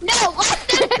Zayden. No, let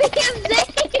them be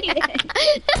Zayden.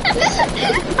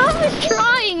 I was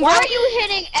trying, bro. Why are you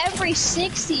hitting every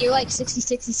 60? You're like 60,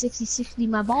 60, 60, 60,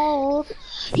 my ball.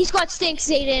 He's got stinks,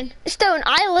 Zayden. Stone,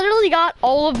 I literally got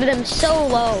all of them so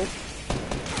low.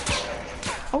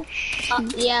 Oh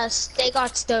shit. Yes, they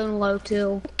got stone low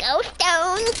too. Go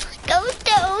Stone! Go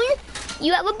Stone!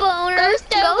 You have a boner! Go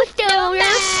Stone! Go Stoner!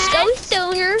 Nomad! Go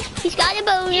Stoner! He's got a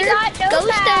boner! You got Go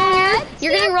Nomad! Stoner!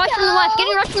 You're getting rushed from the left! Go!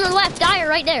 Getting rushed from the left! Dyer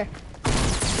right there!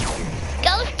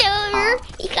 Go Stoner!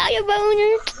 He got a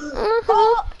boner!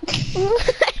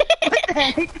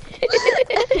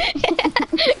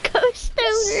 Go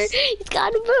Stoner! He's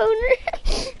got a boner!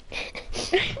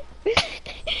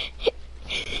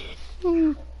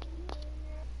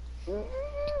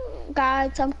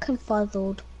 Guys, I'm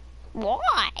confuzzled.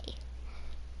 Why?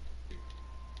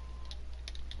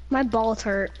 My balls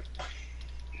hurt.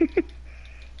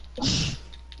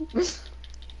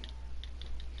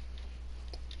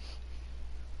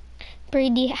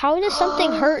 Brady, how does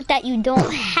something hurt that you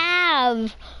don't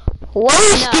have?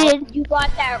 Roasted! No, you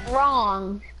got that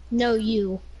wrong. No,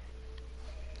 you.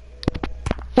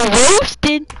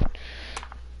 Roasted!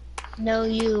 No,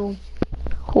 you.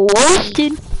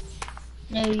 Roasted!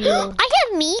 No, you. I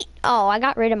have meat. Oh, I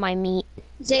got rid of my meat.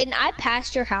 Zayden, I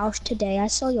passed your house today. I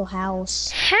saw your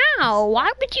house. How? Why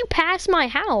would you pass my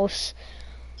house?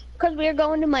 Because we were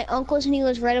going to my uncle's and he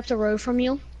lives right up the road from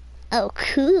you. Oh,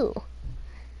 cool.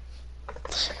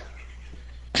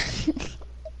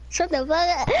 Shut the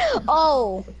fuck up.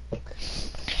 Oh.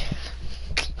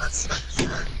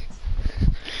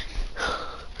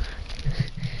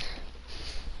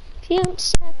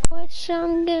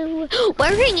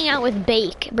 We're hanging out with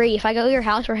Bake. Bree, if I go to your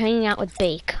house, we're hanging out with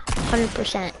Bake.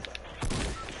 100%.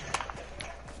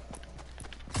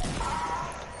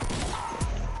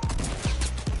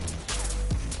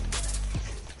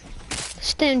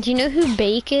 Stone, do you know who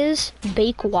Bake is?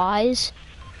 Bake Wise?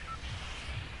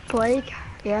 Blake?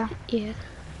 Yeah. Yeah.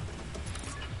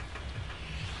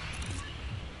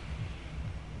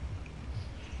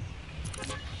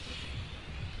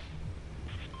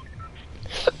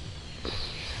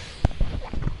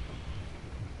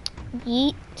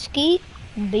 Yeet skeet,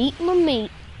 beat my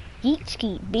meat. Yeet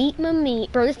skeet, beat my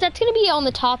meat. Bro, that's gonna be on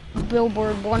the top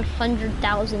Billboard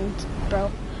 100,000,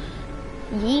 bro.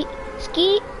 Yeet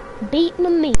skeet, beat my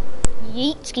meat.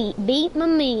 Yeet skeet, beat my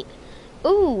meat.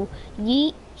 Ooh,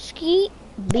 yeet skeet,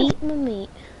 beat my meat.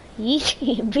 Yeet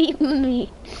skeet, beat my meat.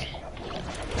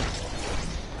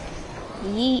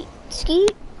 Yeet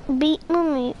skeet, beat my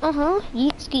meat.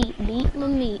 Yeet skeet, beat my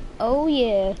meat. Oh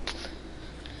yeah.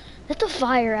 That's a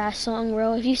fire ass song,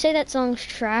 bro. If you say that song's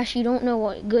trash, you don't know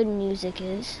what good music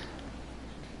is.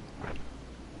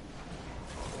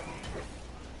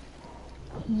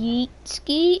 Yeet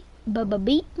skeet,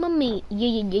 beat my meat.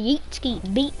 Yeah, yeet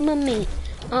skeet, beat my meat.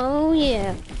 Oh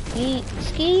yeah. Yeet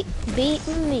skeet, beat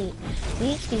my meat.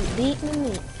 Yeet skeet, beat my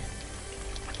meat.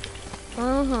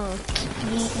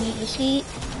 Yeet skeet,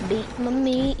 beat my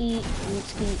meat. Yeet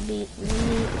skeet, beat my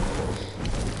meat.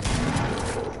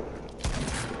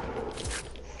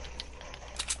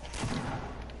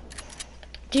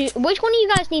 Dude, which one of you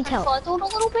guys needs help? Puzzled a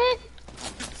little bit.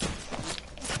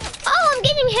 Oh, I'm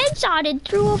getting headshotted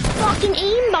through a fucking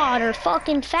aimbot or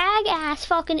fucking fag ass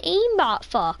fucking aimbot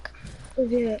fuck.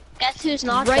 Guess who's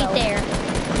not Right though? there.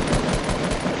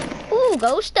 Ooh,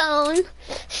 go Stone.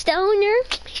 Stoner,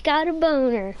 he's got a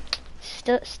boner.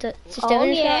 Stoner's got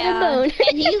a boner.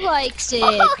 And he likes it. Oh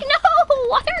no,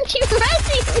 why aren't you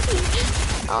resing me?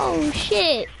 Oh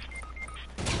shit.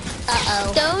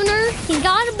 Uh-oh. Stoner, he's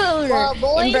got a boner. Well,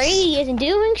 boys. And Brady isn't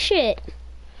doing shit.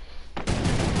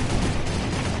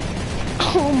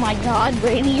 Oh my god,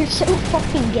 Brady, you're so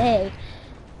fucking gay.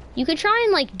 You could try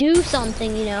and like do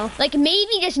something, you know? Like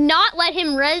maybe just not let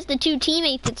him res the two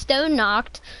teammates that Stone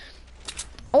knocked.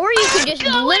 Or you could just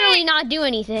literally not do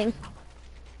anything.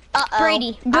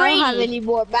 Brady, I don't have any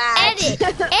more bags.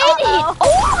 edit.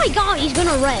 Oh my god, he's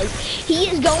gonna res. He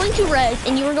is going to res,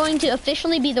 and you are going to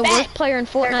officially be the worst player in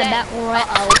Fortnite Battle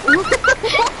Royale.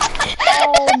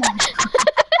 Oh my.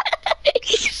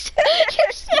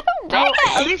 You're so bad.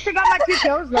 At least I got my 2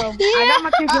 kills though. I got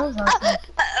my 2 kills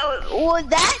though. Well,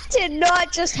 that did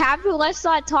not just happen. Let's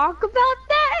not talk about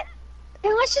that.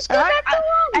 And let's just go back to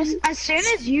one. As soon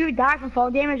as you died from fall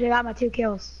damage, I got my 2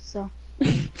 kills. So.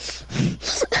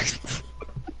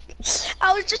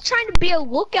 I was just trying to be a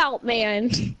lookout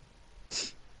man.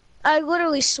 I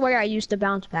literally swear I used a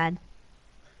bounce pad.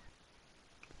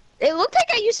 It looked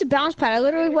like I used a bounce pad. I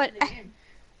literally went.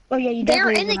 Oh yeah, you.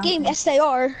 They're in the game. Yes, they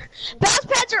are. Bounce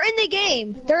pads are in the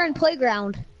game. They're in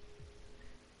playground.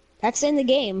 That's in the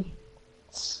game.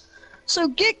 So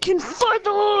get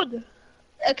confided.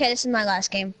 Okay, this is my last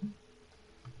game.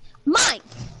 Mine.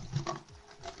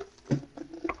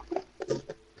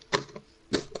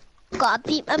 God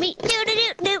beat my meat.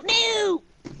 No.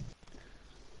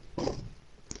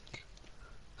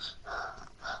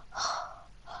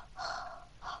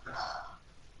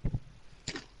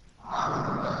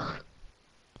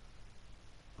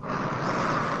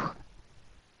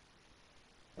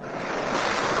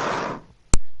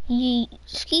 Yeet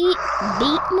skeet,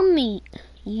 beat my meat.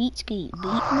 Yeet skeet, beat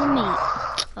my meat.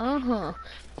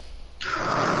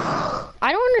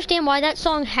 I don't understand why that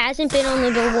song hasn't been on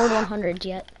the Billboard 100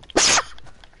 yet.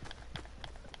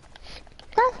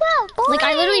 Like,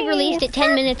 I literally released it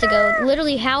 10 minutes ago.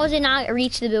 Literally, how has it not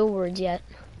reached the billboards yet?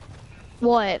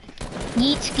 What?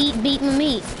 Yeet skeet, beat my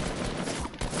meat.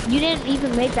 You didn't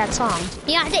even make that song.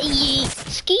 Yeah, I said yeet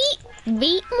skeet,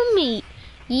 beat my meat.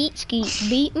 Yeet skeet,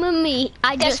 beat my meat.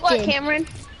 I Guess just what, did. Cameron?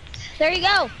 There you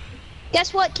go.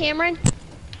 Guess what, Cameron?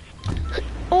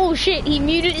 Oh shit, he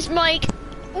muted his mic.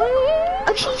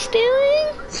 Oh, she's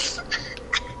stealing?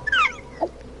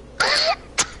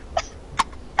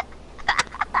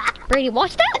 Brady,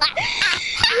 watch that.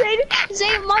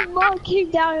 Zay, my mom came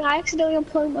down and I accidentally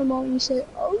unplugged my mom and you said,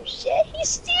 oh shit, he's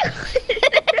stealing.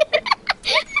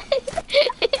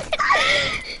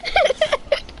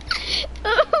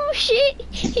 Oh shit,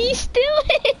 he's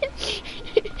stealing.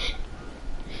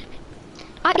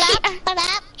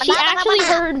 She actually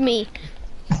heard me.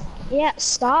 Yeah,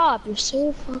 stop. You're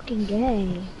so fucking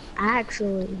gay.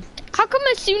 Actually. How come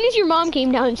as soon as your mom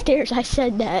came downstairs, I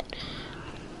said that?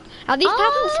 At least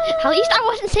I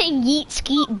wasn't saying yeet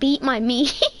skeet beat my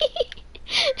meat.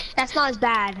 That's not as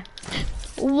bad.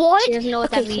 What? She doesn't know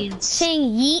what that means. Saying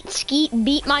yeet skeet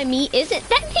beat my meat isn't,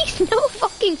 that makes no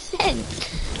fucking sense.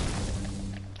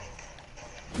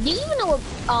 Do you even know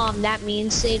what that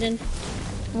means, Satan?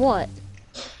 What?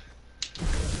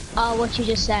 What you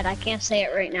just said. I can't say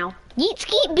it right now. Yeet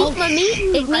skeet beat my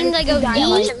meat? It means I go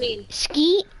yeet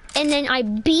skeet and then I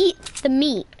beat the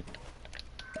meat.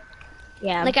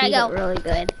 Yeah, like I go really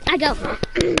good. I go.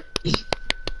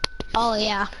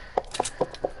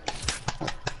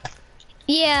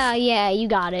 Yeah, you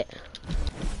got it.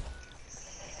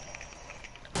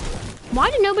 Why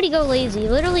did nobody go lazy?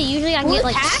 Literally, usually I can get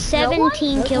like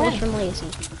 17 kills from lazy.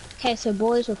 Okay, so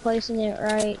boys, we're placing it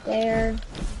right there.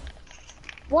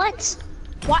 What?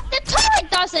 What? The turret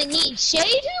doesn't need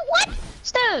shade. What?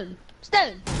 Stone.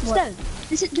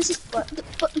 This is what?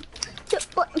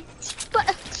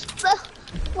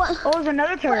 Oh, there's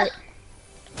another turret.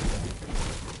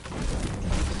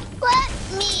 Let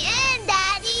me in,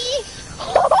 Daddy.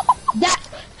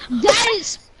 That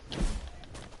is.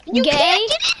 You gay? can't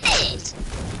get in it.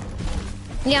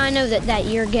 Yeah, I know that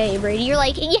you're gay, Brady. You're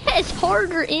like, yes,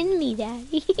 harder in me,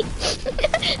 Daddy.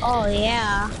 Oh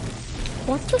yeah.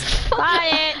 What the fuck? Got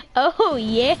it. Oh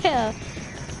yeah.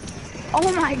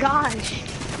 Oh my gosh.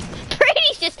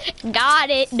 Brady's just got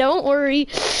it. Don't worry.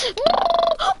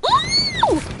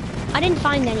 Ooh! I didn't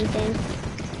find anything.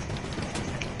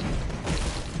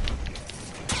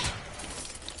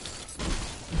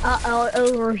 Uh-oh,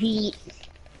 overheat.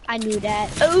 I knew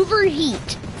that.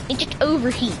 Overheat. It just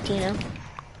overheat, you know.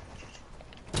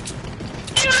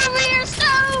 Get over here,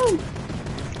 Stone!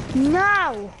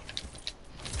 No.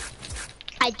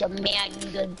 I demand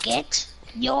you to get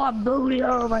your booty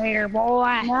over here,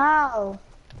 boy. No.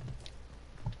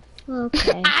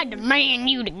 Okay. I demand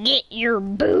you to get your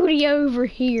booty over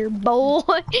here, boy.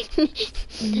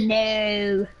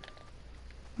 No.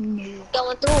 No.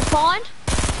 Going through a pond?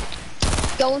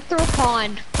 Going through a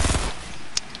pond.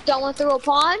 Going through a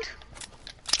pond?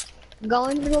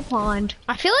 Going through a pond.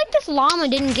 I feel like this llama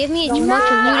didn't give me as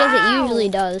much loot as it usually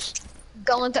does.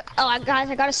 Going through. Oh, guys,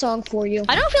 I got a song for you.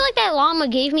 I don't feel like that llama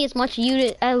gave me as much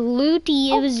loot as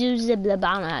looty. I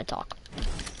don't know how to talk.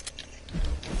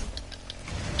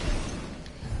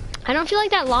 I don't feel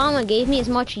like that llama gave me as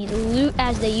much loot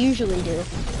as they usually do.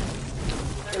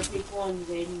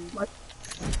 What?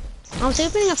 I was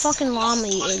opening a fucking llama,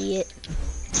 you idiot.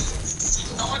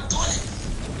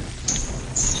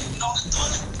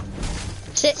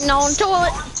 Sitting on the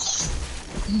toilet.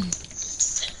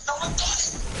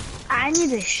 I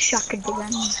need a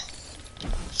shotgun.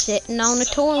 Sitting on the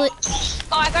toilet.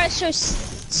 Oh, I gotta show.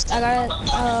 I gotta.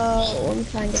 Let me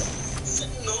find it.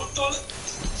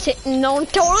 Sitting on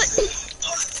the toilet.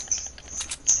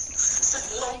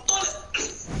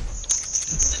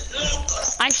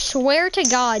 I swear to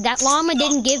God, that llama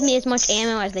didn't give me as much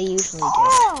ammo as they usually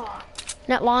do.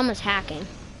 That llama's hacking.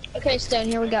 Okay, Stone,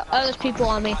 here we go. Oh, there's people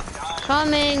on me.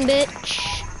 Coming, bitch.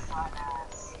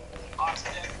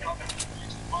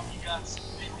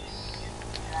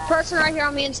 Person right here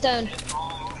on me and Stone.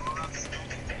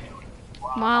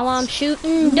 While I'm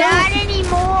shooting, Not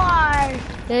anymore.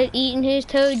 they're eating his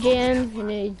toe jam and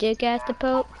his dick at the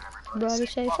pope. Brother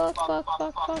say fuck, fuck,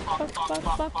 fuck, fuck, fuck, fuck, fuck,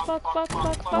 fuck, fuck, fuck,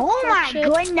 fuck, Oh my shit.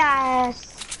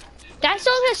 goodness. That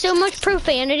song has so much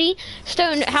profanity.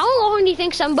 Stone, how long do you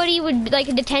think somebody would,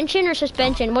 like, detention or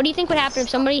suspension? What do you think would happen if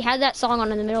somebody had that song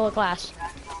on in the middle of class?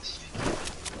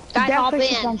 Guy, hop Definitely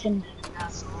in. suspension.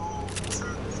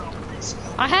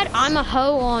 I had I'm a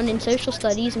Hoe on in social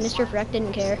studies and Mr. Freck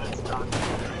didn't care.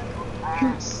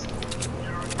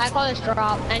 I call this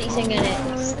drop. Anything in it.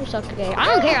 It's okay. I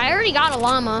don't care. I already got a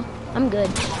llama. I'm good.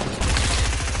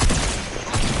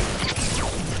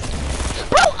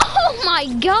 Bro, oh my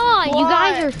god, you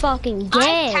guys are fucking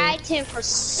gay. I tagged him for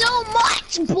so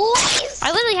much, boys.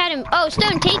 I literally had him. Oh,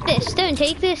 Stone, take this. Stone,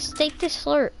 take this. Take this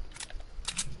slurp.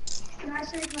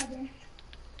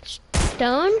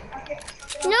 Stone?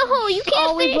 No, you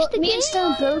can't finish the me game. and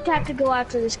Stone both have to go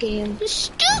after this game.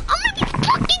 Stone, I'm gonna be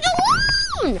fucking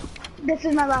alone. This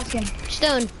is my last game.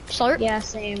 Stone, slurp. Yeah,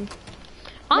 same.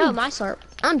 I'm, No, my slurp.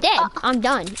 I'm dead. I'm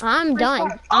done. I'm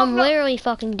done. I'm literally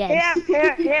fucking dead.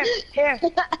 Here.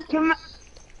 Come on.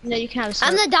 No, you can have a slurp.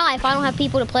 I'm gonna die if I don't have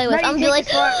people to play with. No, I'm gonna be like,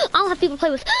 take the slurp. I don't have people to play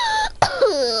with.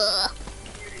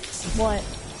 What?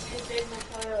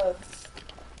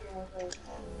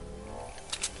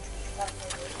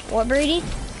 What, Brady?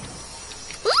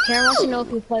 Karen wants to know if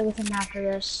we play with him after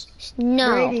this.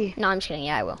 No. Brady. No, I'm just kidding.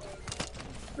 Yeah, I will.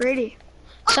 Ready.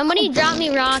 Somebody drop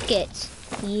me rockets.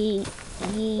 Yeet,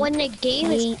 yeet, When the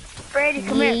game is... yeet, Brady,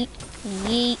 come here. yeet,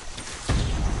 yeet.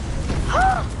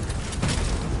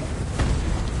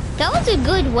 That was a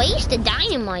good waste of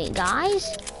dynamite,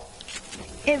 guys.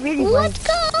 It really Let's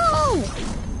was. go!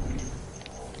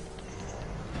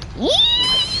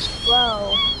 Yeet!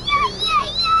 Whoa.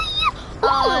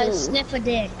 Whoa. Sniff a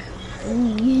dick.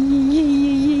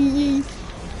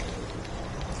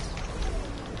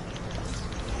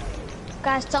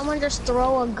 Guys, someone just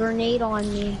throw a grenade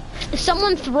on me.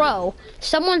 Someone throw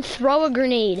a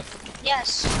grenade.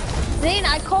 Yes. Then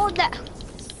I called that.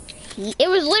 It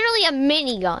was literally a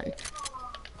minigun.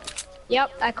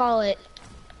 Yep, I call it.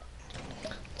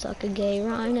 Suck a gay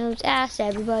rhino's ass.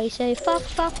 Everybody say fuck,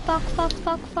 fuck, fuck, fuck,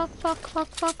 fuck, fuck, fuck, fuck,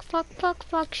 fuck, fuck, fuck,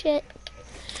 fuck, shit.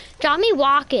 Drop me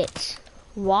walk it.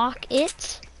 Walk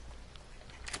it.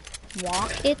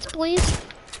 Walk it, please.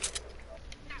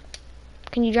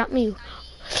 Can you drop me?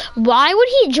 Why would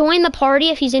he join the party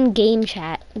if he's in game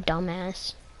chat?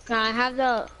 Dumbass. Can I have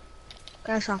the...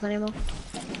 Can I shotgun ammo?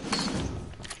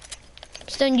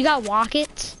 Stone, you got walk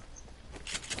it?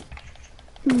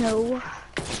 No.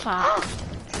 Fuck.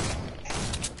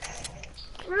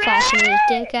 Flashing his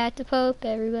dick at the Pope.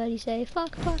 Everybody say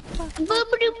fuck, fuck, fuck.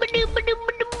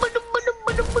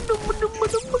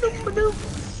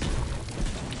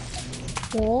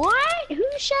 What? Who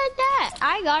said that?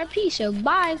 I got a piece, so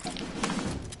bye.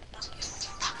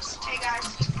 Hey guys.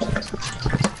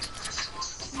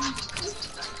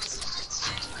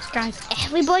 Guys,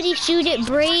 everybody shoot at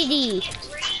Brady.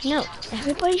 No,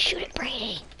 everybody shoot at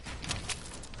Brady.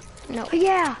 No. Oh,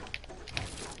 yeah.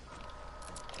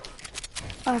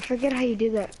 Oh, I forget how you do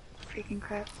that. Freaking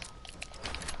crap.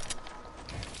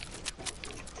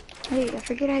 Hey, I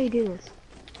forget how you do this.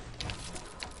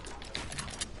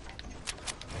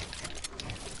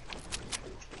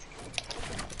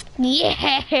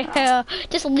 Yeah,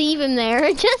 just leave him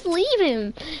there. Just leave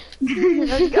him.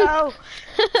 Let's go.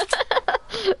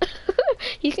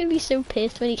 He's gonna be so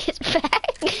pissed when he gets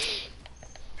back.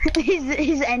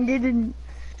 he's ended and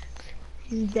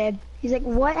he's dead. He's like,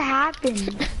 what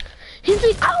happened? He's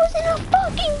like, I was in a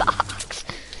fucking box.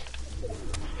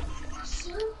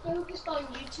 So focused on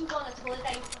YouTube on a toilet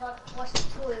that you forgot to flush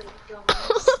the toilet, you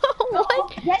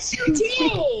What? Yes, you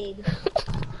did.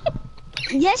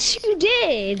 Yes, you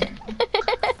did.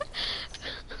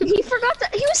 He forgot to.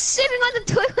 He was sitting on the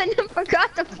toilet and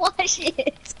forgot to flush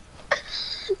it.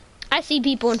 I see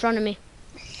people in front of me.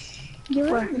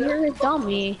 You're a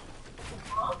dummy.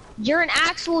 You're an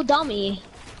actual dummy.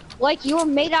 Like you were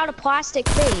made out of plastic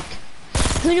fake.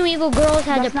 Who knew evil girls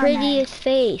had That's the not prettiest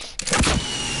face?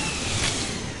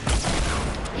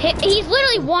 He's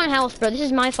literally 1 health, bro. This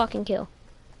is my fucking kill.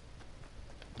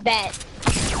 Bet.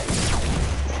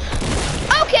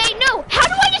 Okay, no. How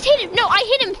do I just hit him? No, I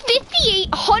hit him 58,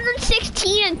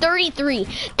 116, and 33.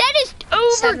 That is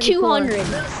over 200.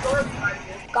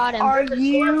 Got him. Are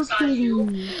you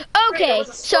kidding me? Okay,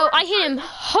 so I hit him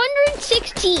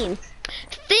 116,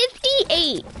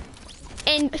 58,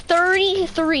 and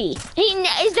 33. Is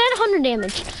that 100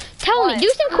 damage? Tell me. Do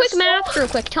some quick math real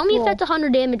quick. Tell me if that's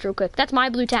 100 damage real quick. That's my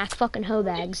blue tack fucking hoe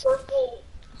bags. Purple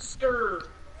stir.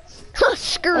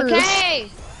 Screw. Okay.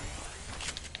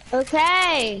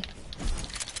 Okay.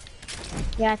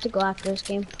 Yeah, I have to go after this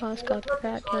game. Boss got the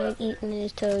crackhead, eating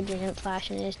his toe jam,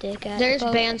 flashing his dick at There's the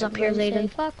boat. bands up here, Everybody say,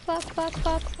 Zayden. Fuck, fuck, fuck,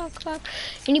 fuck, fuck, fuck.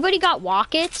 Anybody got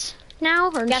walkets now?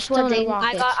 Or Guess still what, no Zayden?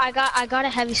 walkets? I got a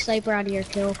heavy sniper out of your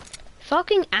kill.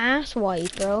 Fucking ass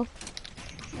wipe, bro.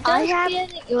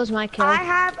 It was my kill. I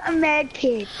have a med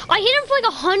kit. I hit him for like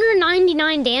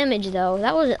 199 damage though.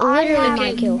 That was literally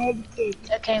my kill. Med kit.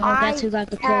 Okay, well, guess who got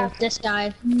the kill? This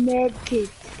guy. Med kit.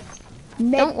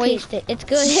 Med Don't kit. waste it. It's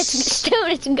good. It's still,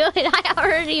 it's good. I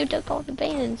already took all the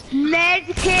bands. Med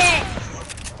kit.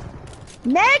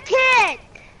 Med kit.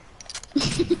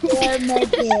 Yeah, med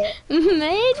kit.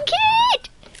 Med kit!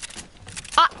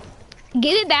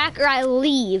 Give it back or I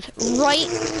leave right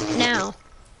now.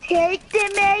 Take the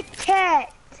med kit.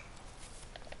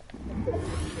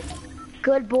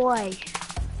 Good boy.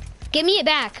 Give me it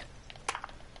back.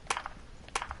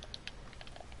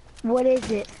 What is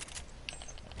it?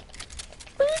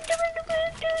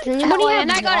 Does anybody have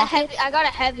And I got walkets? I got a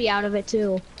heavy out of it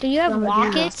too. Do you have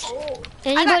walkets?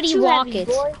 I got Anybody 2 walkets?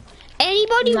 heavies, boy.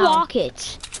 Anybody No.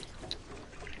 walkets?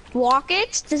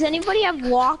 Walkets? Does anybody have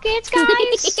walkets,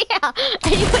 guys? Yeah.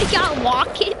 Anybody got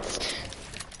walkets?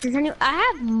 I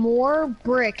have more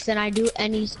bricks than I do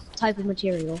any type of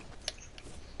material.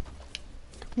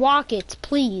 Walkets,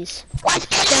 please.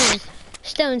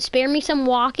 Stone, spare me some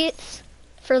walkets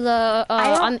for the.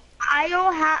 I don't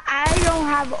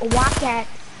have a walket,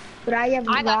 but I have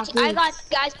rockets. I got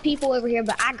guys people over here,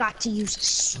 but I got to use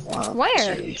swamp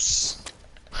Where? juice.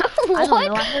 What? don't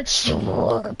know, I heard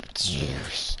swamp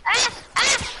juice.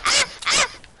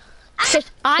 Cause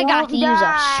I got to use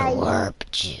a swamp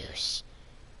juice.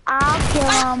 I'll kill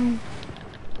him.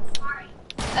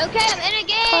 Okay, I'm in a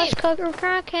game. Plus cooker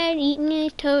crackhead eating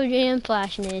his toe jam,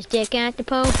 flashing his dick at the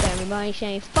Pope. Everybody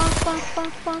say fuck, fuck,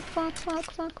 fuck, fuck, fuck,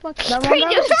 fuck, fuck, fuck. Wait,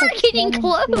 those are getting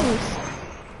close.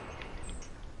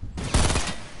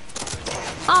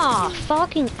 Aw,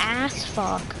 fucking ass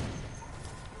fuck.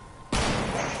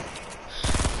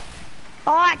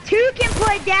 Oh, 2 can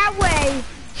play that way.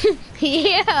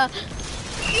 Yeah.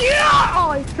 Yeah.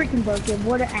 Oh, he's freaking broken.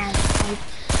 What an ass.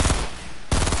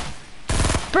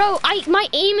 Bro, my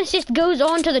aim is just goes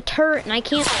on to the turret and I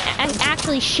can't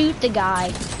actually shoot the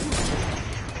guy.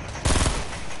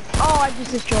 Oh, I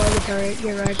just destroyed the turret.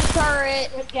 You're right. Turret.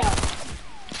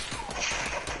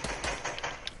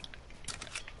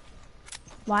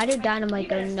 Why did dynamite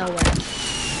go nowhere?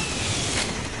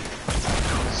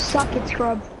 Suck it,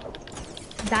 scrub.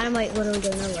 Dynamite literally go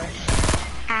nowhere.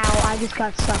 Ow, I just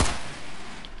got sucked.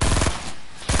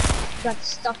 Got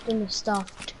stuffed in the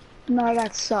stuffed. No, I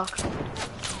got sucked.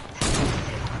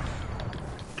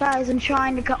 Guys, I'm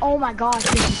trying to oh my gosh,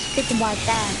 this is sticking by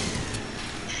fast.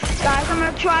 Guys, I'm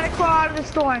gonna try to crawl out of the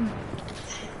storm.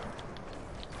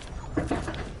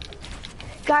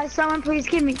 Guys, someone please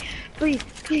give me. Please,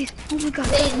 please. Oh my god.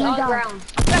 It's Oh my on god. ground.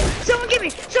 Guys, someone give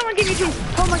me, please.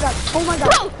 Oh my god. Oh my god.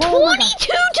 Bro, Oh my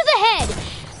 22 to the head.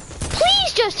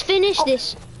 Please just finish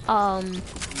this. Oh,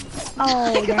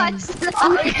 I got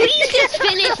dang. Please just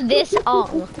finish this.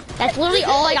 That's literally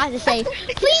all I got to say.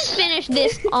 Please finish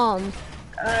this.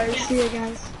 See you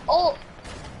guys. Oh,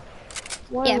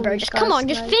 Yeah, bro. Just come on.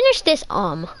 Just finish this.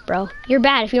 Bro. You're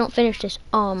bad if you don't finish this.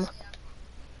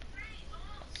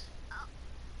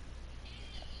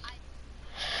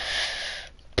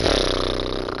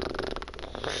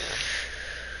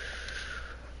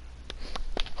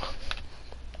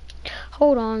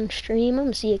 Hold on, stream. I'm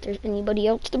gonna see if there's anybody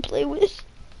else to play with.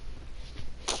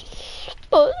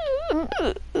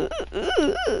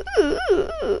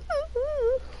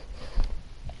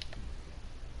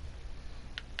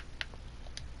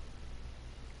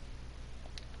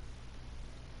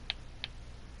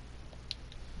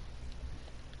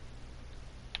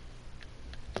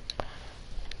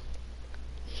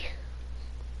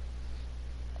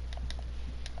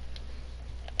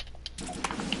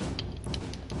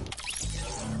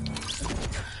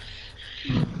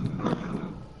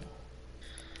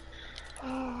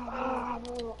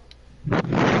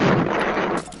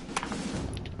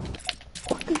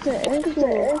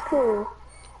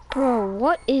 Bro,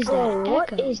 what is that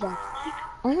echo?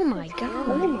 Oh my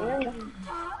god.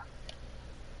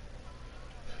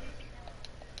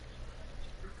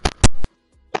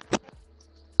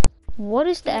 What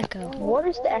is the echo?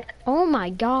 Oh my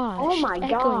gosh.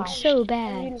 Echoing so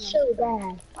bad.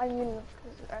 I mean,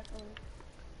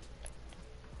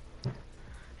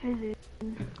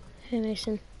 Hey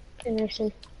Mason.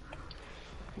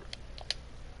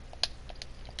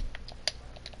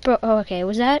 Bro, oh, okay,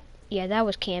 was that? Yeah, that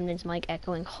was Camden's mic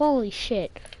echoing. Holy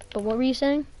shit. But what were you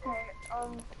saying?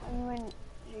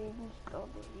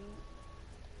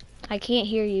 I can't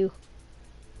hear you.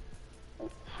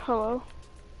 hello?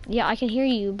 Yeah, I can hear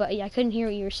you, but I couldn't hear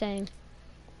what you were saying.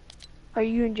 Are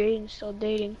you and Jaden still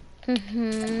dating?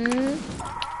 Mm-hmm.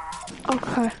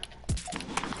 Okay.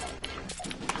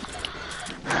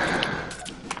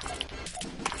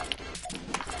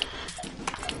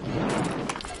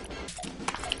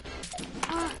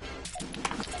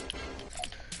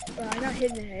 Bro, I got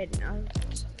hit in the head and I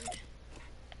was...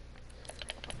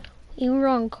 You were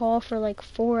on call for like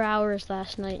 4 hours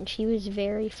last night and she was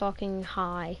very fucking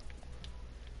high.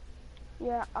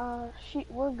 Yeah,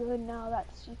 we're good now,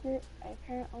 that's secret.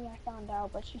 Apparently I found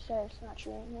out, but she said it's not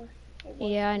true anymore.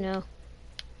 Yeah, I know.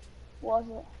 Was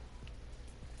it?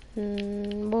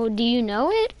 Well, do you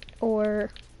know it, or?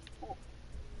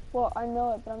 Well, I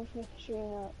know it, but I'm just making sure you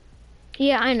know it.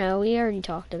 Yeah, I know. We already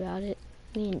talked about it.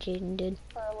 Me and Jaden did.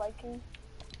 For a liking?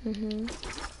 Mm-hmm.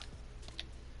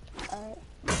 Alright.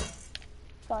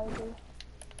 Sorry, dude.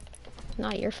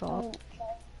 Not your fault.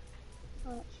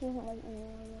 She doesn't like me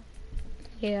anymore.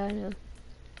 Yeah, I know.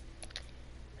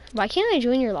 Why can't I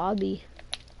join your lobby?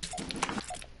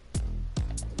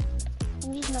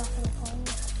 I'm just not gonna call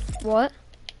you. What?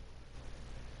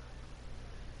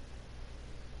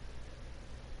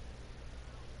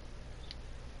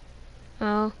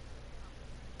 Oh.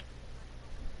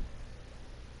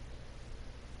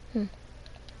 Play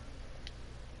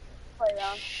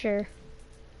around. Sure.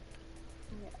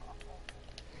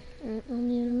 I'm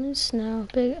in snow.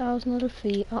 Big owls, not a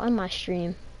feet. Oh, on my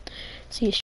stream. See you.